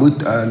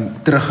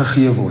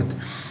teruggegee word.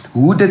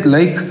 Hoe dit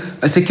lyk,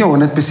 is ek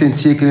 100%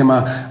 seker,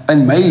 maar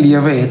in my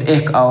lewe het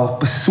ek al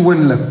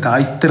persoonlik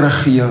daai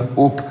teruggee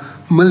op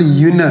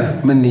miljoene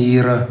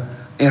maniere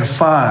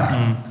ervaar.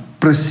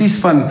 Presies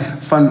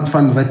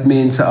van wit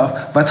mense af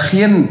wat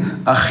geen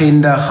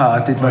agenda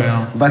gehad het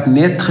wat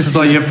net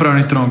gesien het. Juffrou in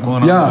die tronk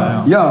onder.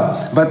 Ja,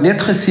 wat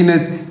net gesien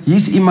het,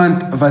 hier's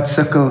iemand wat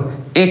sukkel.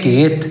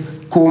 Ek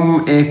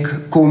kom ek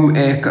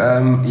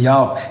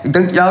ek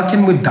dink elkeen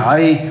moet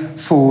daai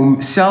vir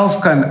homself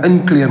kan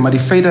inkleer, maar die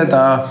feit dat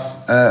daar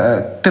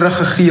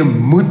teruggegee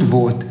moet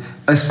word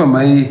is vir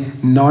my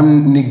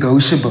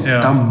non-negotiable.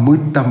 Dan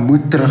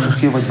moet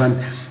teruggegee word, want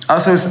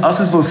as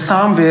ons wil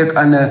saamwerk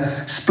aan 'n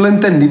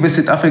splinte nuwe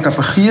Suid-Afrika,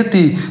 vergeet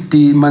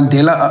die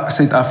Mandela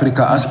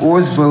Suid-Afrika, as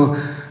ons wil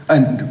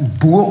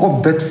bo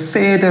op dit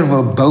verder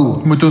wil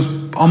bou, moet ons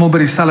almal by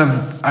dieselfde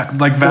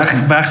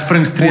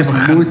wegspringstreep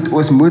begin.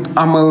 Ons moet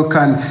almal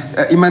kan,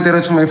 iemand het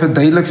dit vir my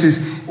verduidelik, soos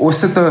ons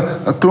sit 'n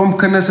klomp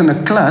kinders in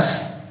 'n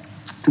klas,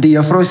 die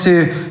juffrou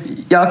sê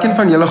elkeen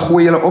van julle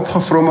gooi julle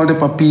opgevrommelde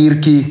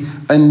papiertjie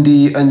in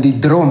die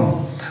drom.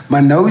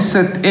 Maar nou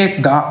sit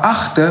ek daar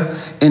agter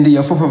en die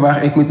juffrou verwag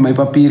ek moet my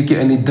papiertjie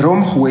in die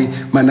drom gooi,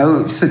 maar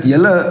nou sit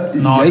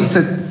jy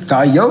sit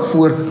daar heel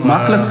voor,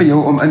 maklik vir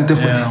jou om in te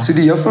gooi. So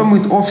die juffrou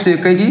moet of sê,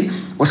 kykie,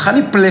 ons gaan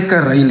nie plekke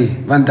ry nie,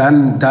 want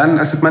dan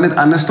is dit maar net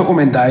anderste om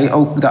en daai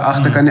ou daar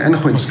agter kan nie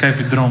ingooi. Ons skuif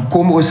die drom.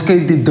 Kom ons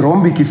skuif die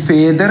drom bietjie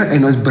verder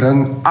en ons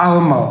bring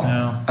almal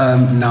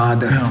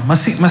nader. Ja,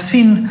 maar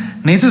sien,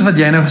 net soos wat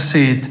jy nou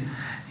gesê het,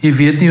 jy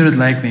weet nie hoe dit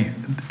lyk nie.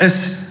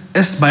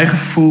 Is my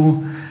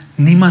gevoel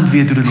niemand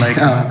weet hoe dit lyk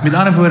nie. Met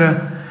ander woorde,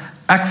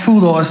 ek voel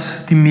daar is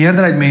die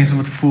meerderheid mense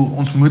wat voel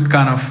ons moet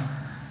kan of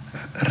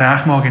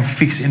regmaak en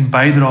fix en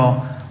bydra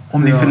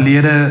om die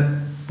verlede,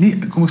 nie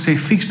kom ek sê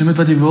fix, noem dit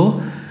wat jy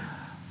wil,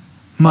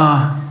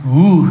 maar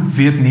hoe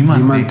weet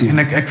niemand nie. En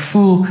ek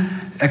voel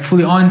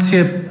die ANC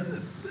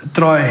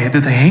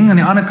dit hang aan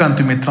die ander kant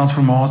toe met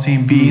transformasie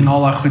en en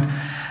al daai goed,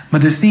 maar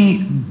dis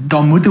nie,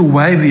 daar moet 'n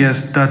way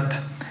wees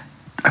dat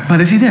maar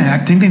dis die ding,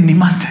 ek dink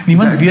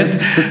niemand weet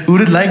hoe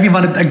dit lyk nie,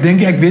 want ek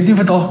weet nie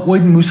wat al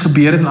ooit moes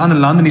gebeur het in ander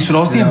lande nie, so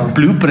daar's nie 'n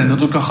blueprint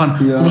dat ook kan gaan,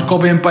 kom ons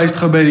copy en paste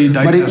gou by die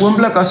Duitsers. Maar die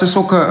oomblik as ons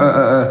ook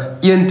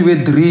 1,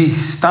 2, 3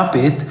 stap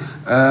het,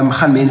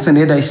 gaan mense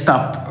net die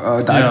stap,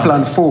 die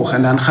plan volg,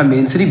 en dan gaan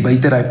mense nie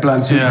buite die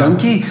plan, so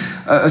dink jy,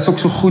 is ook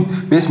so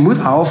goed, mens moet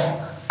half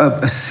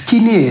 'n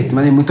skinny het,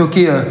 maar jy moet ook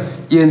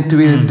 1,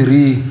 2,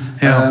 3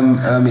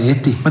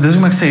 het die. Maar dis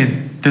hoekom ek sê,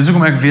 dis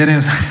hoekom ek weer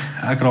eens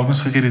ek raak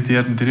ons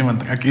geïrriteerd natuurlijk,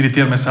 want ek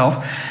irriteer myself,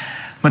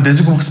 maar dis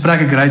hoekom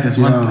gesprekke great is,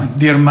 want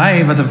deur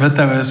my, wat 'n wit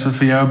ou is, wat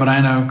vir jou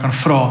brein nou kan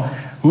vra,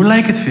 hoe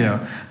lyk dit vir jou?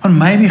 Want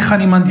maybe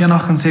gaan iemand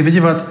eendag gaan sê, weet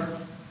jy wat,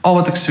 al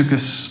wat ek soek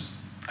is,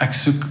 ek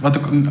soek, wat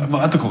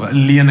ek al,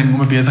 'n lening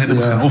om 'n besigheid te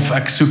begin, of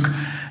ek soek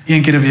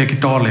 1 keer 'n week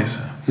gitaarlesse.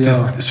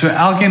 So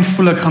elkeen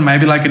voel ek gaan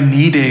maybe like 'n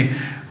need hê,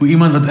 hoe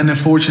iemand wat in 'n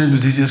fortunate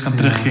posisie is kan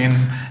teruggee, en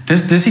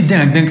dis die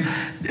ding,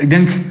 ek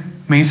dink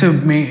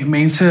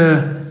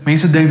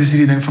mense dink dis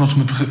hierdie ding van ons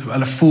moet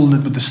hulle voel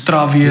dit moet 'n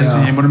straf wees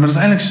en jy moet, maar dis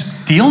eintlik so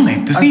deel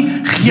net. Dis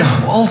nie gee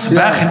alles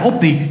weg en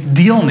op nie,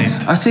 deel net.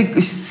 As ek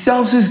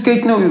selfs soos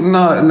kyk nou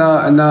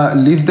na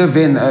liefde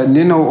wen,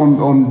 nie nou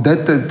om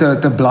dit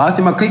te blaas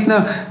nie, maar kyk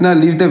na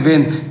liefde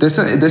wen. Dis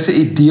 'n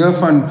idee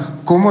van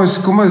kom ons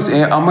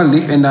almal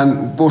lief en dan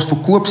ons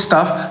verkoop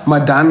staf,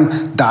 maar dan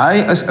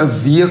daai is 'n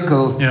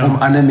vehicle om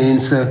ander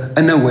mense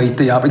in 'n way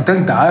te help. Ek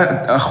dink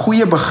daar 'n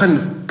goeie begin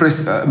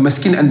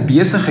miskien in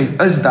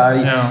besigheid is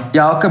daai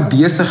elke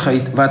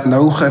besigheid wat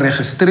nou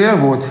geregistreer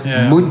word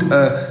moet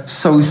 'n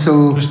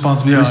social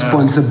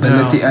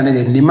responsibility in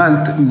dit.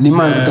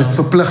 Niemand dit is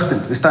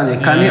verpligtend. Verstaan jy?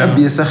 Kan nie 'n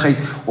besigheid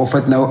of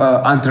dit nou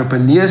 'n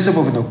entrepreneurship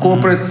of dit nou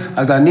corporate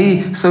as daar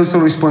nie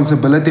social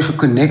responsibility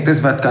geconnect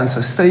is wat kan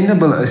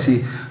sustainable is,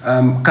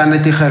 kan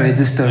dit nie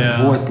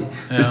geregistreer word nie.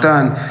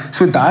 Verstaan?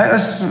 So daar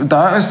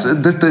is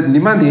dit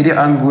niemand het die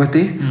antwoord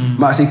nie,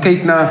 maar as jy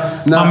kyk na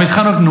maar mens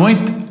gaan ook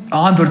nooit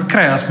antwoord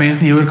kry as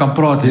mense nie hieroor kan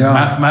praat nie.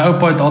 My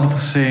oupa het altyd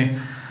gesê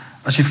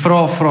as jy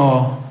vra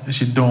is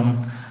jy dom,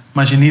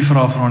 maar as jy nie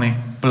vra nie,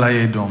 bly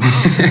jy dom.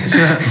 So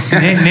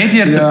net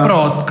deur te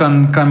praat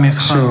kan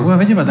mense gaan,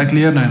 weet jy wat, ek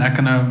leer nou en ek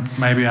kan nou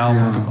maybe help.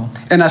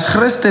 En as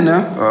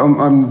Christene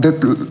om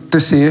dit te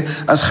sê,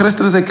 as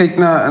Christene as ek kyk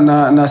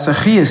na sy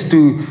gees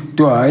toe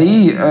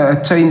hy 'n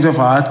change of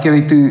heart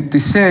kry toe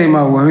sê hy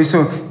maar hoe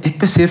so ek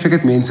besef ek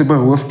het mense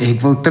beroof,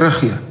 ek wil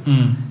teruggee.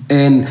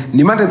 En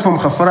niemand het vir hom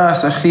gevra as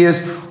sy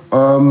gees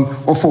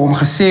of vir hom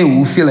gesê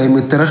hoeveel hy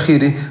moet teruggee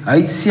nie. Hy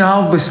het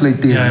self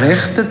besluit die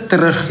regte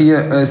teruggee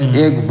is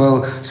ek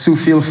wil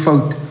soveel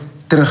fout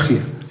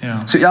teruggee.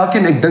 So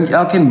ek dink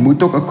elkeen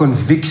moet ook 'n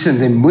conviction,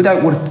 hy moet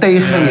daai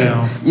oortuiging hê.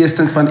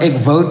 Eerstens van ek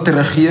wil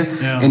teruggee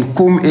en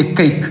kom ek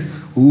kyk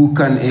hoe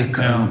kan ek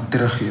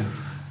teruggee.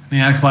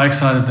 Nee, ek is baie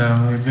excited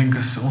though. Ek dink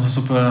ons is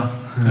op 'n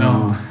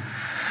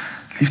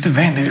liefde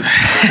wen.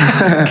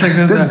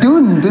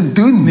 Dit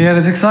doen. Nee,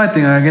 dit is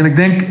exciting. En ek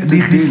dink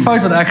die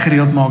fout wat ek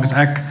gereeld maak is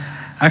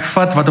ek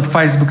vat wat op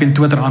Facebook en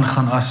Twitter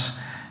aangaan as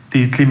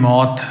die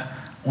klimaat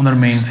onder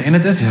mense. En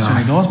dit is so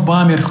nie. Daar's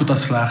baie meer goed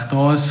as sleg.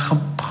 Daar is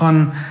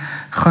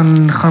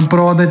gaan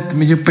praat dit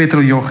met jou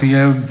petroljoggie,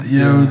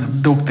 jou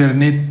dokter,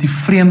 net die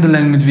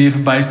vreemdeling met wie jy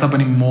verbystap in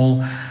die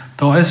mall.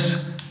 Daar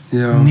is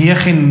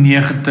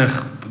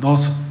 99,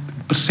 daar's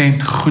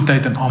 %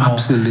 goedheid in almal.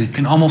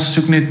 En almal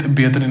soek net 'n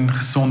beter en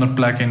gesonder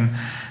plek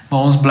maar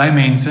ons bly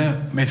mense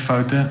met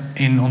foute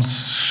en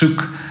ons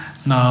soek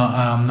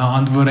na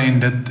antwoorde en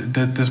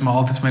dit is maar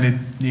altyd vir my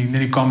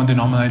die common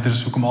denominator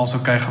is hoekom also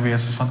okay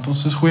gewees is want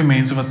ons is goeie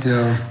mense wat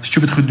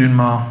stupid goed doen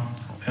maar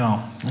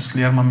ons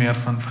leer maar meer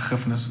van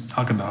vergifnis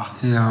elke dag.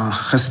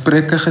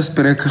 Gesprekke.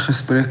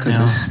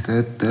 Dis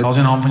dit. Daar's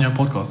 'n naam van jou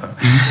podcast.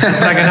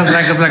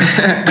 Gesprekke.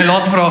 My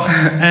laaste vraag.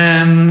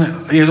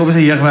 Jy is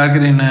obviously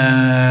jeugwerker en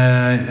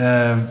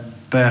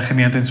by 'n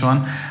gemeente en so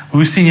aan.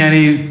 Hoe sien jy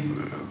die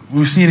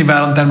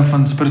wêreld in terme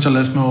van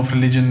spiritualisme of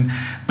religion?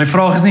 My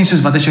vraag is nie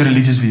soos wat is jou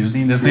religious views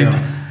nie. Dis net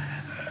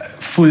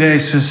voel jy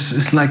soos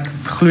is like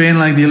glo jy in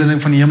like die hele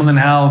ding van die hemel en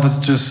hel of is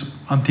dit just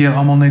hanteer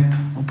almal net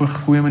op 'n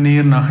goeie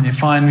manier dan gaan jy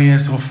fine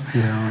wees of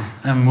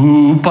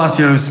hoe pas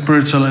jou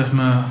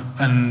spiritualisme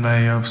in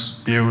by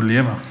jou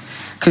lewe?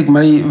 Kyk,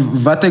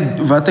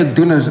 wat ek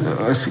doen is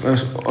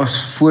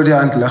voor die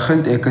hand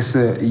liggend. Ek is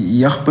 'n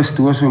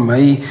jeugpastoor, so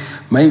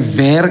my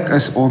werk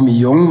is om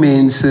jong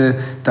mense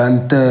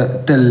dan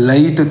te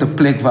lei tot 'n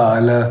plek waar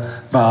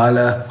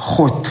hulle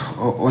God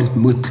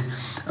ontmoet.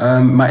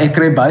 Maar ek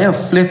kry baie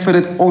vlek vir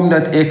dit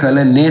omdat ek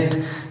hulle net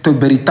tot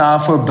by die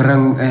tafel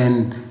bring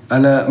en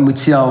hulle moet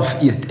self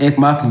eet. Ek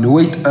maak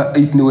nooit 'n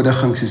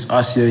uitnodiging soos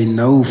as jy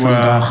nou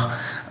vandag.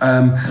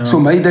 So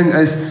my ding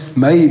is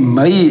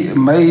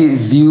my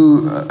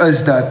view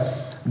is dat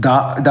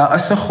daar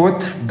is 'n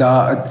God,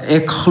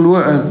 ek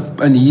glo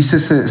in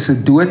Jesus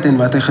se dood en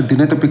wat hy gedoen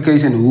het op die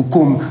kruis en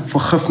hoekom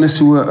vergifnis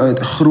so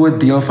 'n groot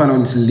deel van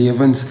ons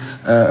lewens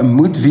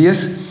moet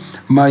wees.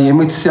 Maar jy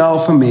moet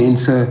self vir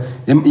mense,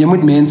 jy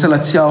moet mense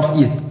laat self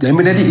eet. Jy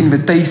moet net die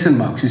invitation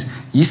maak, soos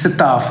hier's 'n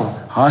tafel,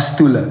 haar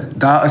stoele,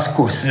 daar is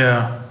kos.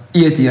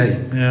 Eet jy.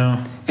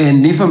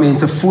 En nie vir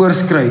mense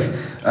voorskryf,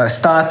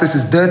 status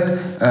is dit,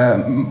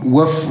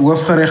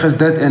 hoofgereg is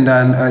dit en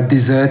dan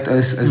dessert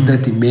is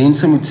dit. Die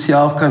mense moet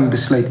self kan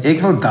besluit,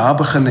 ek wil daar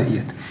begin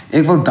eet.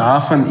 Ek wil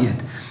daarvan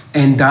eet.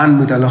 En dan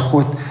moet hulle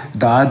God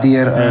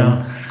daardeur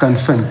kan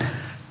vind.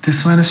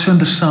 Dis my so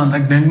interessant.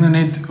 Ek dink nou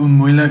net hoe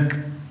moeilik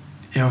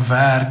jou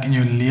werk en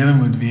jou lewe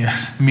moet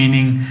wees.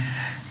 Meaning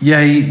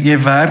jy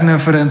werk nou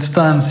vir 'n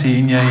instansie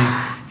en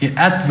jy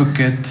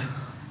advocate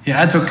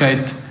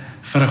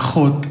vir 'n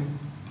God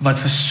wat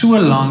vir so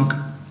lank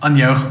aan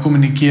jou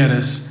gekommunikeer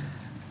is.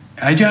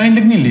 Hy het jou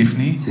eintlik nie lief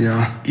nie.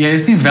 Jy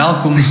is nie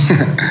welkom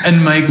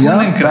in my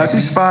koninkryk. Daar's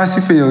nie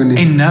spasie vir jou nie.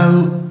 En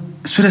nou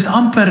so dis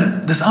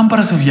amper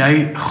asof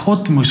jy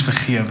God moes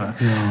vergewe.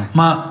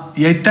 Maar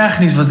jy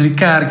tegnies was die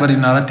kerk wat die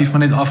narratief maar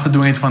net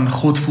afgedwing het van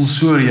God voel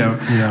so oor jou.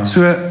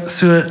 So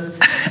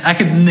ek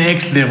het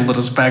next level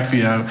respek vir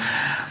jou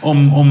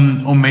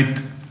om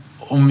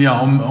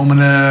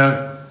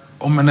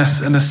in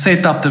 'n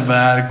setup te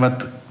werk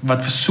wat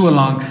vir so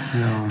lank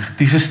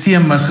die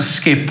stelsel was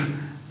geskep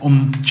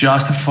om te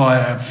justify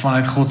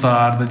vanuit God se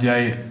hart dat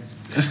jy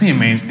is nie 'n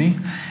mens nie.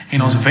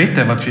 En ons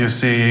wette wat vir jou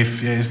sê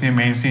jy is nie 'n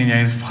mens nie en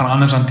jy gaan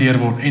anders hanteer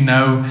word. En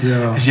nou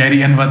is jy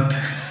die een wat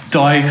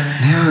daai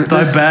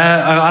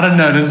I don't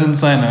know, dis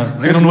insane.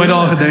 Ek het nog nooit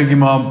daaraan gedink nie,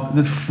 maar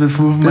dit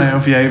voel vir my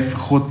of jy vir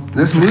God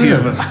dis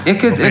vergewe.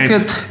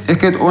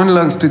 Ek het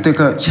onlangs toe ek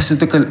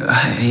 'n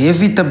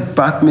heavy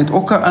debat met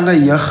ook 'n ander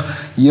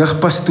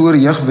jeugpastoor,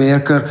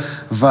 jeugwerker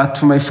wat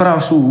vir my vra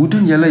so hoe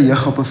doen julle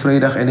jeug op 'n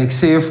Vrydag en ek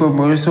sê vir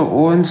môre so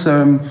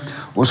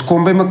ons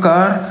kom by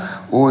mekaar,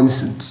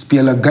 ons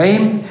speel 'n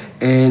game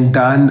en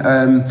dan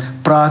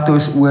praat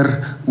ons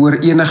oor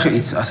enige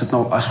iets.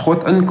 As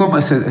God inkom,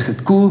 is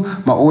dit cool,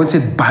 maar ons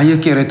het baie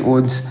keer het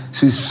ons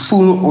soos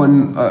full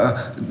on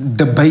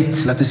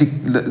debate.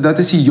 Dat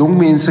is die jong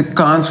mense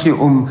kans gee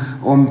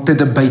om te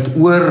debate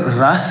oor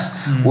ras.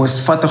 Ons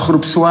vat 'n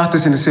groep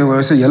swartes en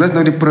sê, so julle is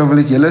nou die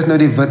privilege, julle is nou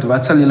die wit,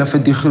 wat sal julle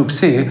vir die groep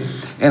sê?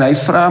 En hy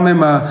vra my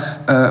maar,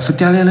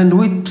 vertel julle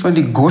nooit van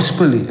die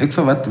gospel nie. Ek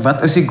vir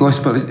wat is die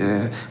gospel?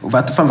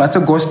 Van wat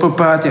 'n gospel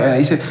praat jy? En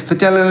hy sê,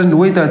 vertel julle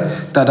nooit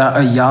dat daar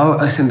 'n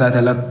hel is en dat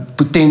hulle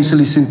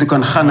potentially soontoe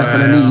kan gaan as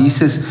hulle nie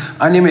Jesus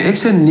aanneem. Ek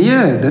sê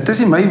nee, dit is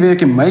nie my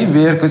werk nie. My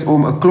werk is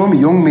om 'n klomp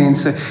jong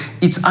mense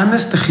iets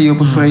anders te gee op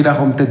 'n Vrydag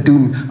om te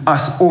doen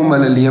as om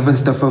hulle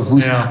lewens te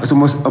verwoes. As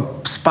om ons 'n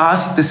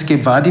spasie te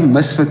skep waar die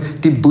misfit,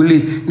 die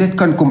boelie net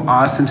kan kom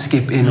asem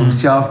skep en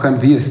homself kan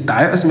wees.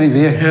 Daai is my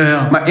werk.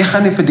 Maar ek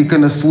gaan nie vir die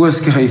kinders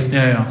voorskryf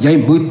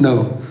jy moet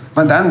nou.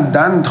 Want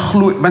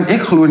want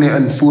ek glo nie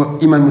in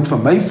iemand moet vir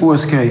my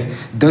voorskryf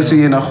dis hoe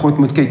jy na God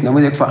moet kyk. Nou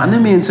moet ek vir ander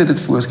mense dit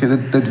voorskryf.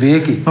 Dit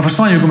werk nie. Maar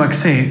verstaan jy hoekom ek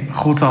sê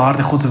God se hart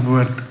en God se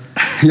woord?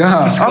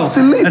 Ja,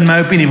 absoluut. In my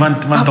opinie,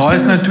 want daar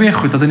is nou twee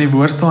goed wat in die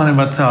woord staan en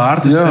wat sy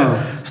hart is vir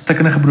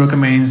stikkende gebroke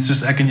mense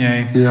soos ek en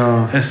jy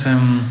is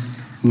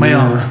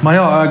maar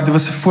ja, dit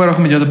was 'n voorreg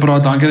om met jou te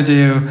praat. Dankie dat jy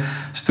jou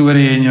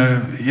storie en jou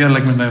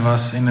eerlik met my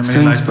was en met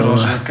die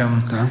luisteraars ook.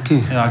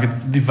 Dankie. Ja, ek het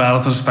die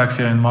wêreld respek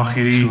vir jou en mag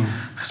hierdie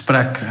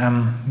gesprek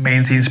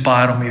mense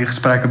inspireer om hierdie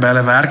gesprekke by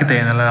hulle werke te hê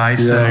en hulle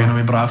huise en om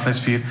die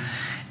braaivleisvuur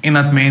en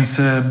dat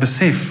mense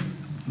besef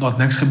dat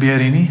niks gebeur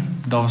hier nie.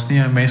 Daar was nie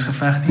 'n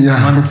mensgeveg nie.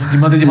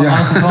 Niemand het iemand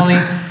aangeval nie.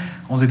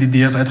 Ons het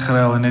idees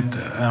uitgeruil en net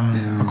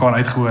mekaar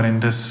uitgehoor en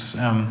dis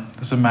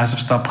 'n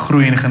massive stap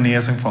groei en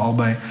genesing vir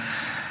albei.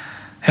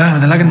 Ja,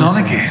 met 'n lekker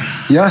naweek.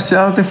 Ja,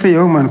 selfde vir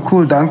jou man.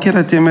 Cool, dankie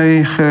dat jy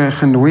my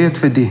genooi het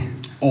vir die.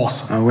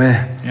 Awesome.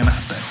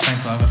 Enige tyd.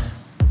 Thanks, brother.